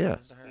 stalkerish. Look what Yeah.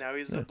 happens to her. Now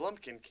he's Yeah. the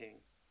Blumpkin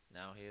king.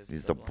 Now he is.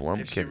 He's the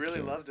Blumkin If she really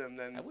king. loved him,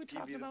 then Have we he'd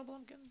talked be the- about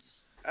Blumpkins?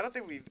 I don't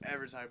think we've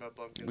ever talked about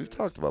Blumpkins. We've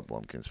talked about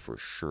Blumkins for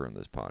sure in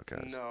this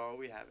podcast. No,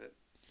 we haven't.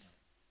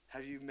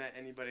 Have you met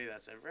anybody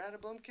that's ever had a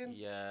Blumpkin?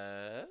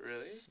 Yes.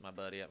 Really? My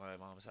buddy at my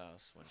mom's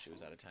house when she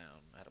was out of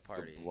town at a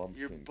party.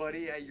 Your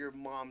buddy at your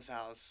mom's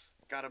house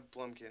got a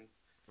Blumpkin.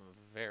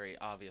 Very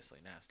obviously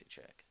nasty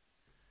chick.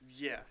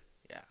 Yeah.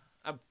 Yeah.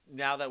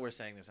 Now that we're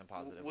saying this in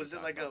positive. Was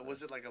it like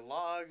a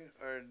log,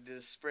 or did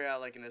it spray out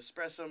like an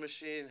espresso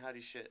machine? How do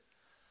you shit?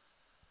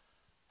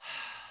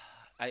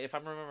 If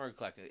I'm remembering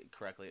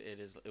correctly,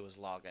 it was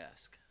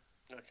log-esque.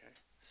 Okay.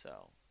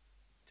 So,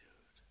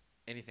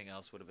 anything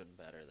else would have been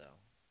better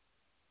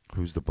though.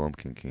 Who's the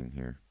Blumpkin king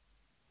here?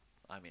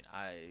 I mean,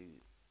 I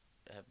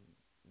have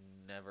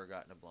never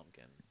gotten a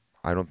Blumpkin.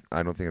 I don't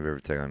think I've ever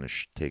gone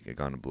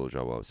a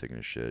blowjob while I was taking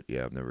a shit.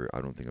 Yeah,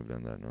 I don't think I've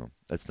done that. No,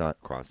 that's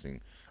not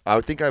crossing. I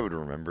would think I would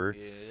remember,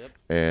 Yep.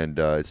 and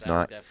it's That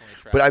not. would definitely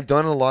track. But I've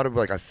done a lot of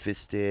I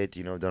fisted,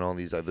 done all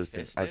these other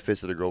things. I Fisted?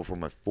 fisted a girl for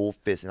my full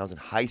fist, and I was in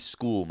high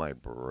school, my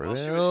bro.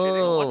 she was shitting.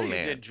 No wonder you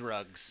man. did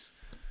drugs.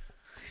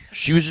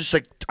 She was just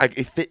like,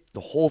 it fit the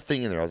whole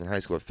thing in there. I was in high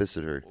school. I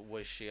fisted her.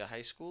 Was she a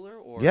high schooler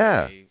or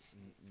Yeah. a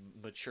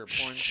mature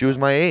porn She was star?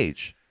 my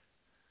age,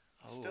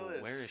 Oh, Still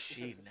is. where is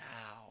she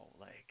now?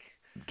 Like,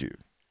 dude.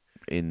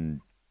 I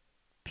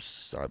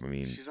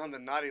mean, She's on the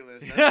naughty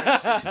list.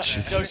 That's where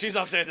she's at. no, she's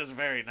on Santa's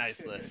very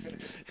nice list.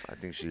 I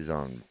think she's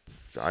on.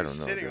 I don't She's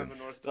know. sitting dude. on the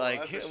North Pole. Like,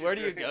 That's what she's where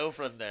do you doing. go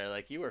from there?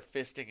 Like, you were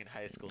fisting in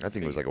high school. I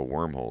think it was like a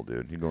wormhole,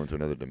 dude. You go into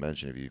another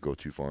dimension if you go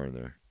too far in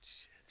there.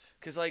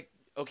 Because, like,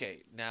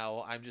 okay,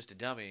 now I'm just a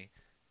dummy.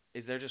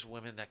 Is there just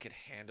women that could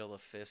handle a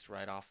fist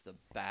right off the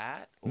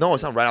bat? No, Or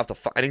it's not is- right off the.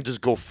 I didn't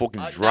just go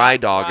fucking not dry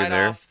dog right in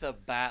there. off the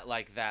bat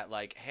like that.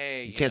 Like,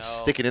 hey, You can't know,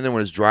 stick it in there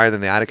when it's drier than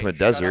the attic okay, in a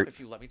shut up desert, if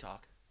you let me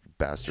talk.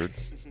 bastard.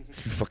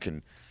 You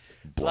fucking.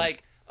 Blump.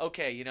 Like,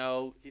 okay, He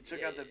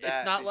took out the bat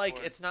it's not like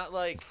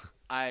before.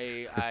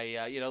 I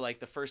like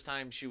the first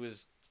time she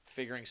was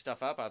figuring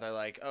stuff up, they're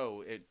like,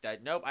 oh,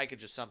 nope, I could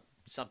just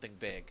something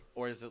big,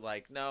 or is it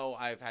like, no,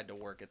 I've had to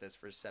work at this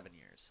for 7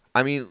 years.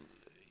 I mean,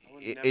 I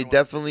would it never want to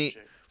definitely. fish a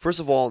chick. First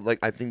of all, like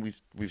I think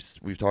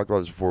we've talked about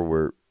this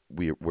before,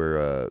 where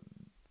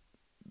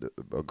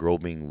a girl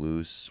being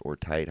loose or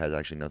tight has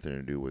actually nothing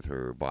to do with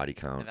her body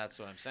count. And that's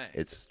what I'm saying.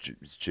 It's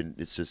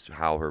just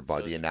how her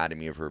body, So the it's-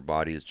 anatomy of her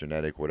body is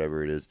genetic,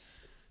 whatever it is.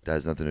 That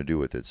has nothing to do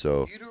with it.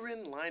 So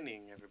Uterine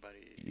lining, everybody.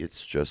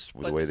 it's just the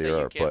But way to they say you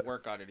are. can't But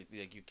work on it,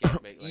 like you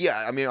can't make. Like,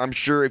 yeah, I mean, I'm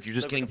sure if you're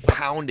just Look at getting the fucking-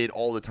 pounded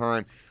all the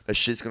time, that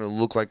shit's gonna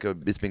look like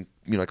it's been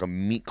like a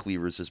meat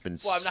cleaver. It's just been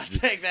Well, I'm not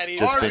saying that either.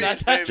 just been-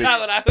 that's just not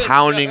what I was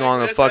pounding saying.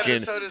 on a This fucking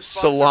episode is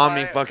sponsored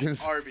salami, by fucking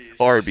Arby's.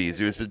 Arby's.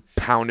 Dude, it's been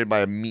pounded by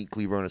a meat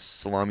cleaver on a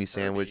salami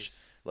sandwich. Arby's.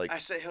 Like I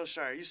say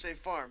Hillshire. You say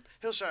farm.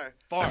 Hillshire.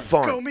 Farm.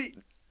 farm. Go meat.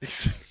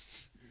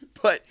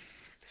 But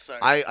Sorry.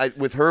 I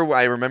with her,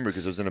 I remember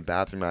because I was in a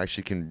bathroom. I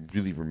actually can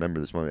really remember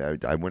this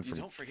moment. I went You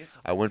from don't forget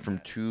something. I went from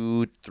like that.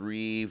 2,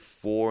 3,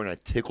 4, and I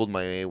tickled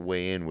my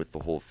way in with the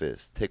whole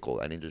fist.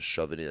 Tickled. I didn't just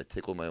shove it in. I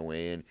tickled my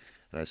way in,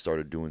 and I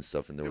started doing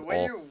stuff. And there The was way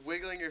all. you're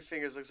wiggling your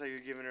fingers looks like you're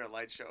giving her a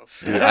light show.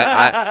 Dude,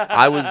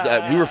 I was.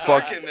 We were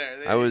Fuck fucking. in there.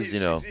 I was, You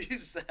you know. should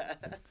use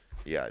that.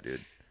 Yeah,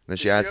 dude. Then Is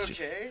she she asked.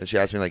 okay? Then she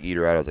asked me like eat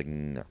her out. I was like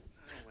no.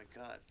 Oh my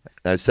god.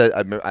 And I said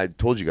I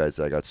told you guys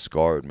that I got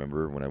scarred.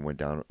 Remember when I went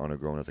down on a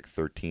girl when I was like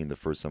 13, the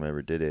first time I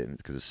ever did it, and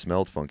because it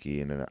smelled funky,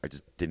 and then I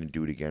just didn't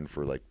do it again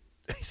for like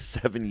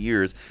 7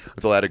 years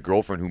until I had a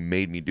girlfriend who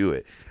made me do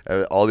it.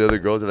 All the other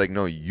girls are like,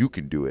 no, you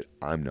can do it.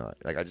 I'm not.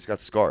 Like I just got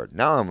scarred.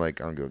 Now I'm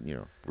good. You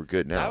know, we're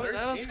good now.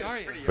 That'll 13 is scar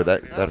you. pretty But young,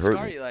 that dude. that That'll hurt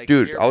scar me, you, like,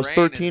 dude. your I was brain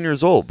 13 years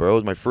is- old, bro. It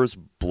was my first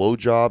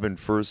blowjob and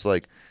first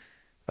like,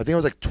 I think I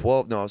was like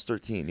 12. No, I was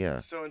 13. Yeah.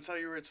 So until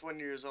you were 20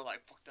 years old,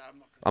 like fuck that.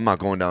 I'm not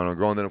going down on a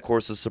girl. And then of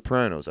course the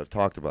Sopranos. I've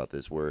talked about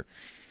this where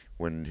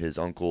when his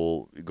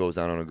uncle goes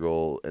down on a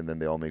girl and then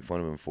they all make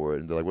fun of him for it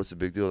and they're like, "What's the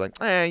big deal?" Like,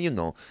 you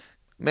know,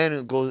 man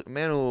who goes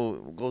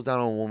down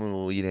on a woman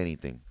will eat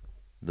anything.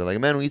 They're like, a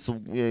man who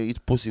eats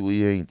pussy will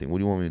eat anything. What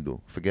do you want me to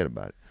do? Forget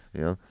about it.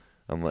 You know.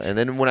 I'm like, and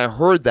then when I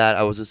heard that,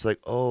 I was just like,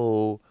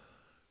 oh,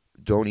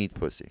 don't eat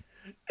pussy.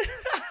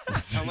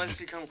 Unless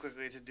you come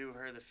quickly to do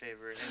her the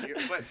favor,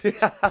 but you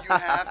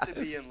have to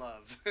be in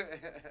love.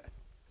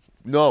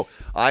 No,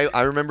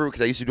 I remember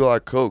because I used to do a lot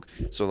of coke.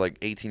 So like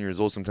 18 years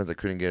old, sometimes I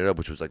couldn't get it up,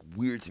 which was like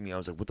weird to me. I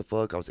was like, what the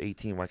fuck? I was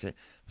 18. Why can't it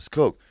was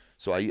coke?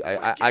 So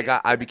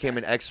I became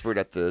an expert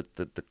at the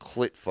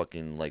clit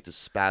fucking like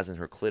just spazzing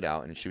her clit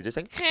out, and she was just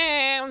like,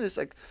 I'm just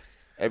like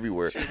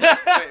everywhere. She was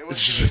like, wait, what,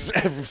 She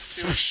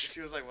she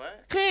was like,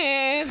 what?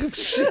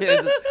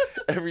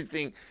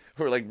 Everything.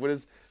 Or like, what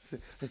is?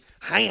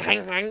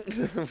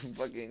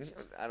 Fucking,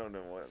 I don't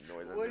know what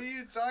noise. What are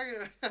you talking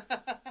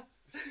about?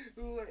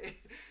 Wait,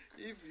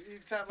 you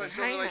tap my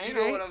shoulder like you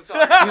know what I'm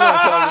talking You know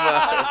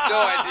about.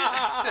 what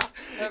I'm talking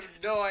I have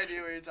no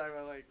idea what you're talking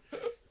about. Like,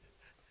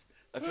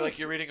 I feel like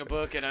you're reading a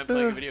book and I'm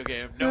playing a video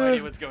game. No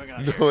idea what's going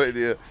on. No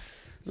idea. you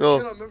No.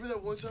 know, remember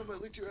that one time I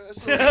licked your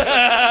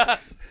ass?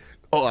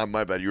 Oh,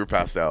 my bad. You were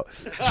passed out.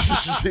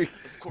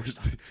 Of course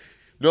not.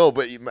 No,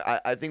 but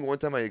I think one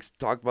time I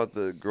talked about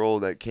the girl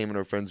that came in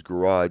our friend's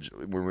garage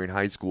when we were in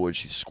high school and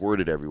she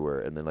squirted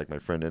everywhere. And then like my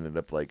friend ended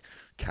up like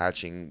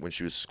catching, when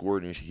she was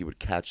squirting, he would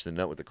catch the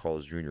nut with the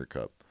Carl's Jr.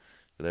 cup.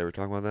 Did I ever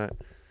talk about that?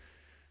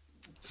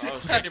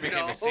 Carl's Jr. became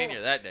No. a senior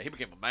that day. He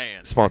became a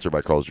man. Sponsored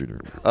by Carl's Jr.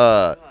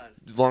 God.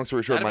 Long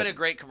story short, That'd have been a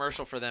great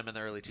commercial for them in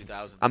the early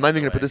 2000s. I'm not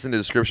even going to put this in the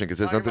description because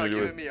there's Talking nothing to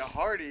about do giving with. me a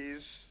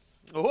Hardee's.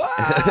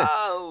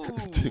 Wow.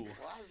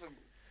 Awesome.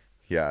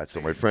 Yeah,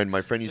 so my friend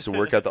used to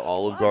work at the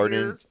Olive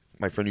Garden.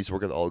 My friend used to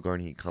work at the Olive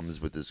Garden. He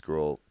comes with this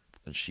girl,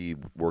 and she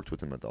worked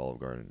with him at the Olive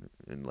Garden.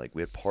 And like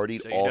we had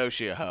partied So you all. know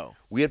she a hoe.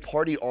 We had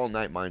partied all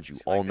night, mind you,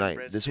 She all like the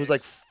night. This was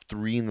like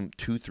breadsticks.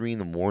 2, 3 in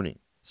the morning.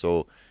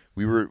 So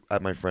we were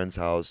at my friend's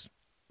house.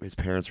 His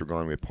parents were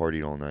gone. We had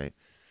partied all night,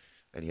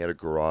 and he had a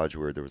garage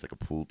where there was like a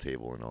pool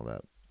table and all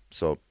that.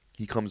 So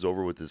he comes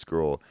over with this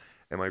girl,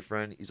 and my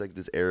friend, he's like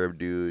this Arab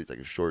dude. He's like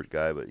a short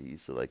guy, but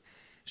he's like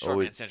Short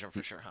always- man syndrome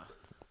for sure, huh?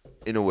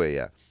 in a way,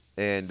 yeah.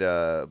 And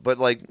but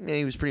like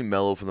he was pretty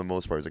mellow for the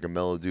most part. He's like a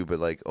mellow dude, but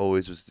like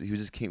always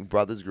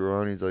brought this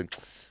girl on. He's like,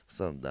 "What's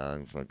up,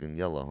 dog? Fucking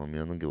yellow,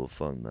 homie. I don't give a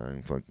fuck,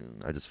 dog.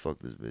 Fucking, I just fuck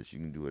this bitch. You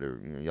can do whatever.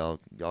 You know,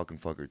 y'all can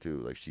fuck her too.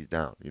 Like she's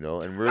down, you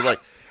know." And we're like,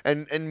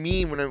 and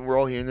me when we're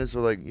all hearing this,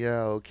 we're like,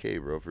 "Yeah, okay,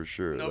 bro, for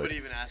sure." Nobody Like,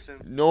 even asked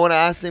him. no one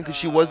asked him because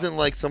she Oh. wasn't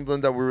like something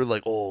that we were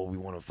like, "Oh, we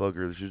want to fuck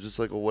her." She was just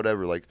like a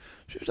whatever. Like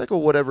she was like a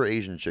whatever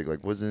Asian chick.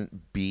 Like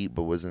wasn't beat,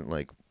 but wasn't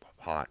like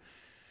hot.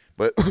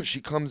 But she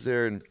comes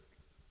there and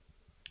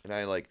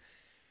I like,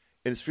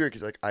 and it's weird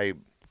because like I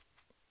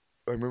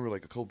remember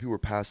like a couple people were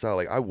passed out.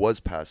 Like I was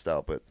passed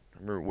out, but I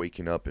remember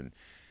waking up and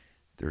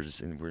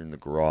we're in the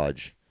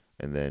garage,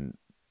 and then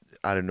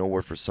out of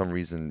nowhere for some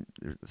reason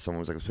someone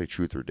was like, "Let's play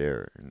Truth or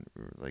Dare," and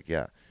we were like,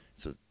 "Yeah."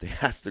 So they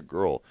asked the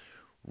girl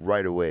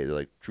right away. They're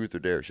like, "Truth or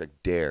Dare?" She's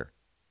like, "Dare,"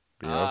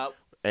 you know.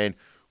 And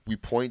we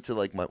point to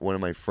like one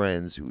of my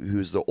friends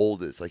who's the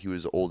oldest. Like he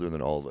was older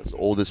than all of us, the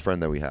oldest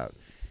friend that we have.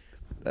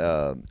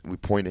 We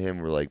point to him.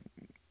 We're like,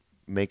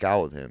 make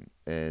out with him,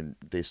 and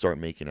they start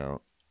making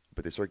out,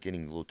 but they start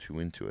getting a little too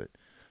into it.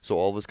 So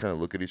all of us kind of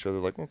look at each other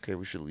like, okay,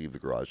 we should leave the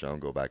garage now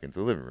and go back into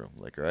the living room.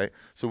 Like, all right.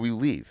 So we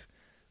leave.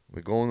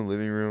 We go in the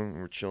living room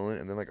and we're chilling,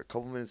 and then like a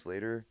couple minutes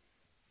later,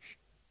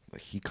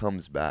 like he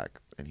comes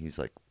back and he's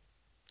like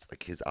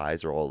his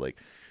eyes are all like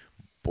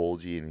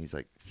bulgy and he's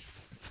like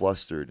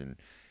flustered and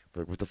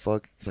we're like, what the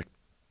fuck? He's like,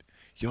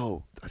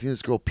 yo, I think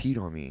this girl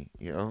peed on me,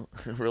 you know?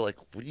 And we're like,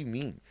 what do you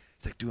mean?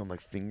 He's like, dude, I'm like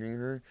fingering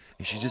her,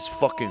 and she just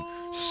fucking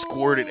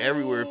squirted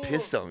everywhere,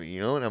 pissed on me, you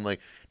know. And I'm like,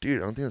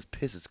 dude, I don't think that's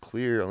piss. It's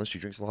clear unless she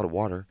drinks a lot of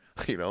water,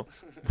 you know.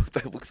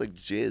 That looks like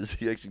jizz.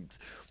 He actually,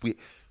 we.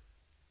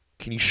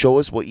 Can you show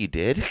us what you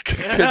did?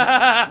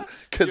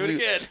 Cause Do it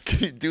again. Can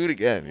you do it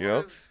again? You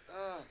know.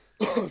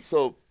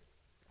 So,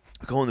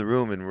 I go in the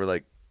room and we're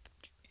like,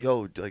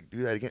 yo, like,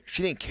 do that again.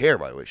 She didn't care,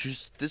 by the way.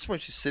 This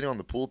point, she's sitting on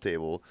the pool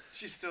table.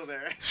 She's still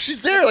there.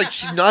 She's there, like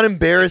she's not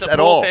embarrassed It's a at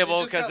pool all.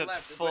 table. She just 'cause got it's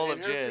left, full but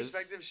of in her jizz.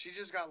 perspective, she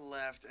just got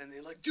left, and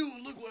they're like,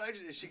 dude, look what I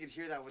did. And she could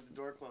hear that with the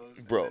door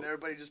closed. Bro. And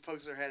everybody just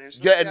pokes their head in.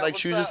 She's Yeah, like, and like what's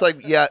she was just up?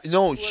 like, yeah,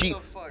 no, What she. the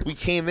fuck? We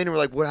came in and we're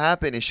like, what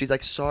happened? And she's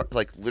like, sorry,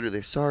 like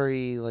literally,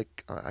 sorry,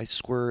 like I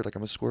squirt, like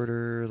I'm a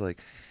squirter, like,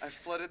 I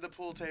flooded the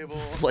pool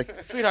table. like,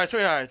 Sweetheart,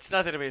 it's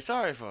nothing to be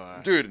sorry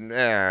for. dude,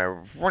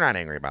 we're not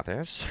angry about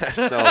this.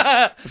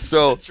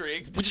 so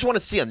Intrigued. we just want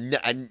to see him.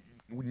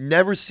 We've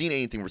never seen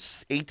anything. We're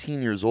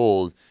 18 years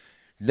old,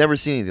 never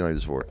seen anything like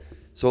this before.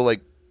 So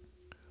like,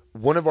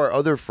 one of our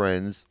other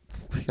friends,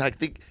 I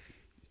think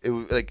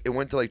it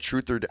went to like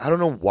truth or I don't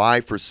know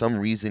why for some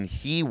reason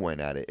he went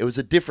at it. It was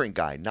a different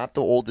guy, not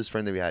the oldest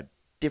friend that we had.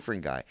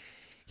 Different guy.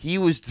 He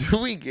was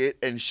doing it,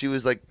 and she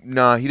was like,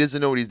 "Nah, he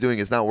doesn't know what he's doing.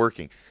 It's not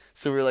working."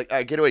 So we were like, "All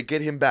right, get away,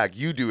 get him back.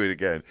 You do it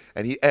again."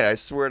 And I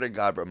swear to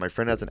God, bro, my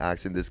friend has an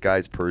accent. This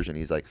guy's Persian.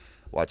 He's like,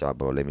 "Watch out,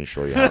 bro. Let me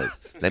show you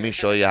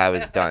how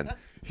it's done."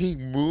 He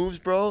moves,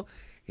 bro.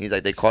 He's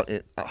like, they call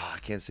it. Oh, I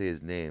can't say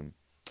his name,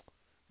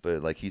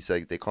 but like he's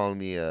like, they call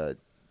me a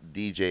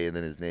DJ and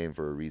then his name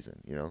for a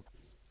reason, you know.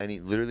 And he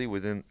literally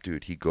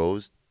dude, he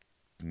goes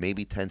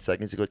maybe 10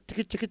 seconds. He goes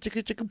chicka chicka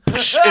chicka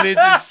chicka, and it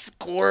just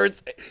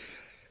squirts.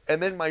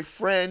 And then my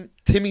friend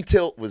Timmy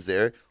Tilt was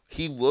there.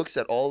 He looks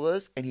at all of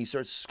us and he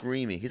starts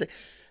screaming. He's like,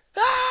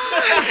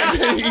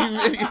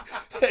 ah!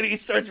 and he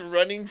starts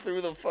running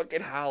through the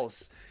fucking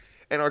house.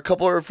 And our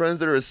couple of our friends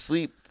that are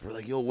asleep, we're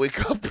like, yo,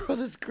 wake up, bro.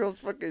 This girl's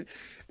fucking.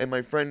 And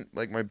my friend,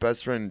 like my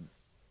best friend,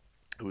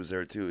 who was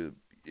there too,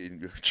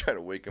 trying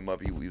to wake him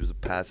up. He was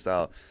passed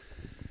out.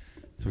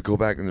 So we go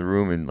back in the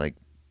room and like,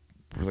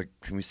 we're like,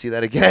 can we see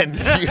that again?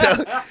 You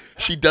know?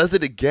 She does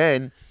it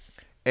again.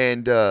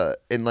 And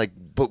like,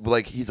 but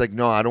like, he's like,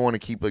 no, I don't want to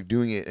keep like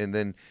doing it. And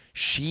then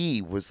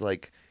she was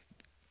like,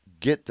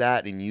 get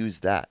that and use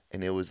that.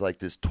 And it was like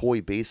this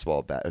toy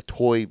baseball bat,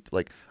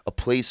 like a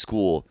play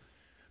school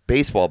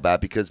baseball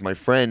bat, because my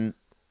friend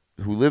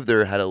who lived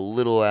there had a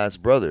little ass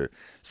brother.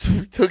 So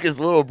we took his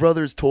little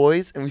brother's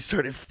toys and we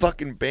started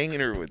fucking banging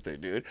her with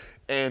it, dude.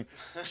 And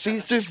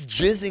she's just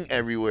jizzing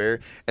everywhere.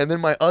 And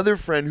then my other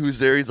friend who's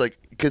there, he's like,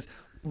 because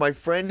my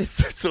friend,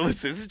 so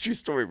listen, this is a true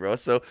story, bro.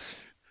 So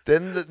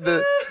then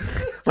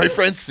my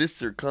friend's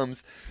sister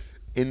comes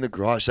in the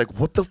garage, like,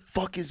 what the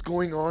fuck is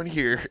going on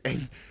here?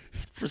 And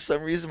for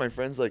some reason, my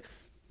friend's like,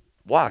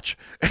 watch.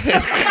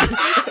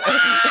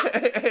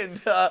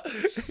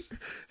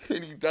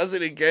 And he does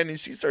it again, and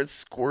she starts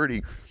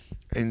squirting.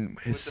 And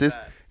his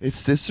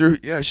sister,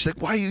 yeah, she's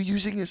like, why are you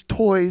using his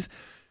toys?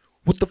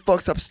 What the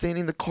fuck? Stop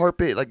staining the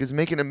carpet. Like, it's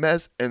making a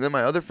mess. And then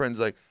my other friend's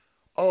like,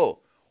 oh,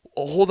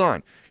 hold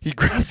on. He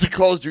grabs the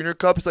Carl's Jr.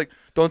 cup. He's like,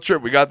 don't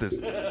trip. We got this.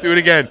 Do it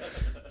again.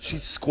 She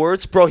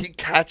squirts, bro. He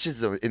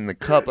catches him in the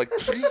cup. Like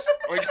he's like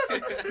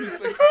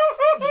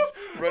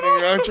running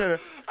around trying to.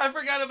 I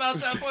forgot about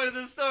that point of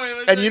the story.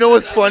 And you know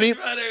what's funny?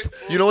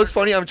 You know what's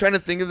funny? I'm trying to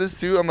think of this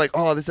too. I'm like,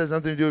 oh, this has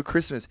nothing to do with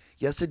Christmas.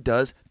 Yes, it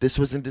does. This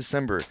was in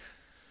December.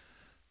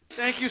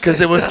 Thank you,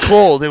 because it was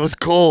cold. It was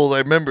cold. I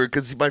remember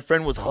because my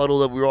friend was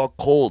huddled up. We were all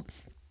cold.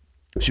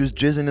 She was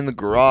jizzing in the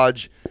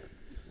garage.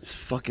 It's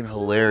fucking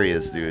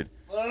hilarious, dude.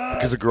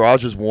 Because the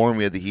garage was warm.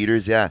 We had the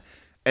heaters. Yeah.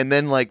 And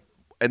then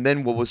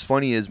what was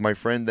funny is my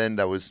friend then,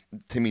 that was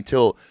Timmy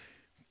Till,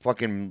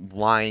 fucking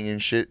lying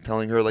and shit,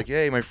 telling her like,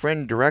 hey, my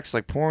friend directs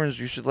like porns.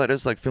 You should let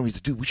us like film. He's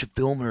like, dude, we should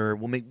film her.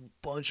 We'll make a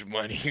bunch of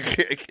money.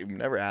 It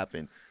never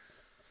happened.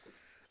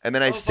 And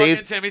then I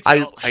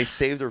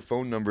saved her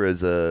phone number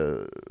as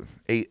a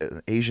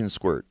Asian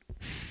squirt.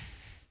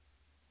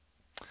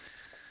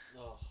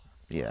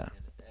 Yeah.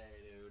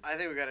 I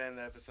think we gotta end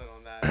the episode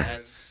on that.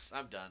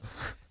 I'm done.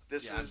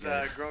 This is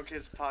Girl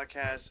Kids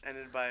Podcast,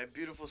 ended by a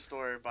beautiful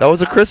story. By That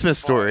was a Alex Christmas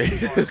story.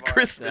 Barbar.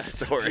 Christmas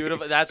story.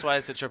 Beautiful. That's why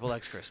it's a triple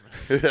X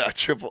Christmas. Yeah,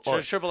 triple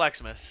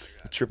Xmas.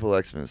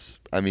 Triple Xmas.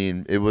 I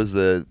mean, it was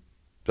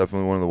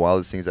definitely one of the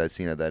wildest things I'd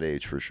seen at that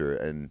age, for sure.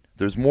 And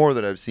there's more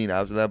that I've seen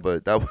after that,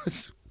 but that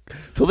was...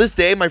 Till this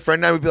day, my friend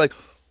and I would be like,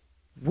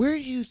 where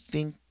do you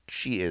think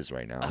she is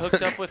right now? I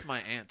hooked up with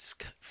my aunt's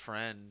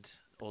friend,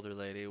 older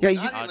lady.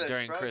 Yeah,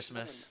 during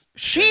Christmas.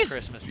 She's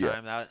Christmas yeah.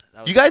 time. That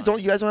was You guys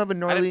fun. don't have a I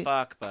gnarly... didn't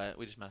fuck, but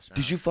we just messed around.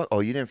 Did you fuck? Oh,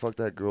 you didn't fuck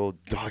that girl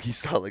doggy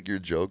style like your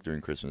joke during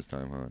Christmas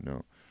time, huh?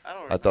 No.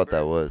 I thought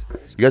that was.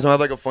 You guys don't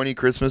have like a funny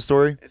Christmas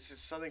story? It's in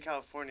Southern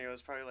California. It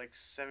was probably like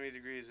 70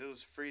 degrees. It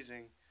was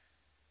freezing.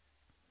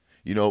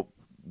 You know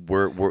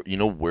where in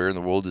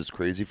the world is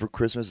crazy for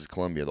Christmas is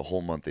Colombia. The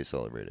whole month they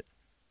celebrate it.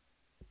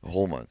 The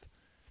whole month.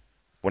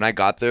 When I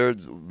got there,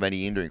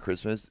 Medellin during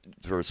Christmas,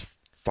 there was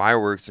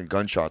fireworks and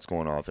gunshots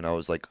going off, and I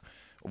was like,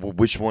 well,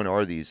 which one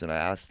are these? And I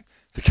asked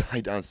the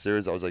guy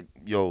downstairs, I was like,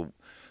 yo,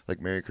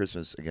 like Merry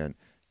Christmas again,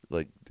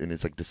 like, and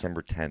it's like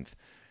December 10th.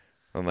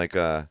 I'm like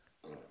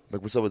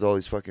what's up with all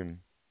these fucking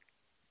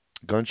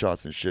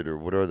gunshots and shit, or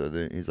what are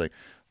they? He's like,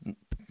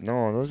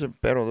 no, those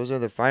are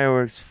the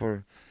fireworks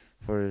for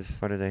the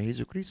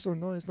Jesucristo.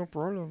 No, it's no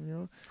problem, you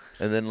know.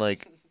 And then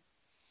like,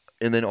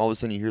 and then all of a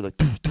sudden you hear like,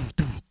 doo, doo,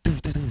 doo, doo,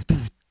 doo, doo, doo,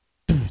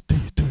 doo, doo,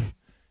 doo.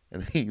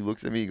 And then he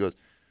looks at me, he goes,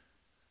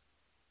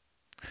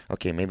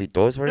 okay, maybe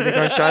those were the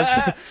gunshots,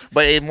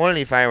 but it's more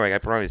only firework, I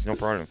promise, no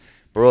problem.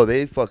 Bro,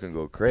 they fucking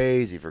go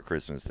crazy for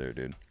Christmas there,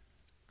 dude.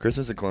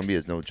 Christmas in Colombia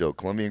is no joke.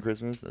 Colombian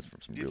Christmas, that's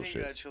some Do you real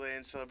think shit.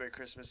 Chileans celebrate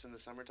Christmas in the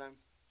summertime?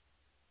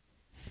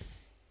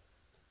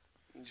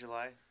 In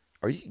July?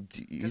 Are you?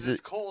 Because it's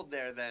cold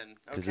there then.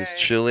 Because Okay?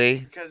 it's Chile.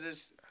 Because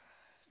it's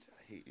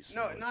I hate you so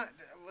no, much. not.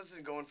 I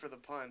wasn't going for the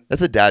pun.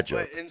 That's a dad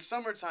joke. But in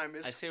summertime,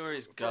 it's I see where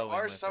he's for going.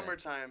 our with it.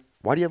 summertime.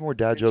 Why do you have more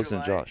dad in jokes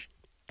than July. Josh?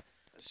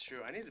 That's true.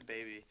 I need a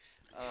baby.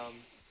 In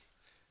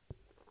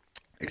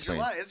Explain.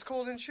 July, it's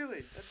cold in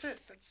Chile. That's it.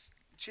 That's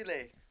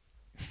Chile.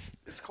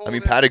 It's cold. I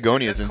mean, in-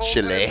 Patagonia's it's in cold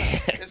when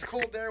Chile. It's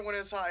cold there when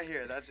it's hot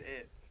here. That's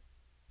it.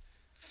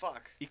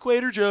 Fuck.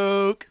 Equator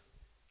joke.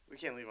 We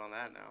can't leave on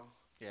that now.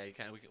 Yeah, you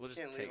can't. We'll just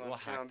Can't take. leave We'll on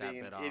hack that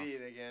being bit an off.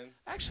 idiot again.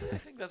 Actually, I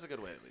think that's a good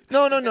way to leave.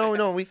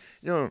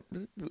 No.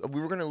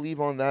 We were gonna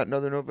leave on that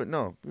another note, but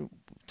no.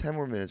 10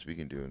 more minutes we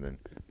can do, and then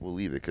we'll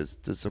leave it because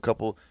there's a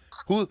couple.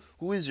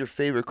 Who is your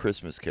favorite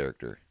Christmas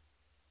character?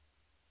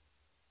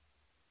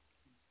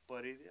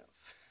 Buddy the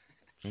Elf.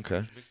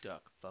 Okay. McDuck.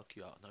 Fuck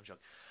you all. No, I'm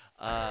joking.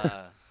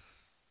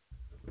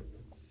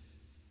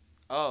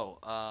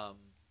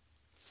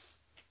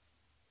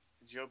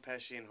 Joe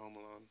Pesci in Home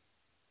Alone.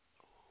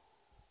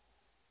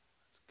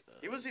 That's good.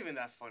 He wasn't even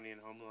that funny in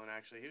Home Alone,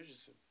 actually. He was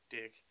just a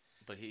dick.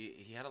 But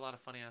he had a lot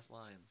of funny ass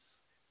lines.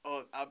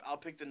 Oh, I'll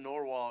pick the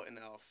Norwal in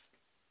Elf.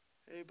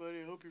 Hey,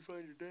 buddy, I hope you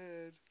find your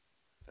dad.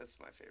 That's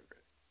my favorite.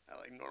 I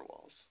like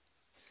Norwals.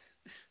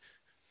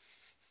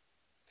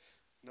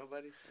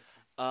 Nobody?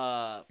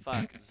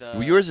 Fuck.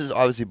 Well, yours is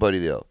obviously Buddy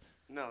the Elf.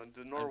 No,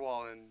 the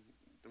Norwal in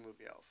the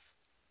movie Elf.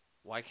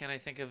 Why can't I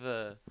think of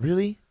the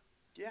Really?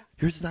 Yeah.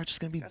 Yours is not just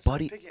gonna be That's what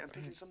Buddy. I'm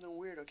picking something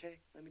weird, okay?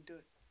 Let me do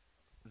it.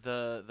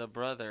 the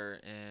brother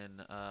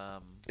in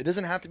It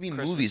doesn't have to be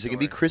Christmas movies. It can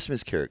be Story.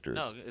 Christmas characters.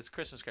 No, it's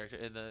Christmas character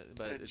in the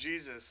but it's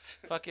Jesus.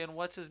 fucking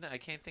what's his name? I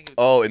can't think of.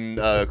 Oh, in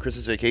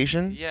Christmas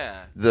Vacation.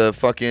 Yeah. The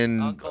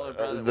fucking Uncle or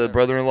brother, the whatever.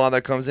 brother-in-law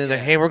that comes in, like,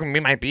 Yeah. hey, we're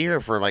gonna might be here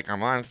for like a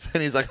month,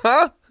 and he's like,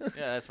 huh? Yeah,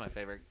 that's my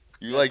favorite.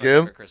 You That's like my him?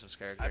 favorite Christmas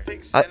character. I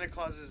picked Santa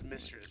Claus's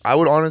mistress. I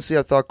would honestly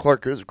have thought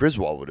Clark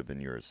Griswold would have been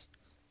yours.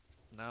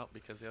 No,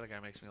 because the other guy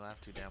makes me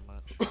laugh too damn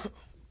much.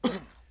 I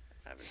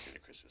haven't seen A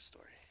Christmas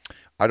Story.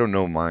 I don't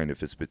know mine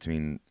if it's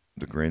between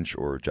the Grinch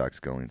or Jack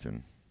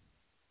Skellington.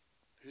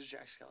 Who's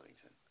Jack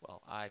Skellington?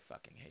 Well, I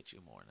fucking hate you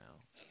more now.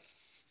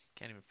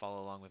 Can't even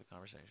follow along with the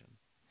conversation.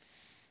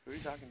 Who are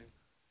you talking to?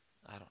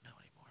 I don't know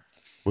anymore.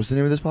 What's the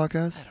name of this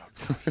podcast? I don't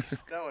know.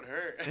 That would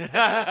hurt.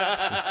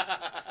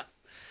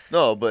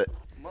 No, but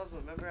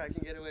Muslim, remember? I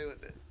can get away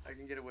with it. I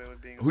can get away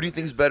with being. who do you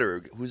think is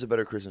better? Who's a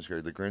better Christmas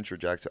character, the Grinch or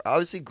Jack?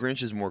 Obviously,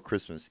 Grinch is more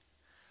Christmas.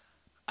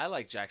 I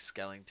like Jack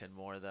Skellington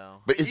more though.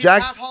 But is He's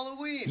Jack's? half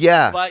Halloween.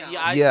 Yeah. But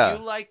yeah, Yeah.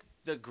 you like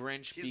the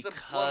Grinch He's the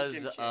because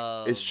Pumpkin King.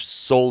 of It's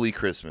solely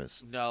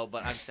Christmas. no.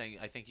 But I'm saying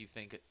I think you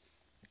think.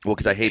 Well,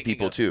 because I hate Thinking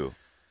people of- too.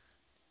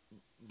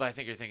 But I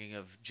think you're thinking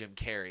of Jim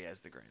Carrey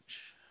as the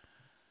Grinch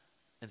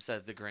instead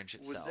of the Grinch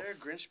Was itself. there a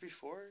Grinch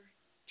before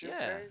Jim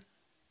Yeah. Carrey?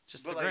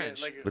 Just But the like a-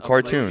 Grinch. like a- The A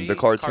cartoon, movie, the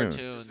cartoon.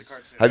 Cartoons. Just a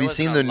cartoon. Have There you wasn't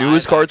seen a the live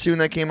newest action. cartoon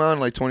that came out in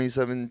like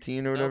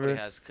 2017 or Nobody whatever?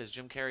 has because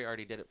Jim Carrey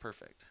already did it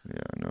perfect. Yeah,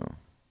 I know.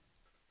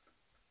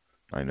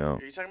 I know.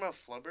 Are you talking about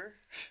Flubber?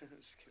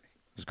 Just kidding.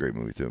 It's a great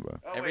movie too, bro.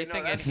 Oh,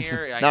 Everything wait, no, in that's-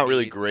 here. I Not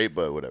really need- great,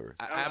 but whatever.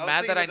 I I'm was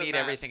mad that thinking I of The need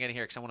Mask. everything in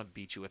here because I want to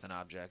beat you with an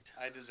object.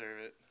 I deserve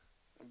it.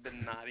 I've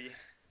been naughty.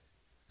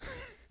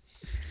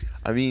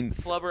 I mean,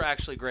 Flubber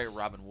actually great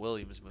Robin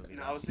Williams movie.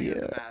 No, though. I was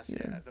thinking of The Yeah, Mask. yeah.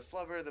 Yeah, the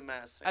Flubber, The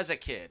Mask. As a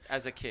kid.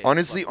 honestly,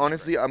 Flubber was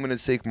honestly, great. I'm gonna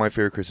say my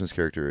favorite Christmas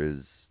character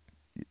is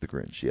the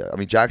Grinch. Yeah, I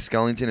mean Jack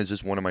Skellington is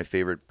just one of my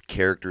favorite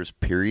characters.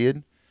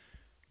 Period.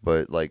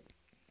 But like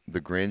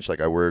the Grinch,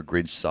 like I wear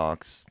Grinch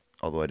socks,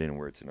 although I didn't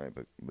wear it tonight.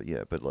 But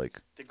yeah, but like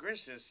The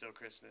Grinch is still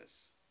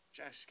Christmas.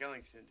 Jack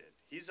Skellington did.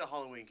 He's a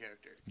Halloween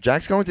character.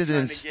 Jack Skellington Trying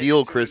didn't to get steal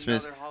into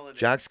Christmas. another holiday.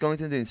 Jack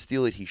Skellington didn't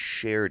steal it. He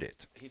shared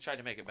it. He tried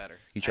to make it better.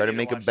 He I tried to need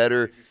make watch it the better.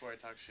 movie before I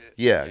talk shit.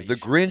 Yeah, Yeah, you the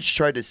should. Grinch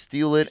tried to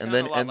steal it, You and sound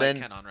then a lot and like then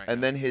Ken right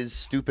and now. then his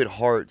stupid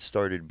heart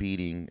started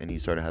beating, and he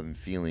started having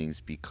feelings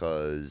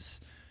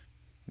because,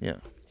 yeah,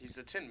 He's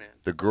the Tin Man.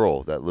 the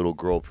girl, that little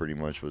girl, pretty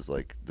much was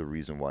like the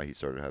reason why he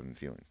started having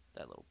feelings.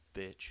 That little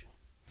bitch.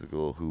 The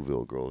little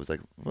Whoville girl was like,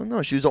 well,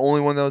 no, she was the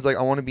only one that was like,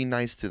 I want to be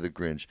nice to the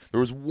Grinch. There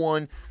was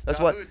one. That's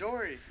why.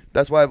 Dory.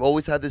 That's why I've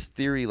always had this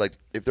theory. Like,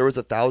 if there was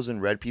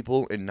 1,000 red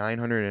people and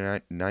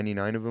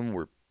 999 of them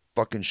were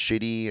fucking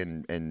shitty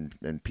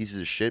and pieces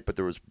of shit, but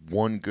there was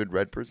one good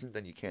red person,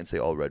 then you can't say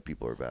all red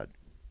people are bad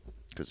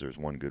because there's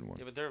one good one.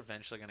 Yeah, but they're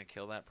eventually gonna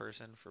kill that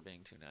person for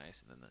being too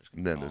nice, and then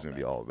And then there's gonna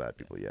be all bad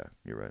people. Yeah,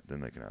 you're right. Then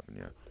that can happen.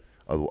 Yeah.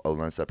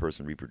 unless that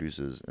person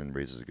reproduces and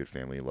raises a good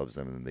family, loves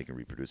them, and then they can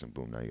reproduce, and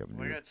boom, now you have a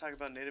Why new. you gotta talk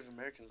about Native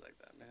Americans like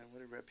that, man? What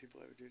did red people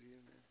ever do to you,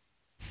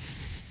 man?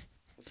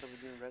 What's up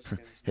with you and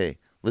Redskins? Hey,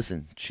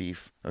 listen,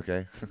 Chief.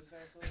 Okay. Man? This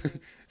asshole,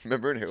 dude?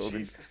 remember in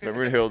Chief.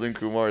 Harold and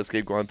Kumar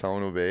escape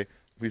Guantanamo Bay?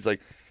 He's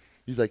like,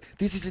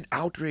 this is an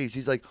outrage.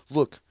 He's like,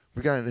 look,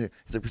 we're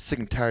sick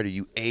and tired of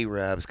you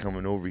Arabs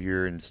coming over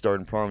here and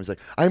starting problems. He's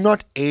like, I'm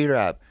not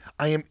Arab.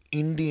 I am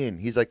Indian.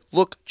 He's like,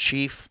 look,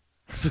 Chief.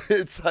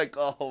 It's like,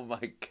 oh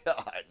my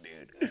God,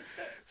 dude.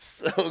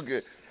 So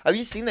good. Have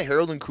you seen the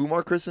Harold and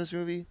Kumar Christmas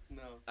movie?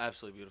 No.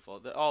 Absolutely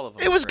beautiful. All of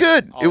them. It are was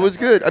great. good. All It of was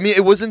them are good. I great. mean,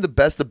 it wasn't the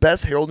best. The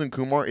best Harold and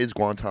Kumar is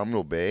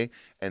Guantanamo Bay,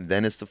 and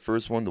then it's the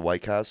first one, the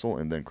White Castle,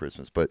 and then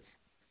Christmas. But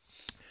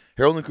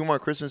Harold and Kumar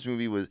Christmas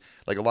movie was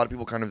like a lot of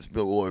people kind of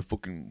go, oh, I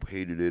fucking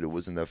hated it. It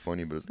wasn't that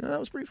funny, but it's like, that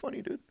was pretty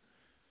funny, dude.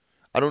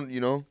 I don't, Me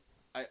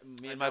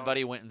and my don't.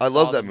 buddy went and I saw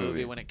love the that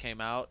movie. when it came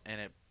out, and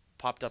it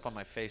popped up on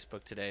my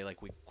Facebook today.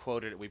 Like, we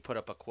quoted it. We put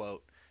up a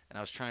quote, and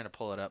I was trying to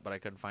pull it up, but I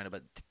couldn't find it.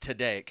 But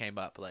today it came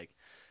up. Like,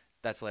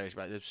 that's hilarious.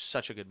 But it's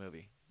such a good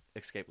movie.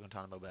 Escape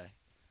Guantanamo Bay.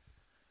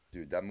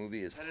 Dude, that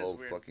movie is That is so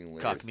weird. fucking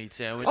hilarious. Cock meat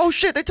sandwich. Oh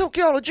shit, they took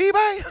y'all to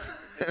G-Bay?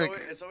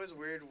 It's always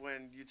weird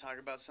when you talk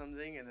about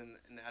something and then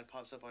an ad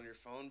pops up on your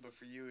phone, but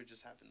for you it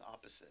just happened the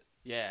opposite.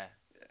 Yeah.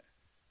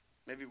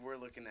 Maybe we're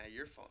looking at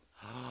your phone.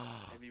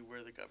 Maybe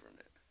we're the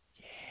government.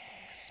 Yeah.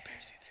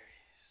 Conspiracy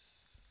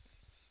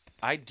theories.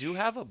 I do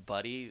have a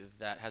buddy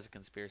that has a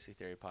conspiracy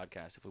theory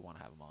podcast. If we want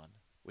to have him on,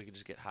 we could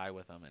just get high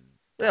with him and.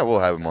 Yeah, we'll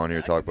have him on here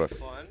That talk could about, be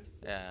fun.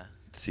 Yeah.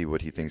 see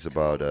what he thinks Come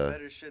about up with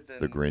better shit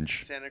than the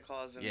Grinch. Santa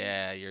Claus and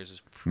Yeah, yours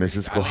is.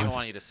 Mrs. I don't even Claus.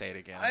 want you to say it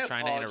again. I I'm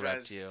trying to interrupt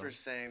apologize you. for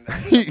saying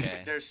that.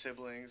 Okay. They're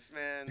siblings,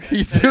 man.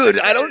 Dude,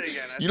 I don't.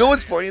 You know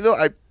what's funny though?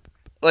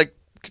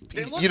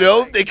 They look You know,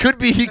 alike. they could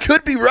be. He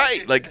could be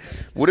right. Like,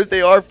 what if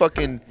they are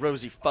fucking?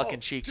 Rosy fucking Oh,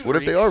 cheeks. dude. What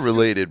if they freaks. are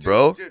related, Dude,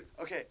 bro? Dude,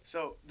 okay,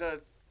 so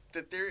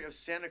the theory of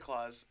Santa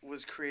Claus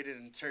was created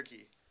in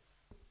Turkey.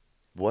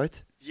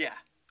 What? Yeah,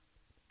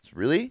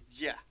 Really?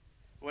 yeah.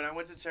 When I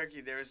went to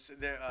Turkey, there was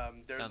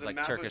Sounds a like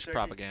map Turkish of Turkey.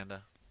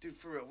 propaganda. Dude,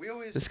 for real, we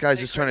always. This guy's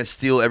take just trying to credit-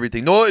 steal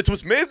everything. No, it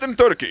was made in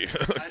Turkey.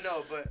 I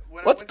know, but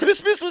when I What? went to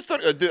Christmas was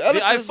Turkey. The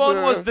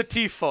iPhone was the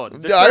T-phone.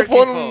 The turkey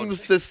iPhone phone.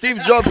 was the Steve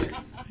Jobs.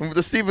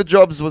 The Steve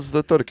Jobs was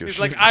the Turkish. He's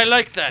like, I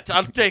like that.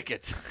 I'll take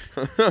it.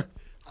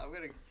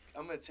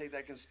 I'm gonna take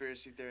that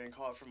conspiracy theory and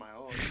call it for my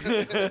own.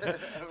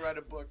 I'll write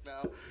a book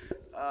now.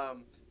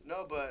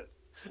 No, but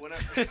when I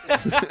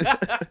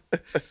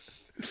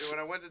when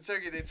I went to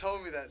Turkey, they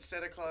told me that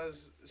Santa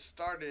Claus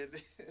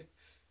started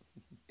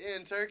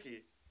in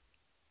Turkey.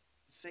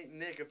 Saint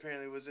Nick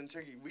apparently was in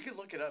Turkey. We could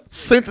look it up. too.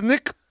 Saint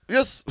Nick.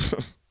 Yes.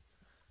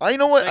 I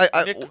know what. Saint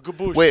I Nick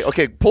Gabush. wait.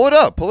 Okay, pull it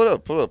up. Pull it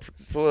up. Pull it up.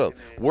 Pull it up.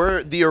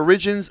 Where the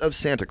origins of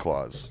Santa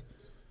Claus?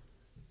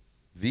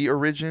 The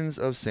origins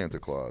of Santa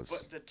Claus.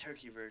 But the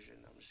turkey version.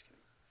 I'm just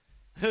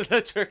kidding.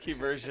 The turkey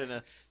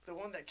version. The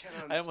one that Ken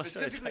I was almost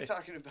started specifically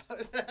talking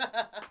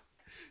about.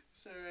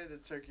 Sorry, the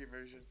turkey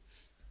version.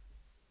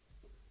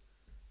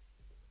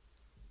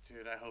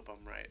 Dude, I hope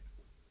I'm right.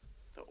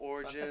 The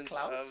origins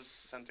Claus? of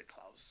Santa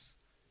Claus.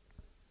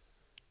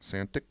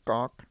 Santa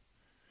cock.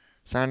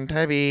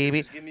 Santa baby.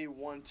 Just give me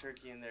one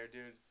turkey in there,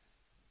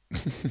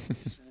 dude.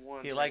 Just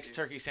one. He likes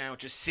turkey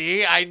sandwiches.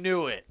 See, I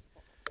knew it.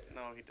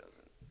 No, he doesn't.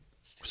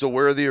 So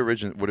where are the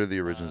origins? What are the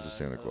origins of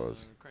Santa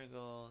Claus?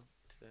 Kringle.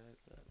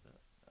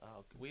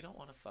 Oh, we don't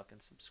want to fucking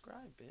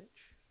subscribe, bitch.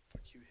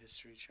 Fuck you,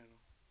 History Channel.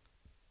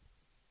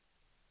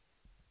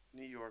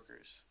 New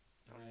Yorkers.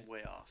 I'm Alright.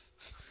 way off.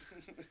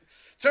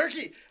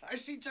 Turkey! I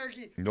see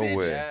turkey! No bitch.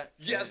 way. Yeah,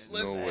 Yes, yeah,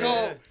 let's No go!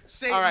 way.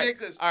 St. All right,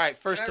 Nicholas! all right.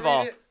 First Can of I read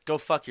all, it? go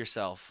fuck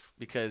yourself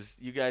because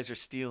you guys are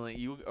stealing.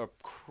 You are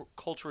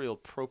culturally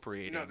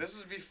appropriating. No, this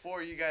was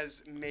before you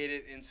guys made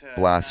it into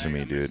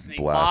Blasphemy, I'm dude. listening.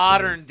 Blasphemy.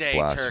 modern day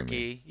Blasphemy.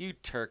 turkey. You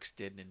Turks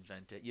didn't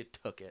invent it. You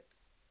took it.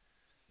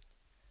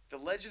 The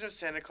legend of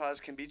Santa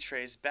Claus can be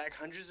traced back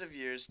hundreds of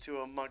years to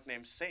a monk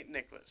named Saint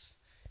Nicholas.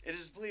 It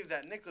is believed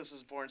that Nicholas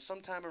was born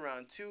sometime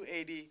around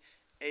 280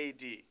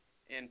 AD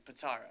in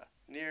Patara,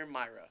 near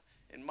Myra,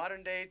 in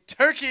modern-day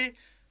Turkey.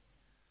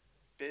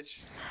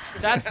 Bitch.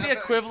 That's the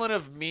equivalent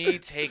of me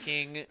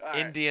taking All right,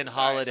 Indian sorry,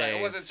 holidays. sorry,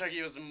 it wasn't Turkey,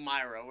 it was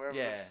Myra, wherever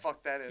Yeah. the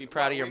fuck that is. Be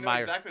proud of Well, your we know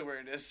Myra. exactly where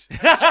it is.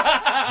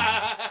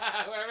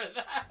 Wherever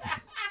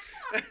that.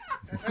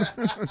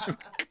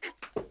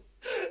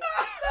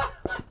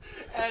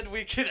 And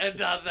we can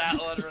end on that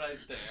one right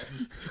there.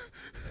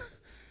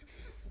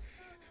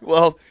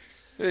 Well,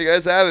 there you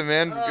guys have it,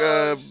 man.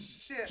 Oh,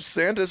 shit.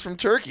 Santa's from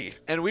Turkey.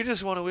 And we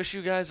just want to wish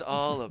you guys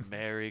all a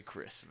Merry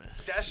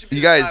Christmas. That should be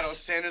You the guys- title,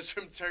 Santa's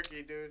from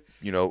Turkey, dude.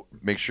 You know,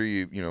 make sure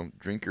you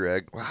drink your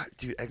egg. Wow,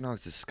 dude,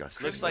 eggnog's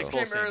disgusting. Looks bro. like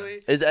Christmas came bull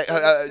early. Is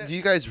so the do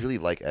you guys really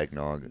like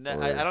eggnog? No,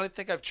 or- I don't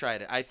think I've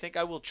tried it. I think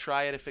I will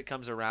try it if it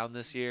comes around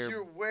this year.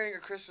 You're wearing a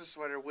Christmas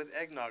sweater with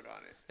eggnog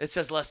on it. It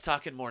says less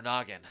talking, more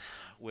noggin,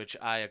 which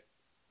I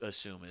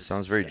assume is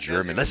Sounds very It doesn't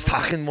German. even Let's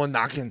look talk in one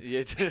knocking.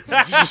 Yeah.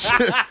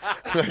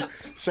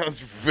 Sounds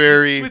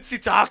very. Switzy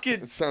talking.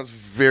 It sounds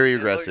very It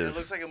aggressive.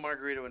 looks like a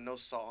margarita with no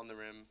salt on the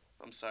rim.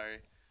 I'm sorry.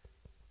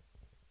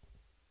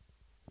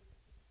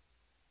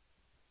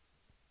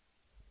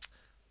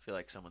 feel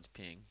like someone's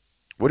peeing.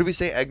 What did we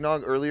say?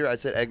 Eggnog earlier? I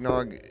said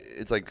eggnog.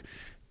 It's like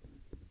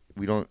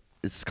we don't.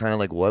 It's kind of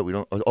like what we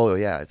don't. Oh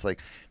yeah, it's like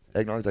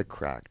eggnog's like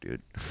crack,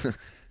 dude.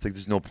 It's like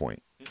there's no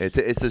point. It's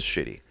just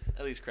shitty.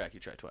 At least crack you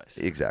try twice.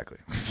 Exactly.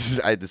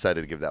 I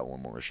decided to give that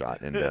one more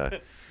shot, and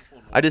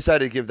I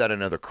decided to give that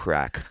another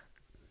crack.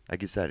 I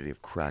decided to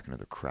give crack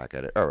another crack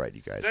at it. All right,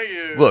 you guys. Thank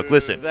you. Look,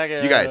 listen,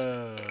 Thank you guys.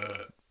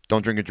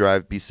 Don't drink and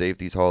drive. Be safe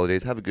these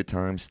holidays. Have a good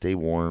time. Stay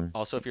warm.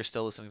 Also, if you're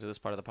still listening to this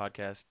part of the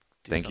podcast,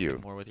 do Thank something you.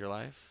 more with your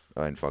life.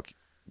 And fuck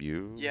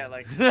you. Yeah,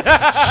 like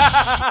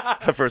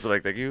First, I'm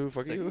like, thank you.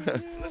 Fuck you.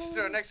 listen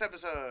to our next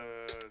episode.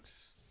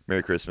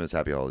 Merry Christmas.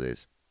 Happy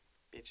holidays.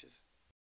 Bitches.